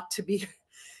trying not to be,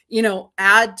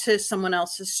 add to someone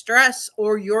else's stress,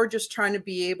 or you're just trying to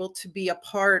be able to be a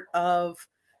part of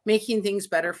making things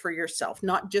better for yourself,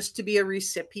 not just to be a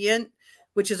recipient,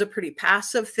 which is a pretty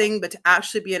passive thing, but to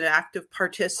actually be an active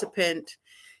participant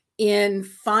in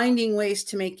finding ways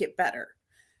to make it better.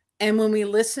 And when we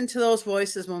listen to those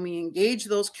voices, when we engage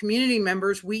those community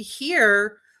members, we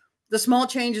hear the small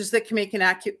changes that can make an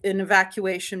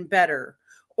evacuation better,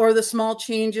 or the small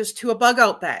changes to a bug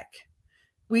out bag.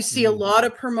 We see a lot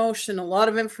of promotion, a lot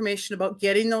of information about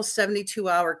getting those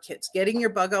 72-hour kits, getting your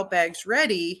bug out bags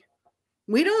ready.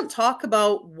 We don't talk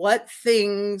about what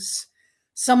things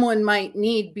someone might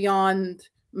need beyond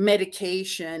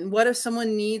medication. What if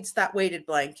someone needs that weighted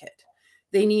blanket?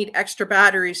 They need extra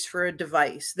batteries for a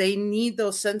device. They need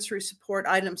those sensory support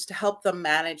items to help them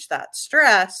manage that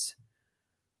stress.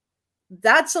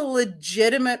 That's a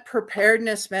legitimate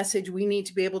preparedness message we need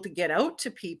to be able to get out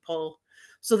to people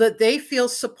so that they feel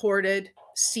supported,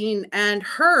 seen, and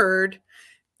heard,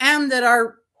 and that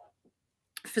our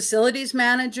facilities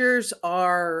managers,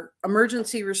 our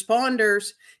emergency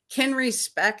responders can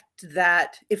respect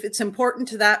that if it's important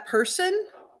to that person,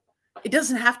 it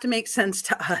doesn't have to make sense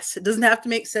to us. It doesn't have to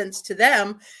make sense to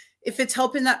them. If it's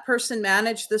helping that person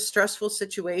manage this stressful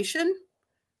situation,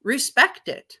 respect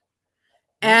it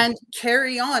and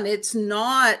carry on. It's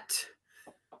not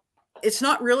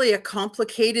really a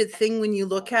complicated thing when you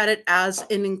look at it as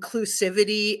an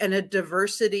inclusivity and a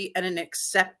diversity and an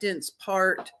acceptance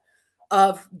part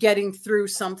of getting through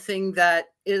something that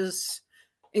is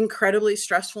incredibly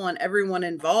stressful on everyone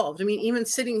involved. I mean, even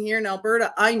sitting here in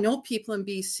Alberta, I know people in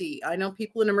BC, I know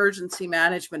people in emergency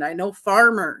management, I know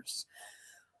farmers,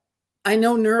 I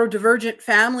know neurodivergent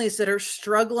families that are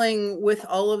struggling with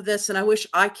all of this, and I wish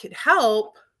I could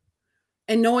help.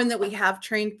 And knowing that we have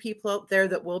trained people out there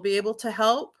that will be able to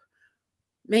help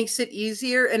makes it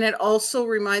easier. And it also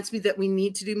reminds me that we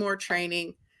need to do more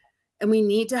training, and we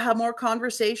need to have more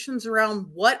conversations around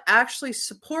what actually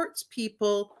supports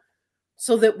people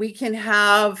so that we can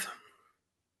have,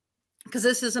 because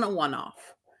this isn't a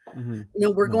one-off. You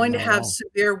know, we're going to have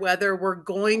severe weather. We're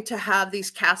going to have these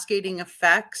cascading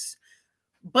effects,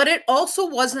 but it also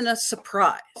wasn't a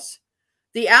surprise.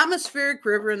 The atmospheric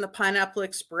river and the Pineapple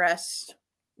Express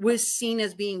was seen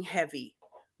as being heavy.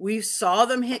 We saw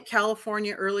them hit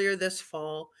California earlier this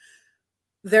fall.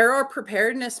 There are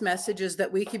preparedness messages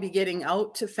that we could be getting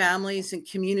out to families and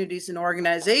communities and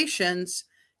organizations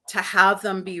to have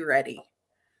them be ready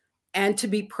and to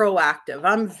be proactive.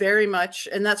 I'm very much,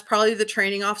 and that's probably the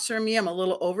training officer in me, I'm a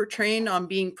little overtrained on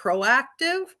being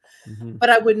proactive, but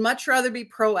I would much rather be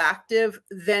proactive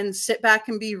than sit back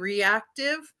and be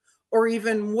reactive, or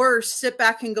even worse, sit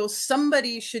back and go,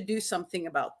 somebody should do something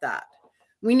about that.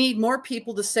 We need more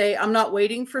people to say, I'm not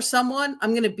waiting for someone,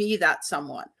 I'm going to be that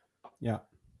someone. Yeah.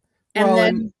 And well,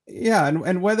 then,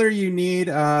 and whether you need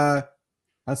a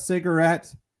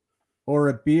cigarette or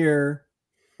a beer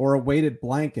or a weighted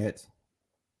blanket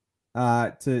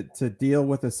to deal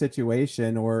with a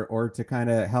situation, or to kind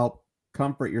of help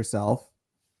comfort yourself,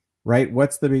 right?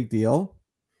 What's the big deal?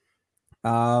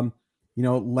 You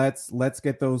know, let's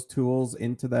get those tools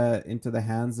into the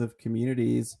hands of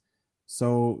communities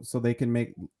so they can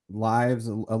make lives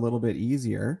a little bit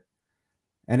easier.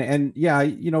 And yeah,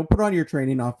 you know, put on your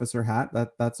training officer hat.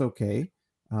 That's okay.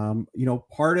 You know,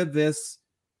 part of this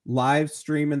live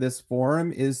stream and this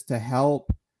forum is to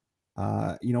help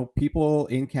you know, people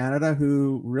in Canada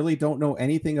who really don't know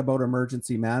anything about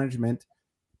emergency management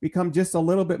become just a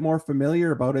little bit more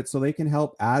familiar about it so they can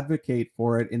help advocate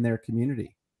for it in their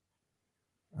community.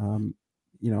 You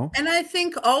know, and I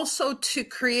think also to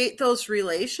create those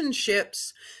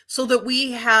relationships so that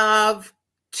we have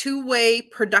two-way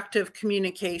productive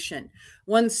communication.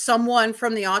 When someone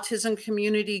from the autism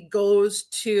community goes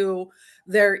to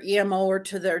their EMO or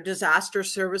to their disaster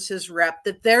services rep,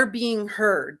 that they're being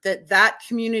heard, that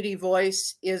community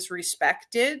voice is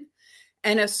respected.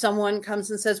 And if someone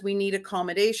comes and says, we need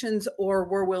accommodations, or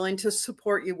we're willing to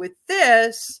support you with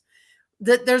this,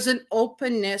 that there's an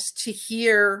openness to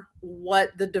hear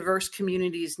what the diverse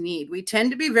communities need. We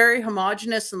tend to be very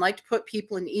homogenous and like to put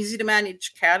people in easy to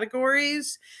manage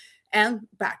categories, and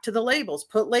back to the labels,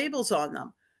 put labels on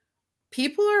them.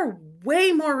 People are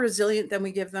way more resilient than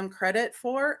we give them credit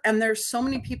for. And there's so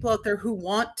many people out there who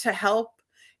want to help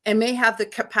and may have the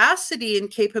capacity and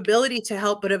capability to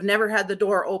help, but have never had the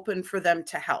door open for them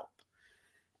to help.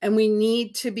 And we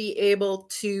need to be able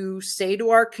to say to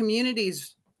our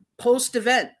communities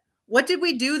post-event, what did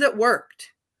we do that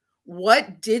worked?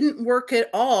 What didn't work at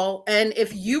all? And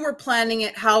if you were planning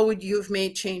it, how would you have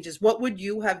made changes? What would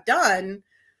you have done?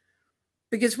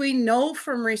 Because we know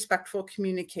from respectful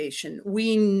communication,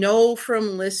 we know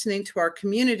from listening to our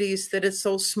communities that it's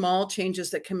those small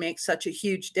changes that can make such a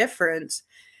huge difference.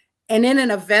 And in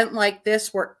an event like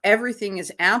this, where everything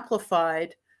is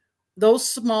amplified, those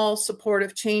small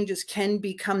supportive changes can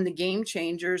become the game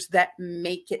changers that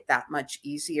make it that much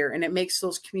easier. And it makes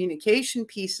those communication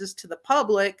pieces to the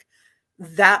public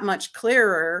that much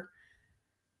clearer,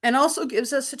 and also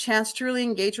gives us a chance to really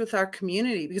engage with our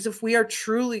community. Because if we are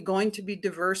truly going to be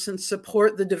diverse and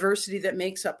support the diversity that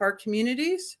makes up our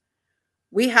communities,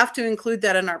 we have to include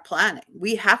that in our planning.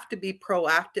 We have to be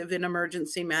proactive in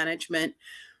emergency management.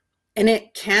 And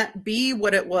it can't be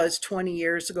what it was 20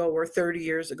 years ago or 30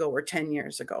 years ago or 10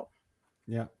 years ago.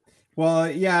 Yeah.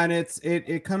 Well, yeah. And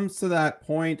it comes to that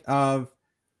point of,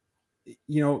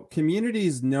 you know,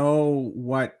 communities know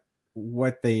what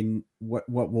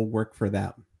will work for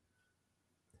them.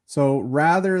 So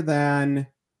rather than,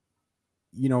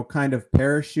 you know, kind of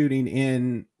parachuting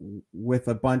in with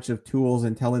a bunch of tools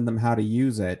and telling them how to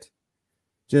use it,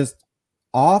 just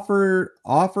offer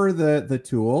the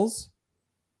tools,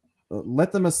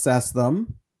 let them assess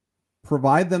them,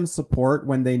 provide them support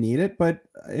when they need it. But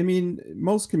I mean,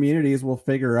 most communities will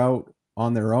figure out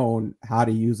on their own how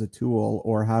to use a tool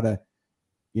or how to,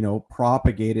 you know,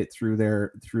 propagate it through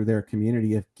their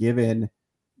community if given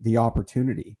the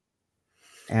opportunity.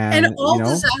 And all, you know,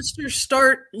 disasters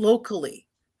start locally.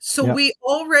 So yeah. we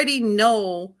already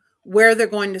know where they're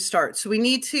going to start. So we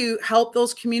need to help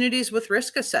those communities with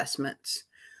risk assessments.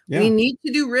 Yeah. We need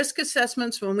to do risk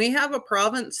assessments when we have a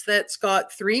province that's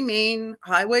got 3 main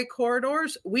highway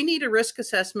corridors. We need a risk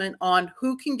assessment on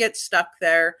who can get stuck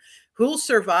there, who will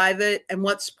survive it, and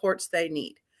what supports they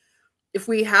need. If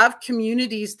we have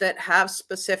communities that have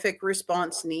specific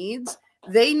response needs,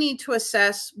 they need to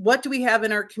assess, what do we have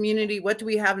in our community? What do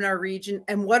we have in our region?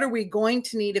 And what are we going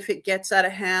to need if it gets out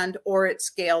of hand or it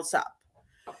scales up?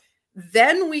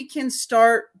 Then we can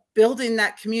start building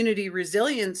that community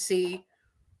resiliency,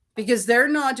 because they're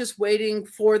not just waiting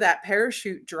for that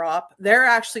parachute drop. They're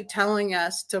actually telling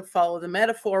us, to follow the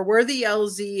metaphor, where the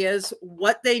LZ is,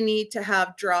 what they need to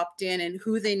have dropped in, and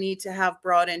who they need to have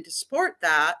brought in to support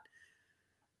that.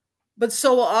 But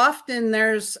so often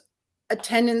there's a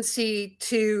tendency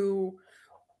to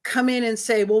come in and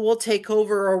say, well, we'll take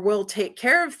over or we'll take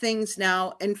care of things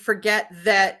now, and forget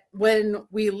that when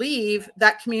we leave,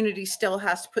 that community still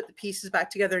has to put the pieces back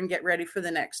together and get ready for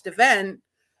the next event.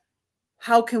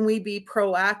 How can we be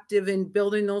proactive in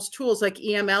building those tools like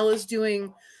EML is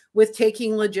doing, with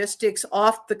taking logistics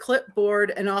off the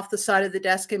clipboard and off the side of the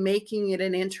desk and making it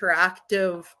an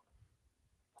interactive,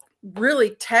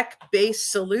 really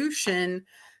tech-based solution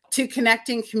to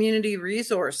connecting community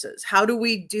resources? How do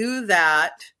we do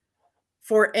that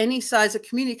for any size of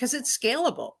community? Because it's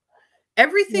scalable.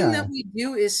 Everything that we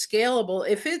do is scalable.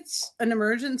 If it's an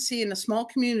emergency in a small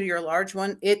community or a large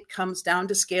one, it comes down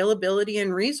to scalability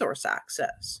and resource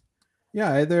access.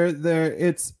 Yeah,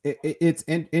 it's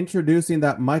introducing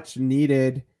that much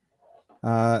needed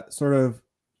sort of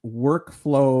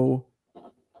workflow,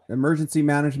 emergency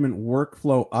management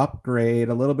workflow upgrade,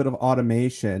 a little bit of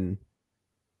automation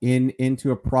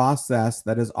into a process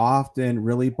that is often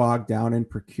really bogged down in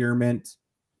procurement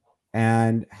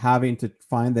and having to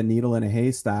find the needle in a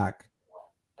haystack.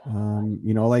 You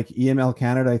know, like EML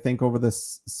Canada, I think over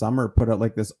this summer put out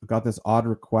like got this odd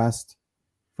request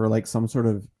for like some sort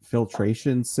of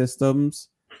filtration systems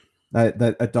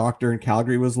that a doctor in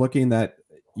Calgary was looking that,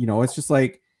 you know, it's just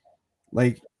like,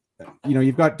 you know,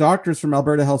 you've got doctors from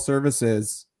Alberta Health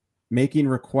Services making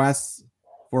requests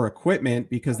for equipment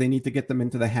because they need to get them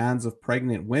into the hands of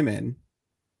pregnant women.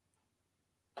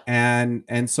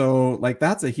 And so like,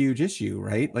 that's a huge issue,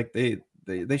 right? Like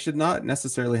they should not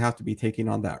necessarily have to be taking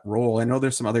on that role. I know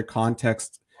there's some other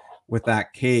context with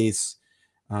that case.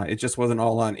 It just wasn't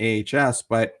all on AHS,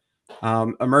 but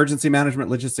Emergency Management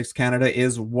Logistics Canada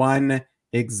is one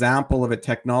example of a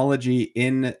technology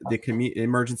in the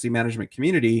emergency management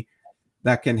community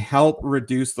that can help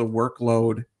reduce the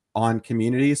workload on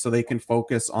communities so they can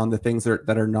focus on the things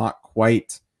that are not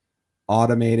quite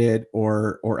automated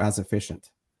or as efficient.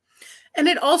 And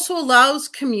it also allows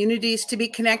communities to be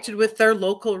connected with their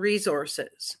local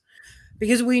resources,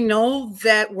 because we know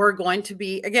that we're going to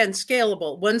be, again,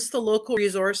 scalable. Once the local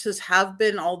resources have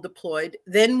been all deployed,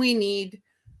 then we need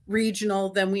regional,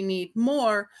 then we need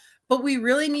more, but we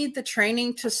really need the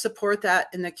training to support that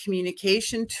and the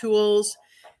communication tools,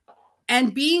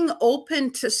 and being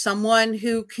open to someone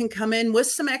who can come in with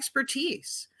some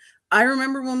expertise. I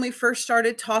remember when we first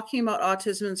started talking about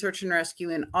autism and search and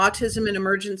rescue and autism and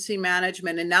emergency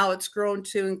management, and now it's grown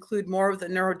to include more of the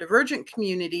neurodivergent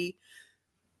community.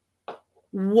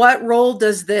 What role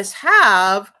does this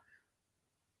have?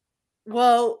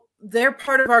 Well, they're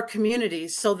part of our community,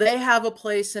 so they have a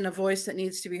place and a voice that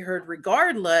needs to be heard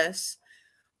regardless.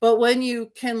 But when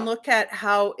you can look at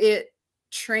how it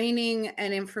training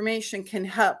and information can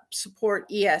help support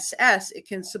ESS, it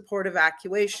can support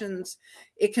evacuations,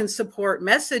 it can support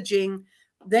messaging,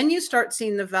 then you start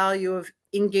seeing the value of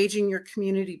engaging your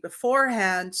community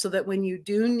beforehand so that when you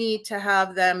do need to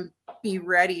have them be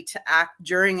ready to act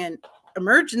during an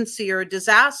emergency or a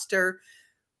disaster,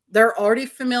 they're already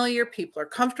familiar, people are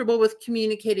comfortable with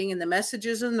communicating, and the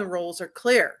messages and the roles are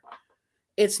clear.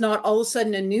 It's not all of a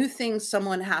sudden a new thing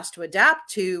someone has to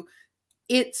adapt to.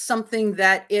 It's something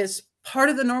that is part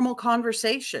of the normal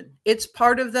conversation. It's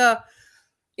part of the,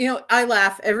 I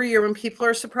laugh every year when people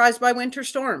are surprised by winter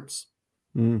storms.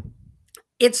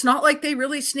 It's not like they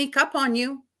really sneak up on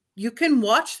you. You can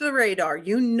watch the radar.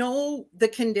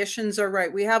 The conditions are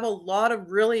right. We have a lot of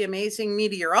really amazing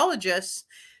meteorologists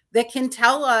that can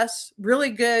tell us really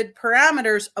good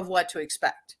parameters of what to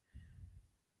expect.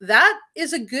 That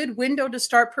is a good window to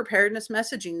start preparedness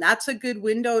messaging. That's a good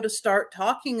window to start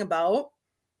talking about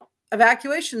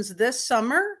evacuations. This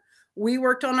summer, we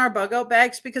worked on our bug out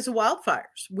bags because of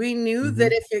wildfires. We knew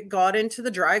that if it got into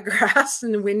the dry grass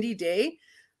and a windy day,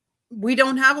 we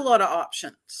don't have a lot of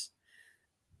options.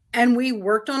 And we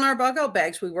worked on our bug out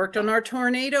bags. We worked on our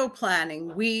tornado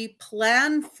planning. We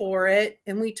plan for it.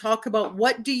 And we talk about,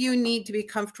 what do you need to be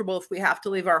comfortable if we have to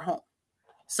leave our home?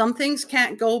 Some things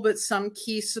can't go, but some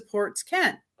key supports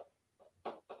can.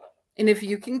 And if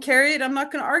you can carry it, I'm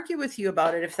not going to argue with you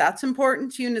about it. If that's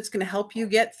important to you and it's going to help you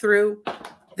get through,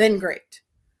 then great.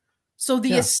 So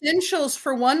the essentials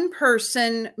for one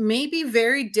person may be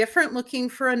very different looking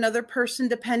for another person,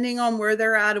 depending on where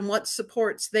they're at and what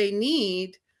supports they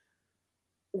need.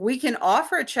 We can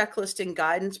offer a checklist and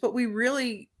guidance, but we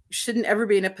really shouldn't ever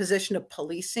be in a position of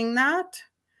policing that.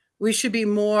 We should be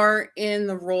more in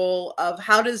the role of,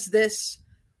 how does this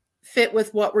fit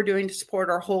with what we're doing to support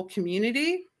our whole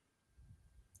community?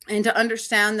 And to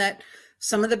understand that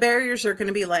some of the barriers are going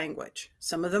to be language.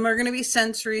 Some of them are going to be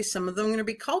sensory. Some of them are going to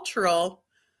be cultural.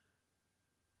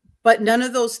 But none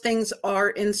of those things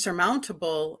are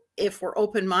insurmountable if we're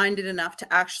open-minded enough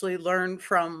to actually learn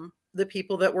from the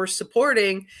people that we're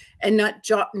supporting, and not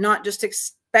just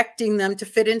expecting them to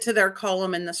fit into their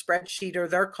column in the spreadsheet or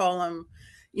their column,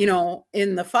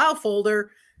 in the file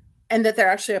folder, and that they're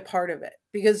actually a part of it.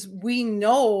 Because we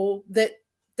know that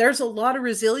there's a lot of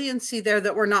resiliency there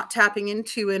that we're not tapping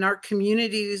into, and our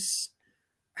communities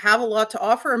have a lot to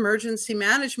offer emergency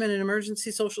management and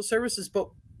emergency social services, but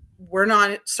we're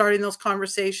not starting those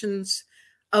conversations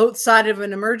outside of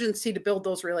an emergency to build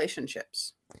those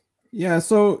relationships. Yeah.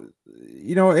 So,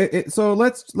 so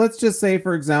let's just say,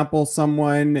 for example,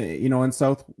 someone, in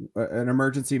South, an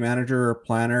emergency manager or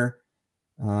planner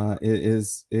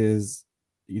is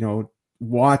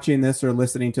watching this or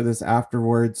listening to this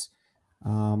afterwards.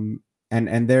 And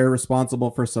they're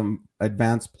responsible for some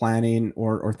advanced planning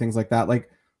or things like that. Like,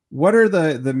 what are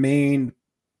the main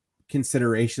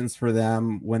considerations for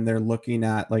them when they're looking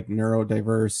at like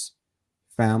neurodiverse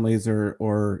families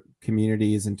or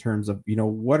communities, in terms of,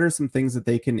 what are some things that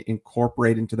they can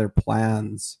incorporate into their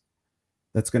plans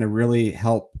that's going to really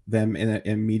help them in an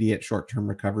immediate short-term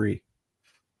recovery?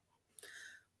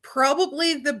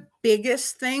 Probably the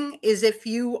biggest thing is, if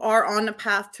you are on a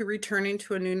path to returning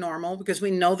to a new normal, because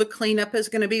we know the cleanup is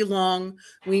going to be long,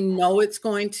 we know it's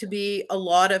going to be a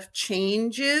lot of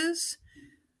changes,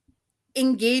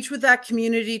 engage with that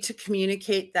community to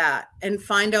communicate that and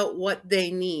find out what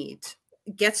they need.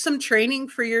 Get some training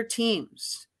for your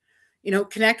teams.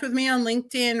 Connect with me on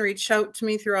LinkedIn, reach out to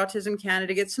me through Autism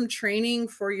Canada, get some training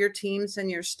for your teams and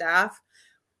your staff.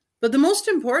 But the most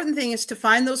important thing is to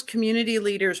find those community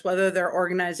leaders, whether they're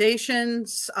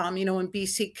organizations, and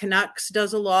BC Canucks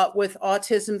does a lot with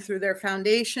autism through their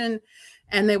foundation,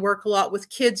 and they work a lot with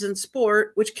kids in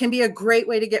sport, which can be a great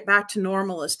way to get back to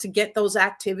normal, is to get those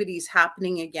activities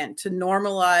happening again, to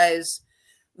normalize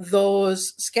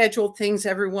those scheduled things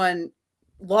everyone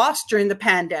lost during the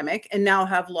pandemic and now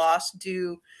have lost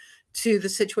due to the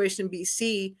situation in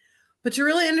BC. But to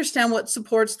really understand what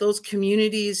supports those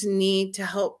communities need to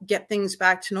help get things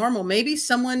back to normal. Maybe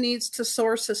someone needs to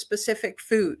source a specific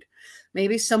food.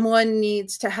 Maybe someone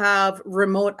needs to have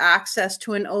remote access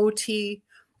to an OT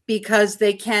because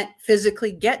they can't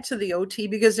physically get to the OT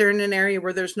because they're in an area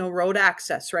where there's no road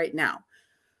access right now.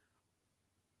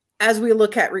 As we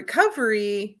look at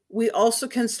recovery, we also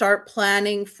can start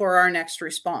planning for our next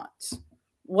response.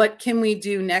 What can we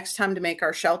do next time to make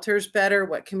our shelters better?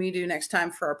 What can we do next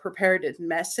time for our preparedness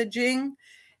messaging?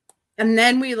 And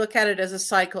then we look at it as a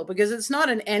cycle, because it's not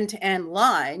an end-to-end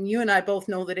line. You and I both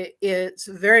know that it's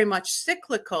very much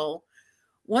cyclical.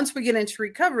 Once we get into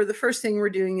recovery, the first thing we're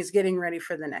doing is getting ready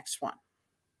for the next one.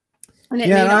 And it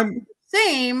may not be the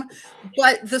same,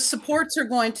 but the supports are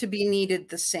going to be needed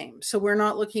the same. So we're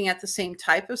not looking at the same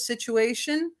type of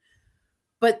situation,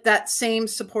 but that same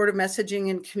supportive messaging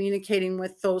and communicating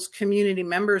with those community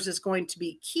members is going to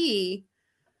be key.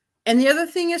 And the other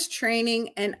thing is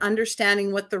training and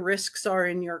understanding what the risks are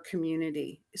in your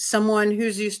community. Someone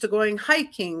who's used to going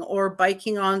hiking or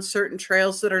biking on certain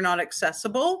trails that are not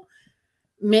accessible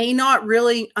may not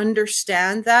really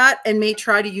understand that and may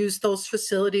try to use those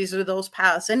facilities or those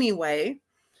paths anyway.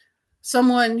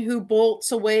 Someone who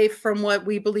bolts away from what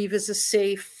we believe is a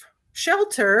safe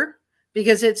shelter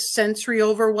because it's sensory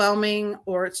overwhelming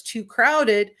or it's too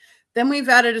crowded, then we've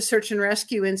added a search and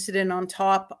rescue incident on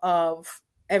top of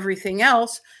everything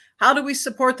else. How do we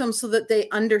support them so that they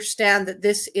understand that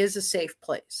this is a safe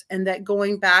place and that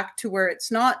going back to where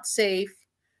it's not safe,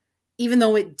 even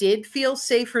though it did feel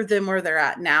safer than where they're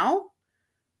at now,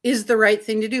 is the right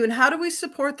thing to do? And how do we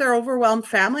support their overwhelmed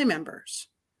family members?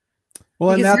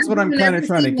 Well, Because and that's what I'm kind of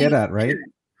trying to get at, right?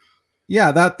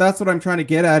 Yeah, that's what I'm trying to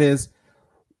get at is,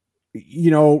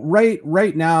 you know,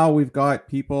 right now we've got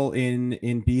people in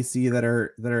BC that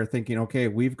are thinking, okay,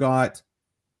 we've got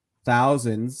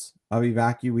thousands of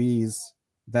evacuees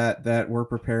that we're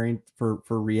preparing for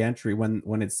reentry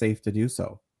when it's safe to do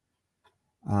so.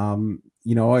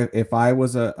 You know, if I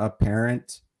was a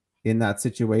parent in that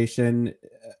situation,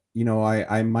 you know,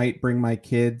 I might bring my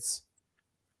kids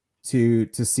to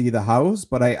see the house,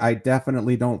 but I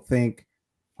definitely don't think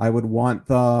I would want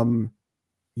them,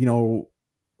 you know,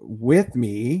 with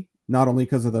me, not only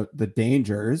because of the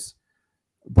dangers,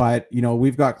 but, you know,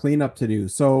 we've got cleanup to do.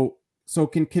 So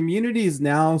can communities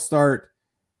now start,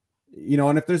 you know,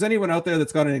 and if there's anyone out there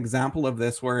that's got an example of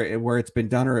this where it's been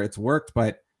done or it's worked,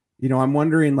 but, you know, I'm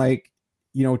wondering, like,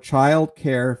 you know,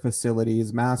 childcare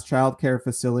facilities, mass childcare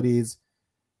facilities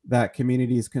that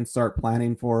communities can start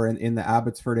planning for in the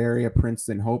Abbotsford area,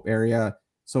 Princeton, Hope area,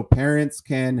 so parents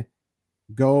can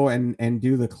go and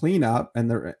do the cleanup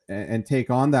and take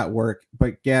on that work,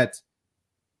 but get,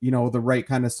 you know, the right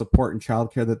kind of support and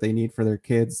childcare that they need for their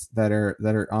kids that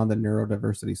are on the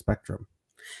neurodiversity spectrum.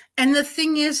 And the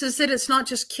thing is that it's not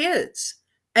just kids.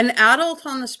 An adult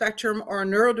on the spectrum or a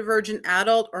neurodivergent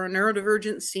adult or a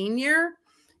neurodivergent senior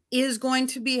is going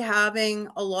to be having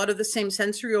a lot of the same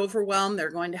sensory overwhelm.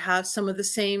 They're going to have some of the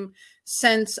same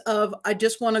sense of, I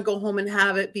just want to go home and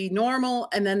have it be normal.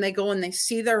 And then they go and they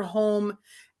see their home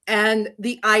and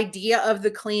the idea of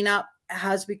the cleanup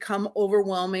has become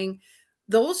overwhelming.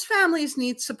 Those families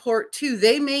need support too.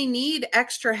 They may need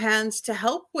extra hands to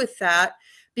help with that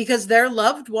because their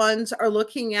loved ones are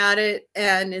looking at it,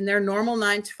 and in their normal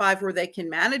 9-to-5 where they can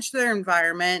manage their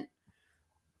environment,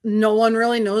 no one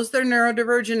really knows they're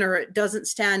neurodivergent or it doesn't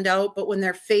stand out. But when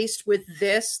they're faced with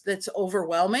this that's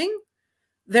overwhelming,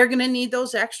 they're going to need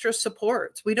those extra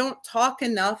supports. We don't talk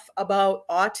enough about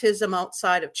autism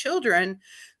outside of children,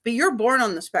 but you're born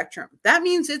on the spectrum. That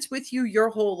means it's with you your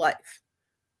whole life.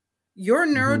 You're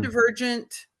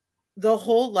neurodivergent the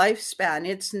whole lifespan.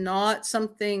 It's not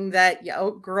something that you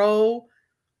outgrow.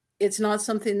 It's not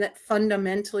something that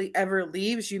fundamentally ever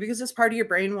leaves you because it's part of your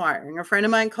brain wiring. A friend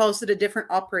of mine calls it a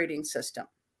different operating system.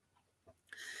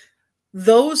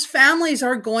 Those families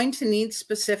are going to need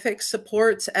specific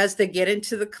supports as they get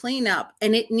into the cleanup.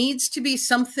 And it needs to be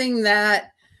something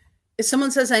that if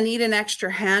someone says, I need an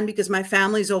extra hand because my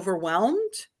family's overwhelmed,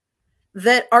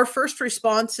 that our first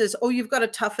response is, oh, you've got to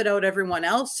tough it out, everyone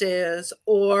else is,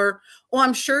 or, oh,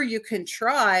 I'm sure you can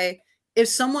try. If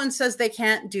someone says they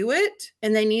can't do it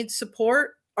and they need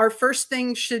support, our first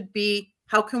thing should be,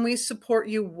 how can we support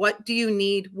you? What do you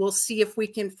need? We'll see if we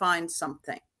can find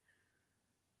something.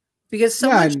 Because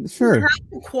someone should have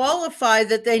to qualify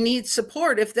that they need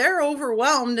support. If they're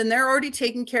overwhelmed and they're already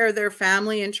taking care of their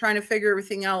family and trying to figure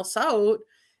everything else out,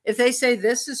 if they say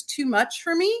this is too much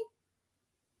for me,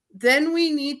 then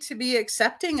we need to be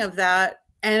accepting of that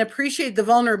and appreciate the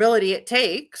vulnerability it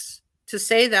takes to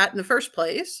say that in the first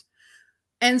place.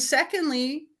 And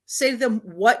secondly, say to them,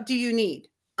 what do you need?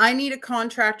 I need a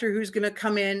contractor who's going to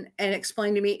come in and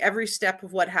explain to me every step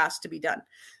of what has to be done.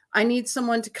 I need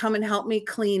someone to come and help me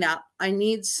clean up. I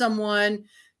need someone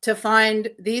to find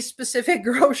these specific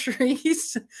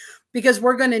groceries because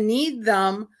we're going to need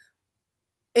them.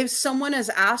 If someone has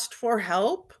asked for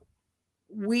help,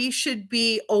 we should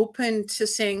be open to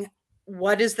saying,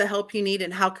 what is the help you need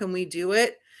and how can we do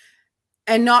it?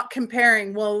 And not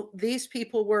comparing, well, these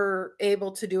people were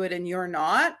able to do it and you're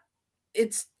not.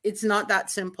 It's not that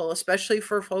simple, especially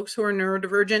for folks who are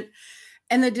neurodivergent.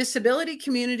 And the disability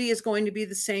community is going to be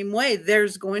the same way.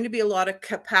 There's going to be a lot of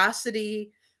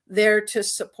capacity there to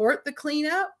support the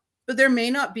cleanup, but there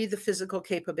may not be the physical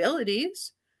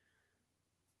capabilities.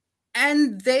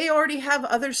 And they already have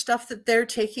other stuff that they're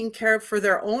taking care of for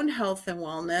their own health and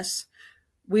wellness.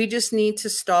 We just need to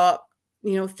stop,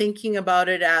 thinking about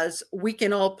it as we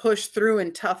can all push through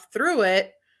and tough through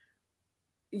it.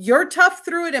 You're tough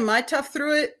through it and my tough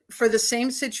through it for the same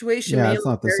situation may it's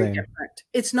look not the very same. different.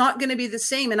 It's not going to be the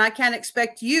same. And I can't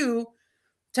expect you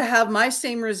to have my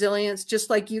same resilience, just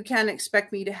like you can't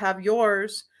expect me to have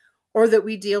yours, or that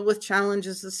we deal with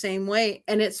challenges the same way.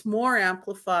 And it's more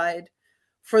amplified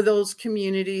for those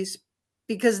communities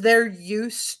because they're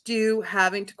used to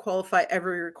having to qualify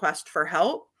every request for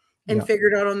help and figure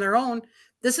it out on their own.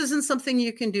 This isn't something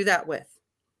you can do that with.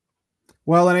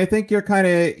 Well, and I think you're kind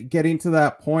of getting to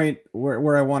that point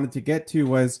where I wanted to get to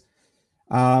was,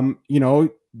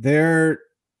 they're,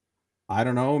 I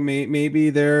don't know, maybe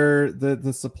they're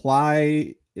the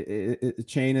supply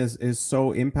chain is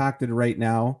so impacted right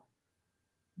now.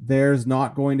 There's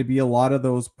not going to be a lot of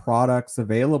those products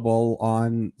available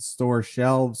on store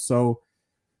shelves. So,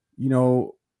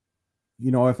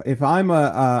 if I'm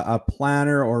a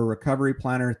planner or a recovery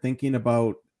planner thinking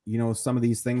about, some of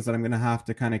these things that I'm going to have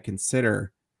to kind of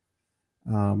consider,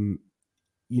 I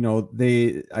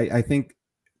think,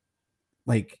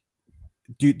 like,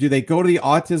 do they go to the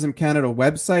Autism Canada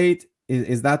website?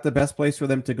 Is that the best place for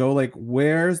them to go? Like,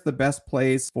 where's the best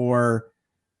place for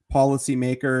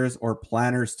policymakers or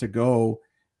planners to go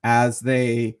as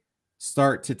they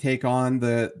start to take on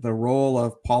the role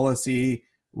of policy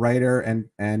writer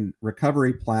and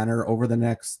recovery planner over the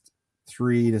next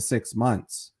 3 to 6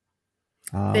 months?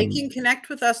 They can connect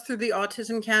with us through the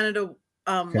Autism Canada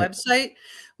website.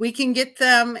 We can get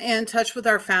them in touch with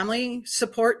our family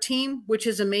support team, which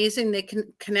is amazing. They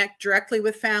can connect directly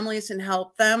with families and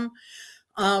help them.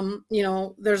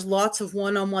 There's lots of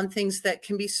one-on-one things that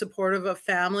can be supportive of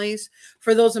families.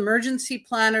 For those emergency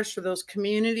planners, for those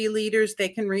community leaders, they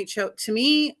can reach out to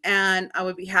me and I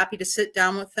would be happy to sit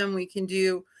down with them. We can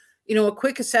do, a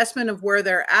quick assessment of where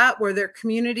they're at, where their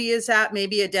community is at,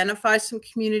 maybe identify some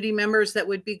community members that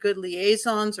would be good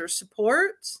liaisons or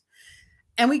supports.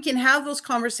 And we can have those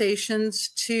conversations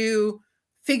to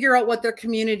figure out what their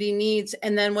community needs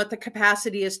and then what the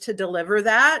capacity is to deliver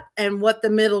that and what the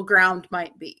middle ground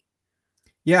might be.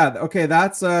 Yeah. Okay.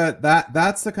 That's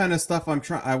the kind of stuff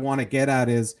I want to get at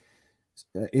is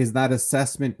that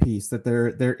assessment piece, that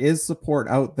there is support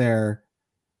out there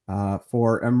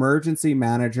for emergency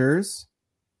managers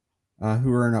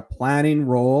who are in a planning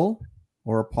role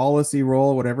or a policy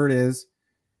role, whatever it is.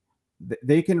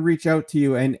 They can reach out to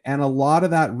you, and a lot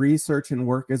of that research and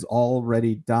work is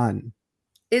already done.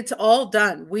 It's all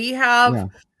done. We have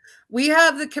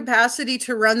the capacity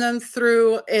to run them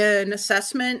through an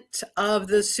assessment of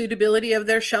the suitability of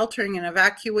their sheltering and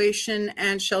evacuation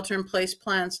and shelter in place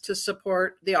plans to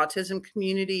support the autism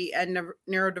community and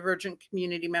neurodivergent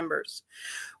community members.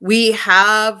 We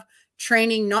have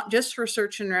training not just for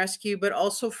search and rescue, but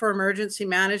also for emergency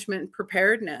management and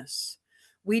preparedness.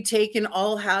 We take an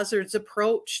all hazards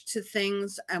approach to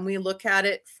things and we look at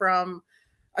it from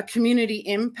a community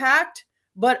impact,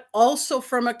 but also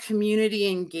from a community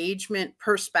engagement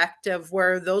perspective,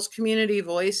 where those community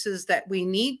voices that we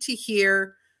need to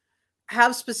hear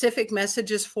have specific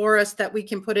messages for us that we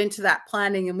can put into that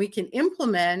planning and we can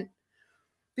implement.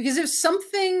 Because if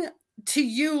something to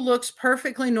you looks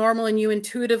perfectly normal and you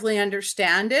intuitively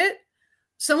understand it,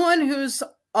 someone who's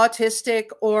autistic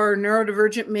or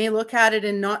neurodivergent may look at it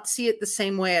and not see it the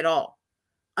same way at all.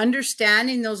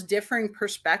 Understanding those differing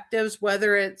perspectives,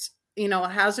 whether it's, a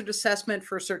hazard assessment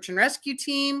for a search and rescue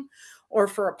team or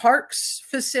for a parks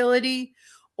facility,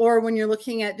 or when you're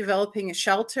looking at developing a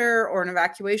shelter or an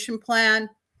evacuation plan,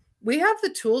 we have the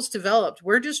tools developed.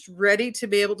 We're just ready to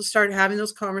be able to start having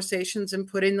those conversations and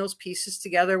putting those pieces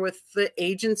together with the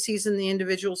agencies and the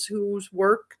individuals whose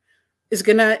work is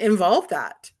going to involve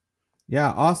that.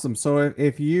 Yeah, awesome. So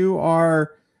if you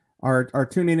are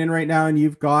tuning in right now and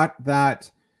you've got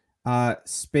that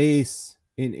space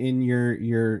in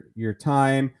your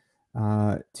time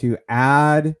to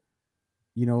add,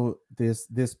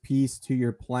 this piece to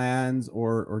your plans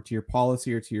or to your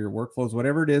policy or to your workflows,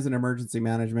 whatever it is in emergency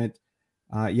management,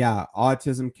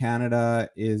 Autism Canada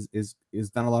is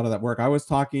done a lot of that work. I was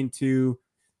talking to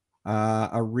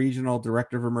a regional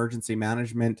director of emergency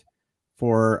management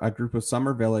for a group of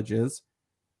summer villages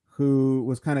who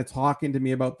was kind of talking to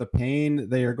me about the pain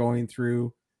they are going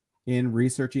through in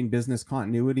researching business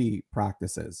continuity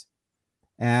practices.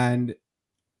 And,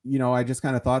 I just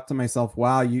kind of thought to myself,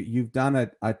 wow, you've done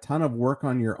a ton of work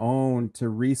on your own to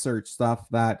research stuff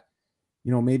that,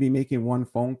 maybe making one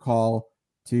phone call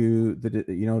to the,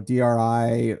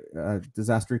 DRI,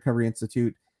 Disaster Recovery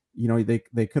Institute,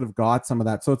 they could have got some of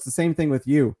that. So it's the same thing with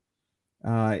you.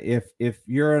 If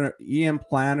you're an EM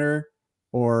planner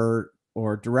or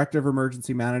director of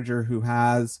emergency manager who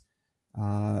has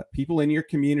people in your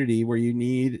community where you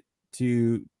need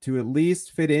to at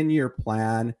least fit in your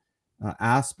plan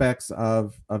aspects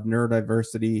of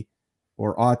neurodiversity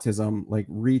or autism, like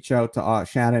reach out to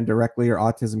Shannon directly or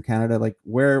Autism Canada. Like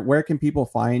where can people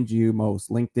find you most?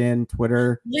 LinkedIn,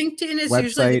 Twitter? LinkedIn is website?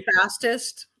 Usually the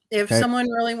fastest. If someone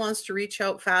really wants to reach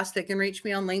out fast, they can reach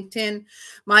me on LinkedIn.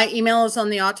 My email is on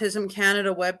the Autism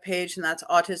Canada webpage, and that's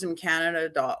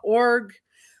autismcanada.org.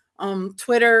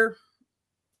 Twitter.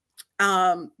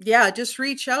 Yeah, just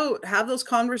reach out, have those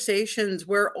conversations.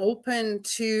 We're open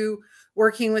to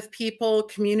working with people,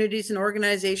 communities, and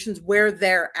organizations where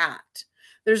they're at.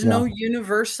 There's no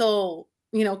universal,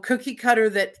 cookie cutter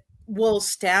that will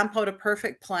stamp out a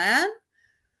perfect plan,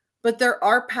 but there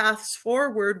are paths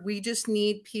forward. We just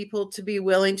need people to be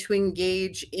willing to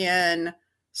engage in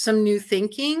some new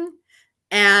thinking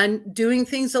and doing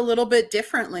things a little bit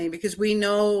differently, because we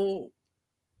know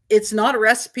it's not a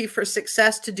recipe for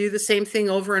success to do the same thing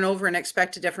over and over and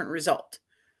expect a different result.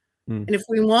 And if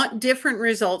we want different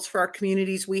results for our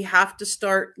communities, we have to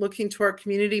start looking to our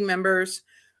community members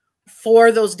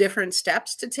for those different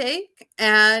steps to take.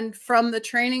 And from the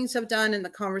trainings I've done and the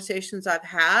conversations I've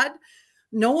had,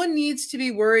 no one needs to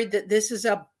be worried that this is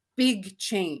a big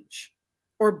change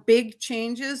or big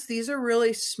changes. These are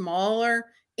really smaller,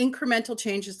 incremental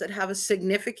changes that have a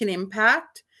significant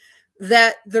impact.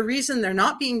 That the reason they're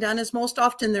not being done is most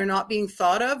often they're not being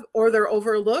thought of, or they're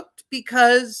overlooked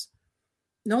because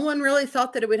no one really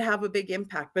thought that it would have a big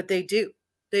impact, but they do.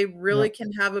 They really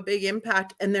can have a big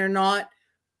impact, and they're not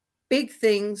big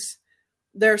things.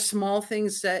 They're small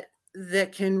things that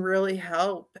can really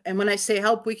help. And when I say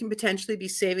help, we can potentially be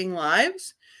saving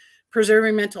lives,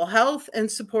 preserving mental health,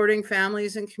 and supporting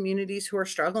families and communities who are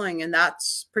struggling. And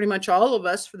that's pretty much all of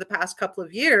us for the past couple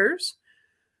of years.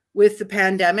 With the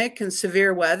pandemic and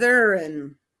severe weather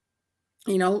and,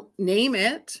 name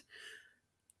it,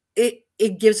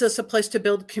 it gives us a place to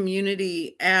build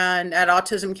community. And at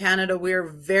Autism Canada, we're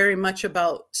very much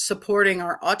about supporting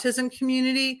our autism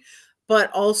community, but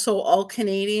also all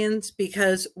Canadians,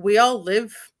 because we all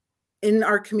live in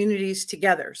our communities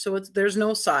together. So there's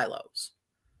no silos.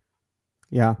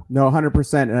 Yeah, no,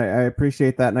 100%. And I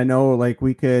appreciate that. And I know we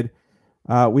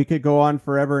could go on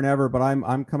forever and ever, but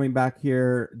I'm coming back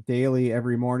here daily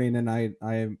every morning, and I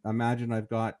imagine I've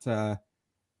got to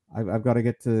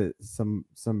get to some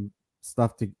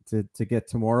stuff to get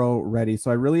tomorrow ready.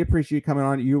 So I really appreciate you coming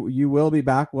on. You will be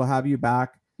back. We'll have you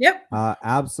back. Yep.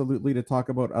 Absolutely, to talk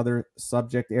about other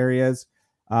subject areas.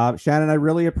 Shannon, I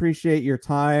really appreciate your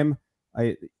time.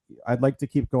 I'd like to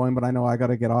keep going, but I know I got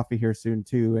to get off of here soon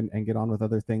too and get on with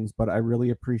other things. But I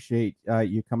really appreciate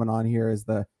you coming on here as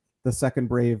the second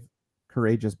brave,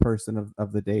 courageous person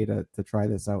of the day to try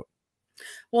this out.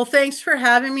 Well, thanks for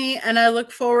having me. And I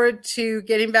look forward to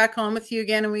getting back on with you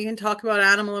again, and we can talk about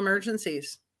animal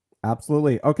emergencies.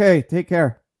 Absolutely. Okay. Take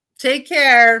care. Take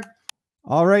care.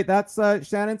 All right. That's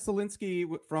Shannon Selinsky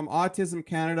from Autism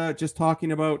Canada, just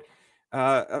talking about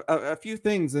a few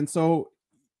things. And so,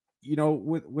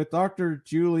 with Dr.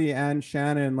 Julie and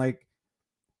Shannon, I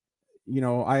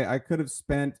could have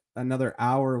spent another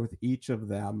hour with each of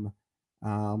them.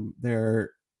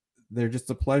 They're just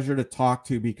a pleasure to talk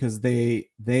to, because they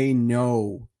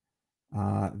know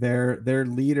they're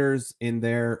leaders in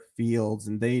their fields,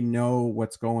 and they know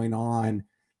what's going on,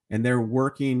 and they're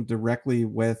working directly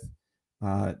with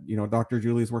Dr.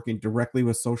 Julie is working directly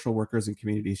with social workers and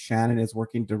communities. Shannon is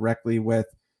working directly with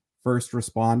first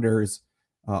responders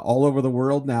all over the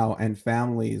world now, and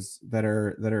families that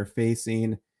are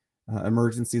facing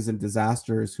emergencies and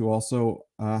disasters who also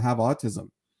have autism.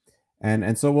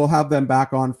 And so we'll have them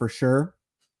back on for sure.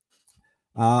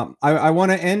 I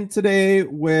want to end today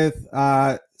with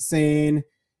saying,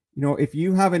 if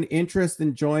you have an interest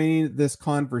in joining this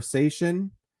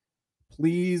conversation,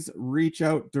 please reach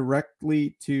out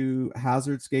directly to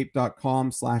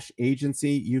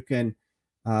hazardscape.com/agency. You can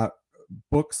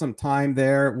book some time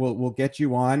there. We'll get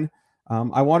you on.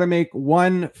 I want to make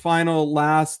one final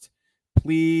last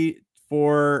plea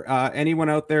for anyone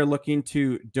out there looking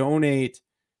to donate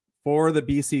for the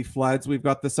BC floods. We've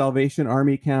got the Salvation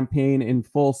Army campaign in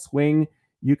full swing.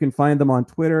 You can find them on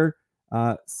Twitter,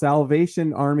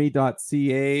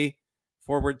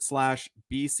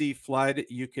 salvationarmy.ca/BC flood.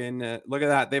 You can look at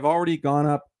that. They've already gone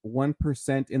up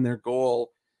 1% in their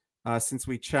goal since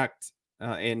we checked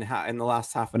in the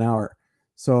last half an hour.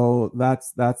 So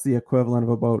that's the equivalent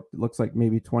of about, it looks like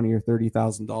maybe $20,000 or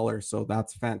 $30,000. So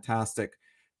that's fantastic.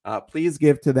 Please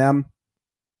give to them.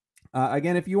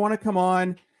 Again, if you want to come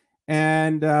on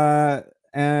and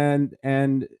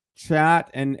and chat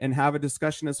and have a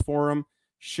discussion as forum.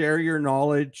 Share your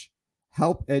knowledge,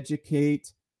 help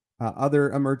educate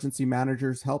other emergency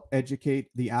managers, help educate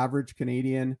the average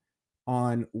Canadian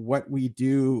on what we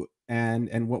do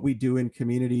and what we do in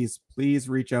communities. Please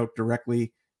reach out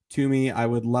directly to me. I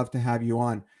would love to have you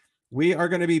on. We are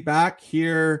going to be back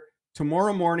here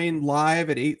tomorrow morning live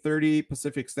at 8:30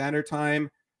 Pacific Standard Time,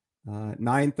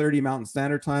 9:30 Mountain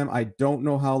Standard Time. I don't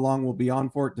know how long we'll be on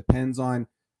for. It depends on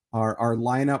our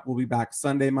lineup. We'll be back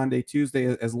Sunday, Monday,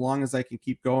 Tuesday, as long as I can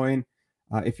keep going.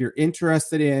 If you're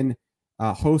interested in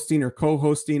hosting or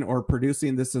co-hosting or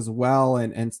producing this as well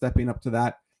and stepping up to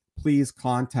that, please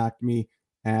contact me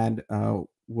and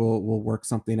we'll work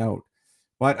something out.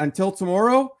 But until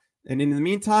tomorrow, and in the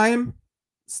meantime,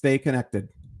 stay connected.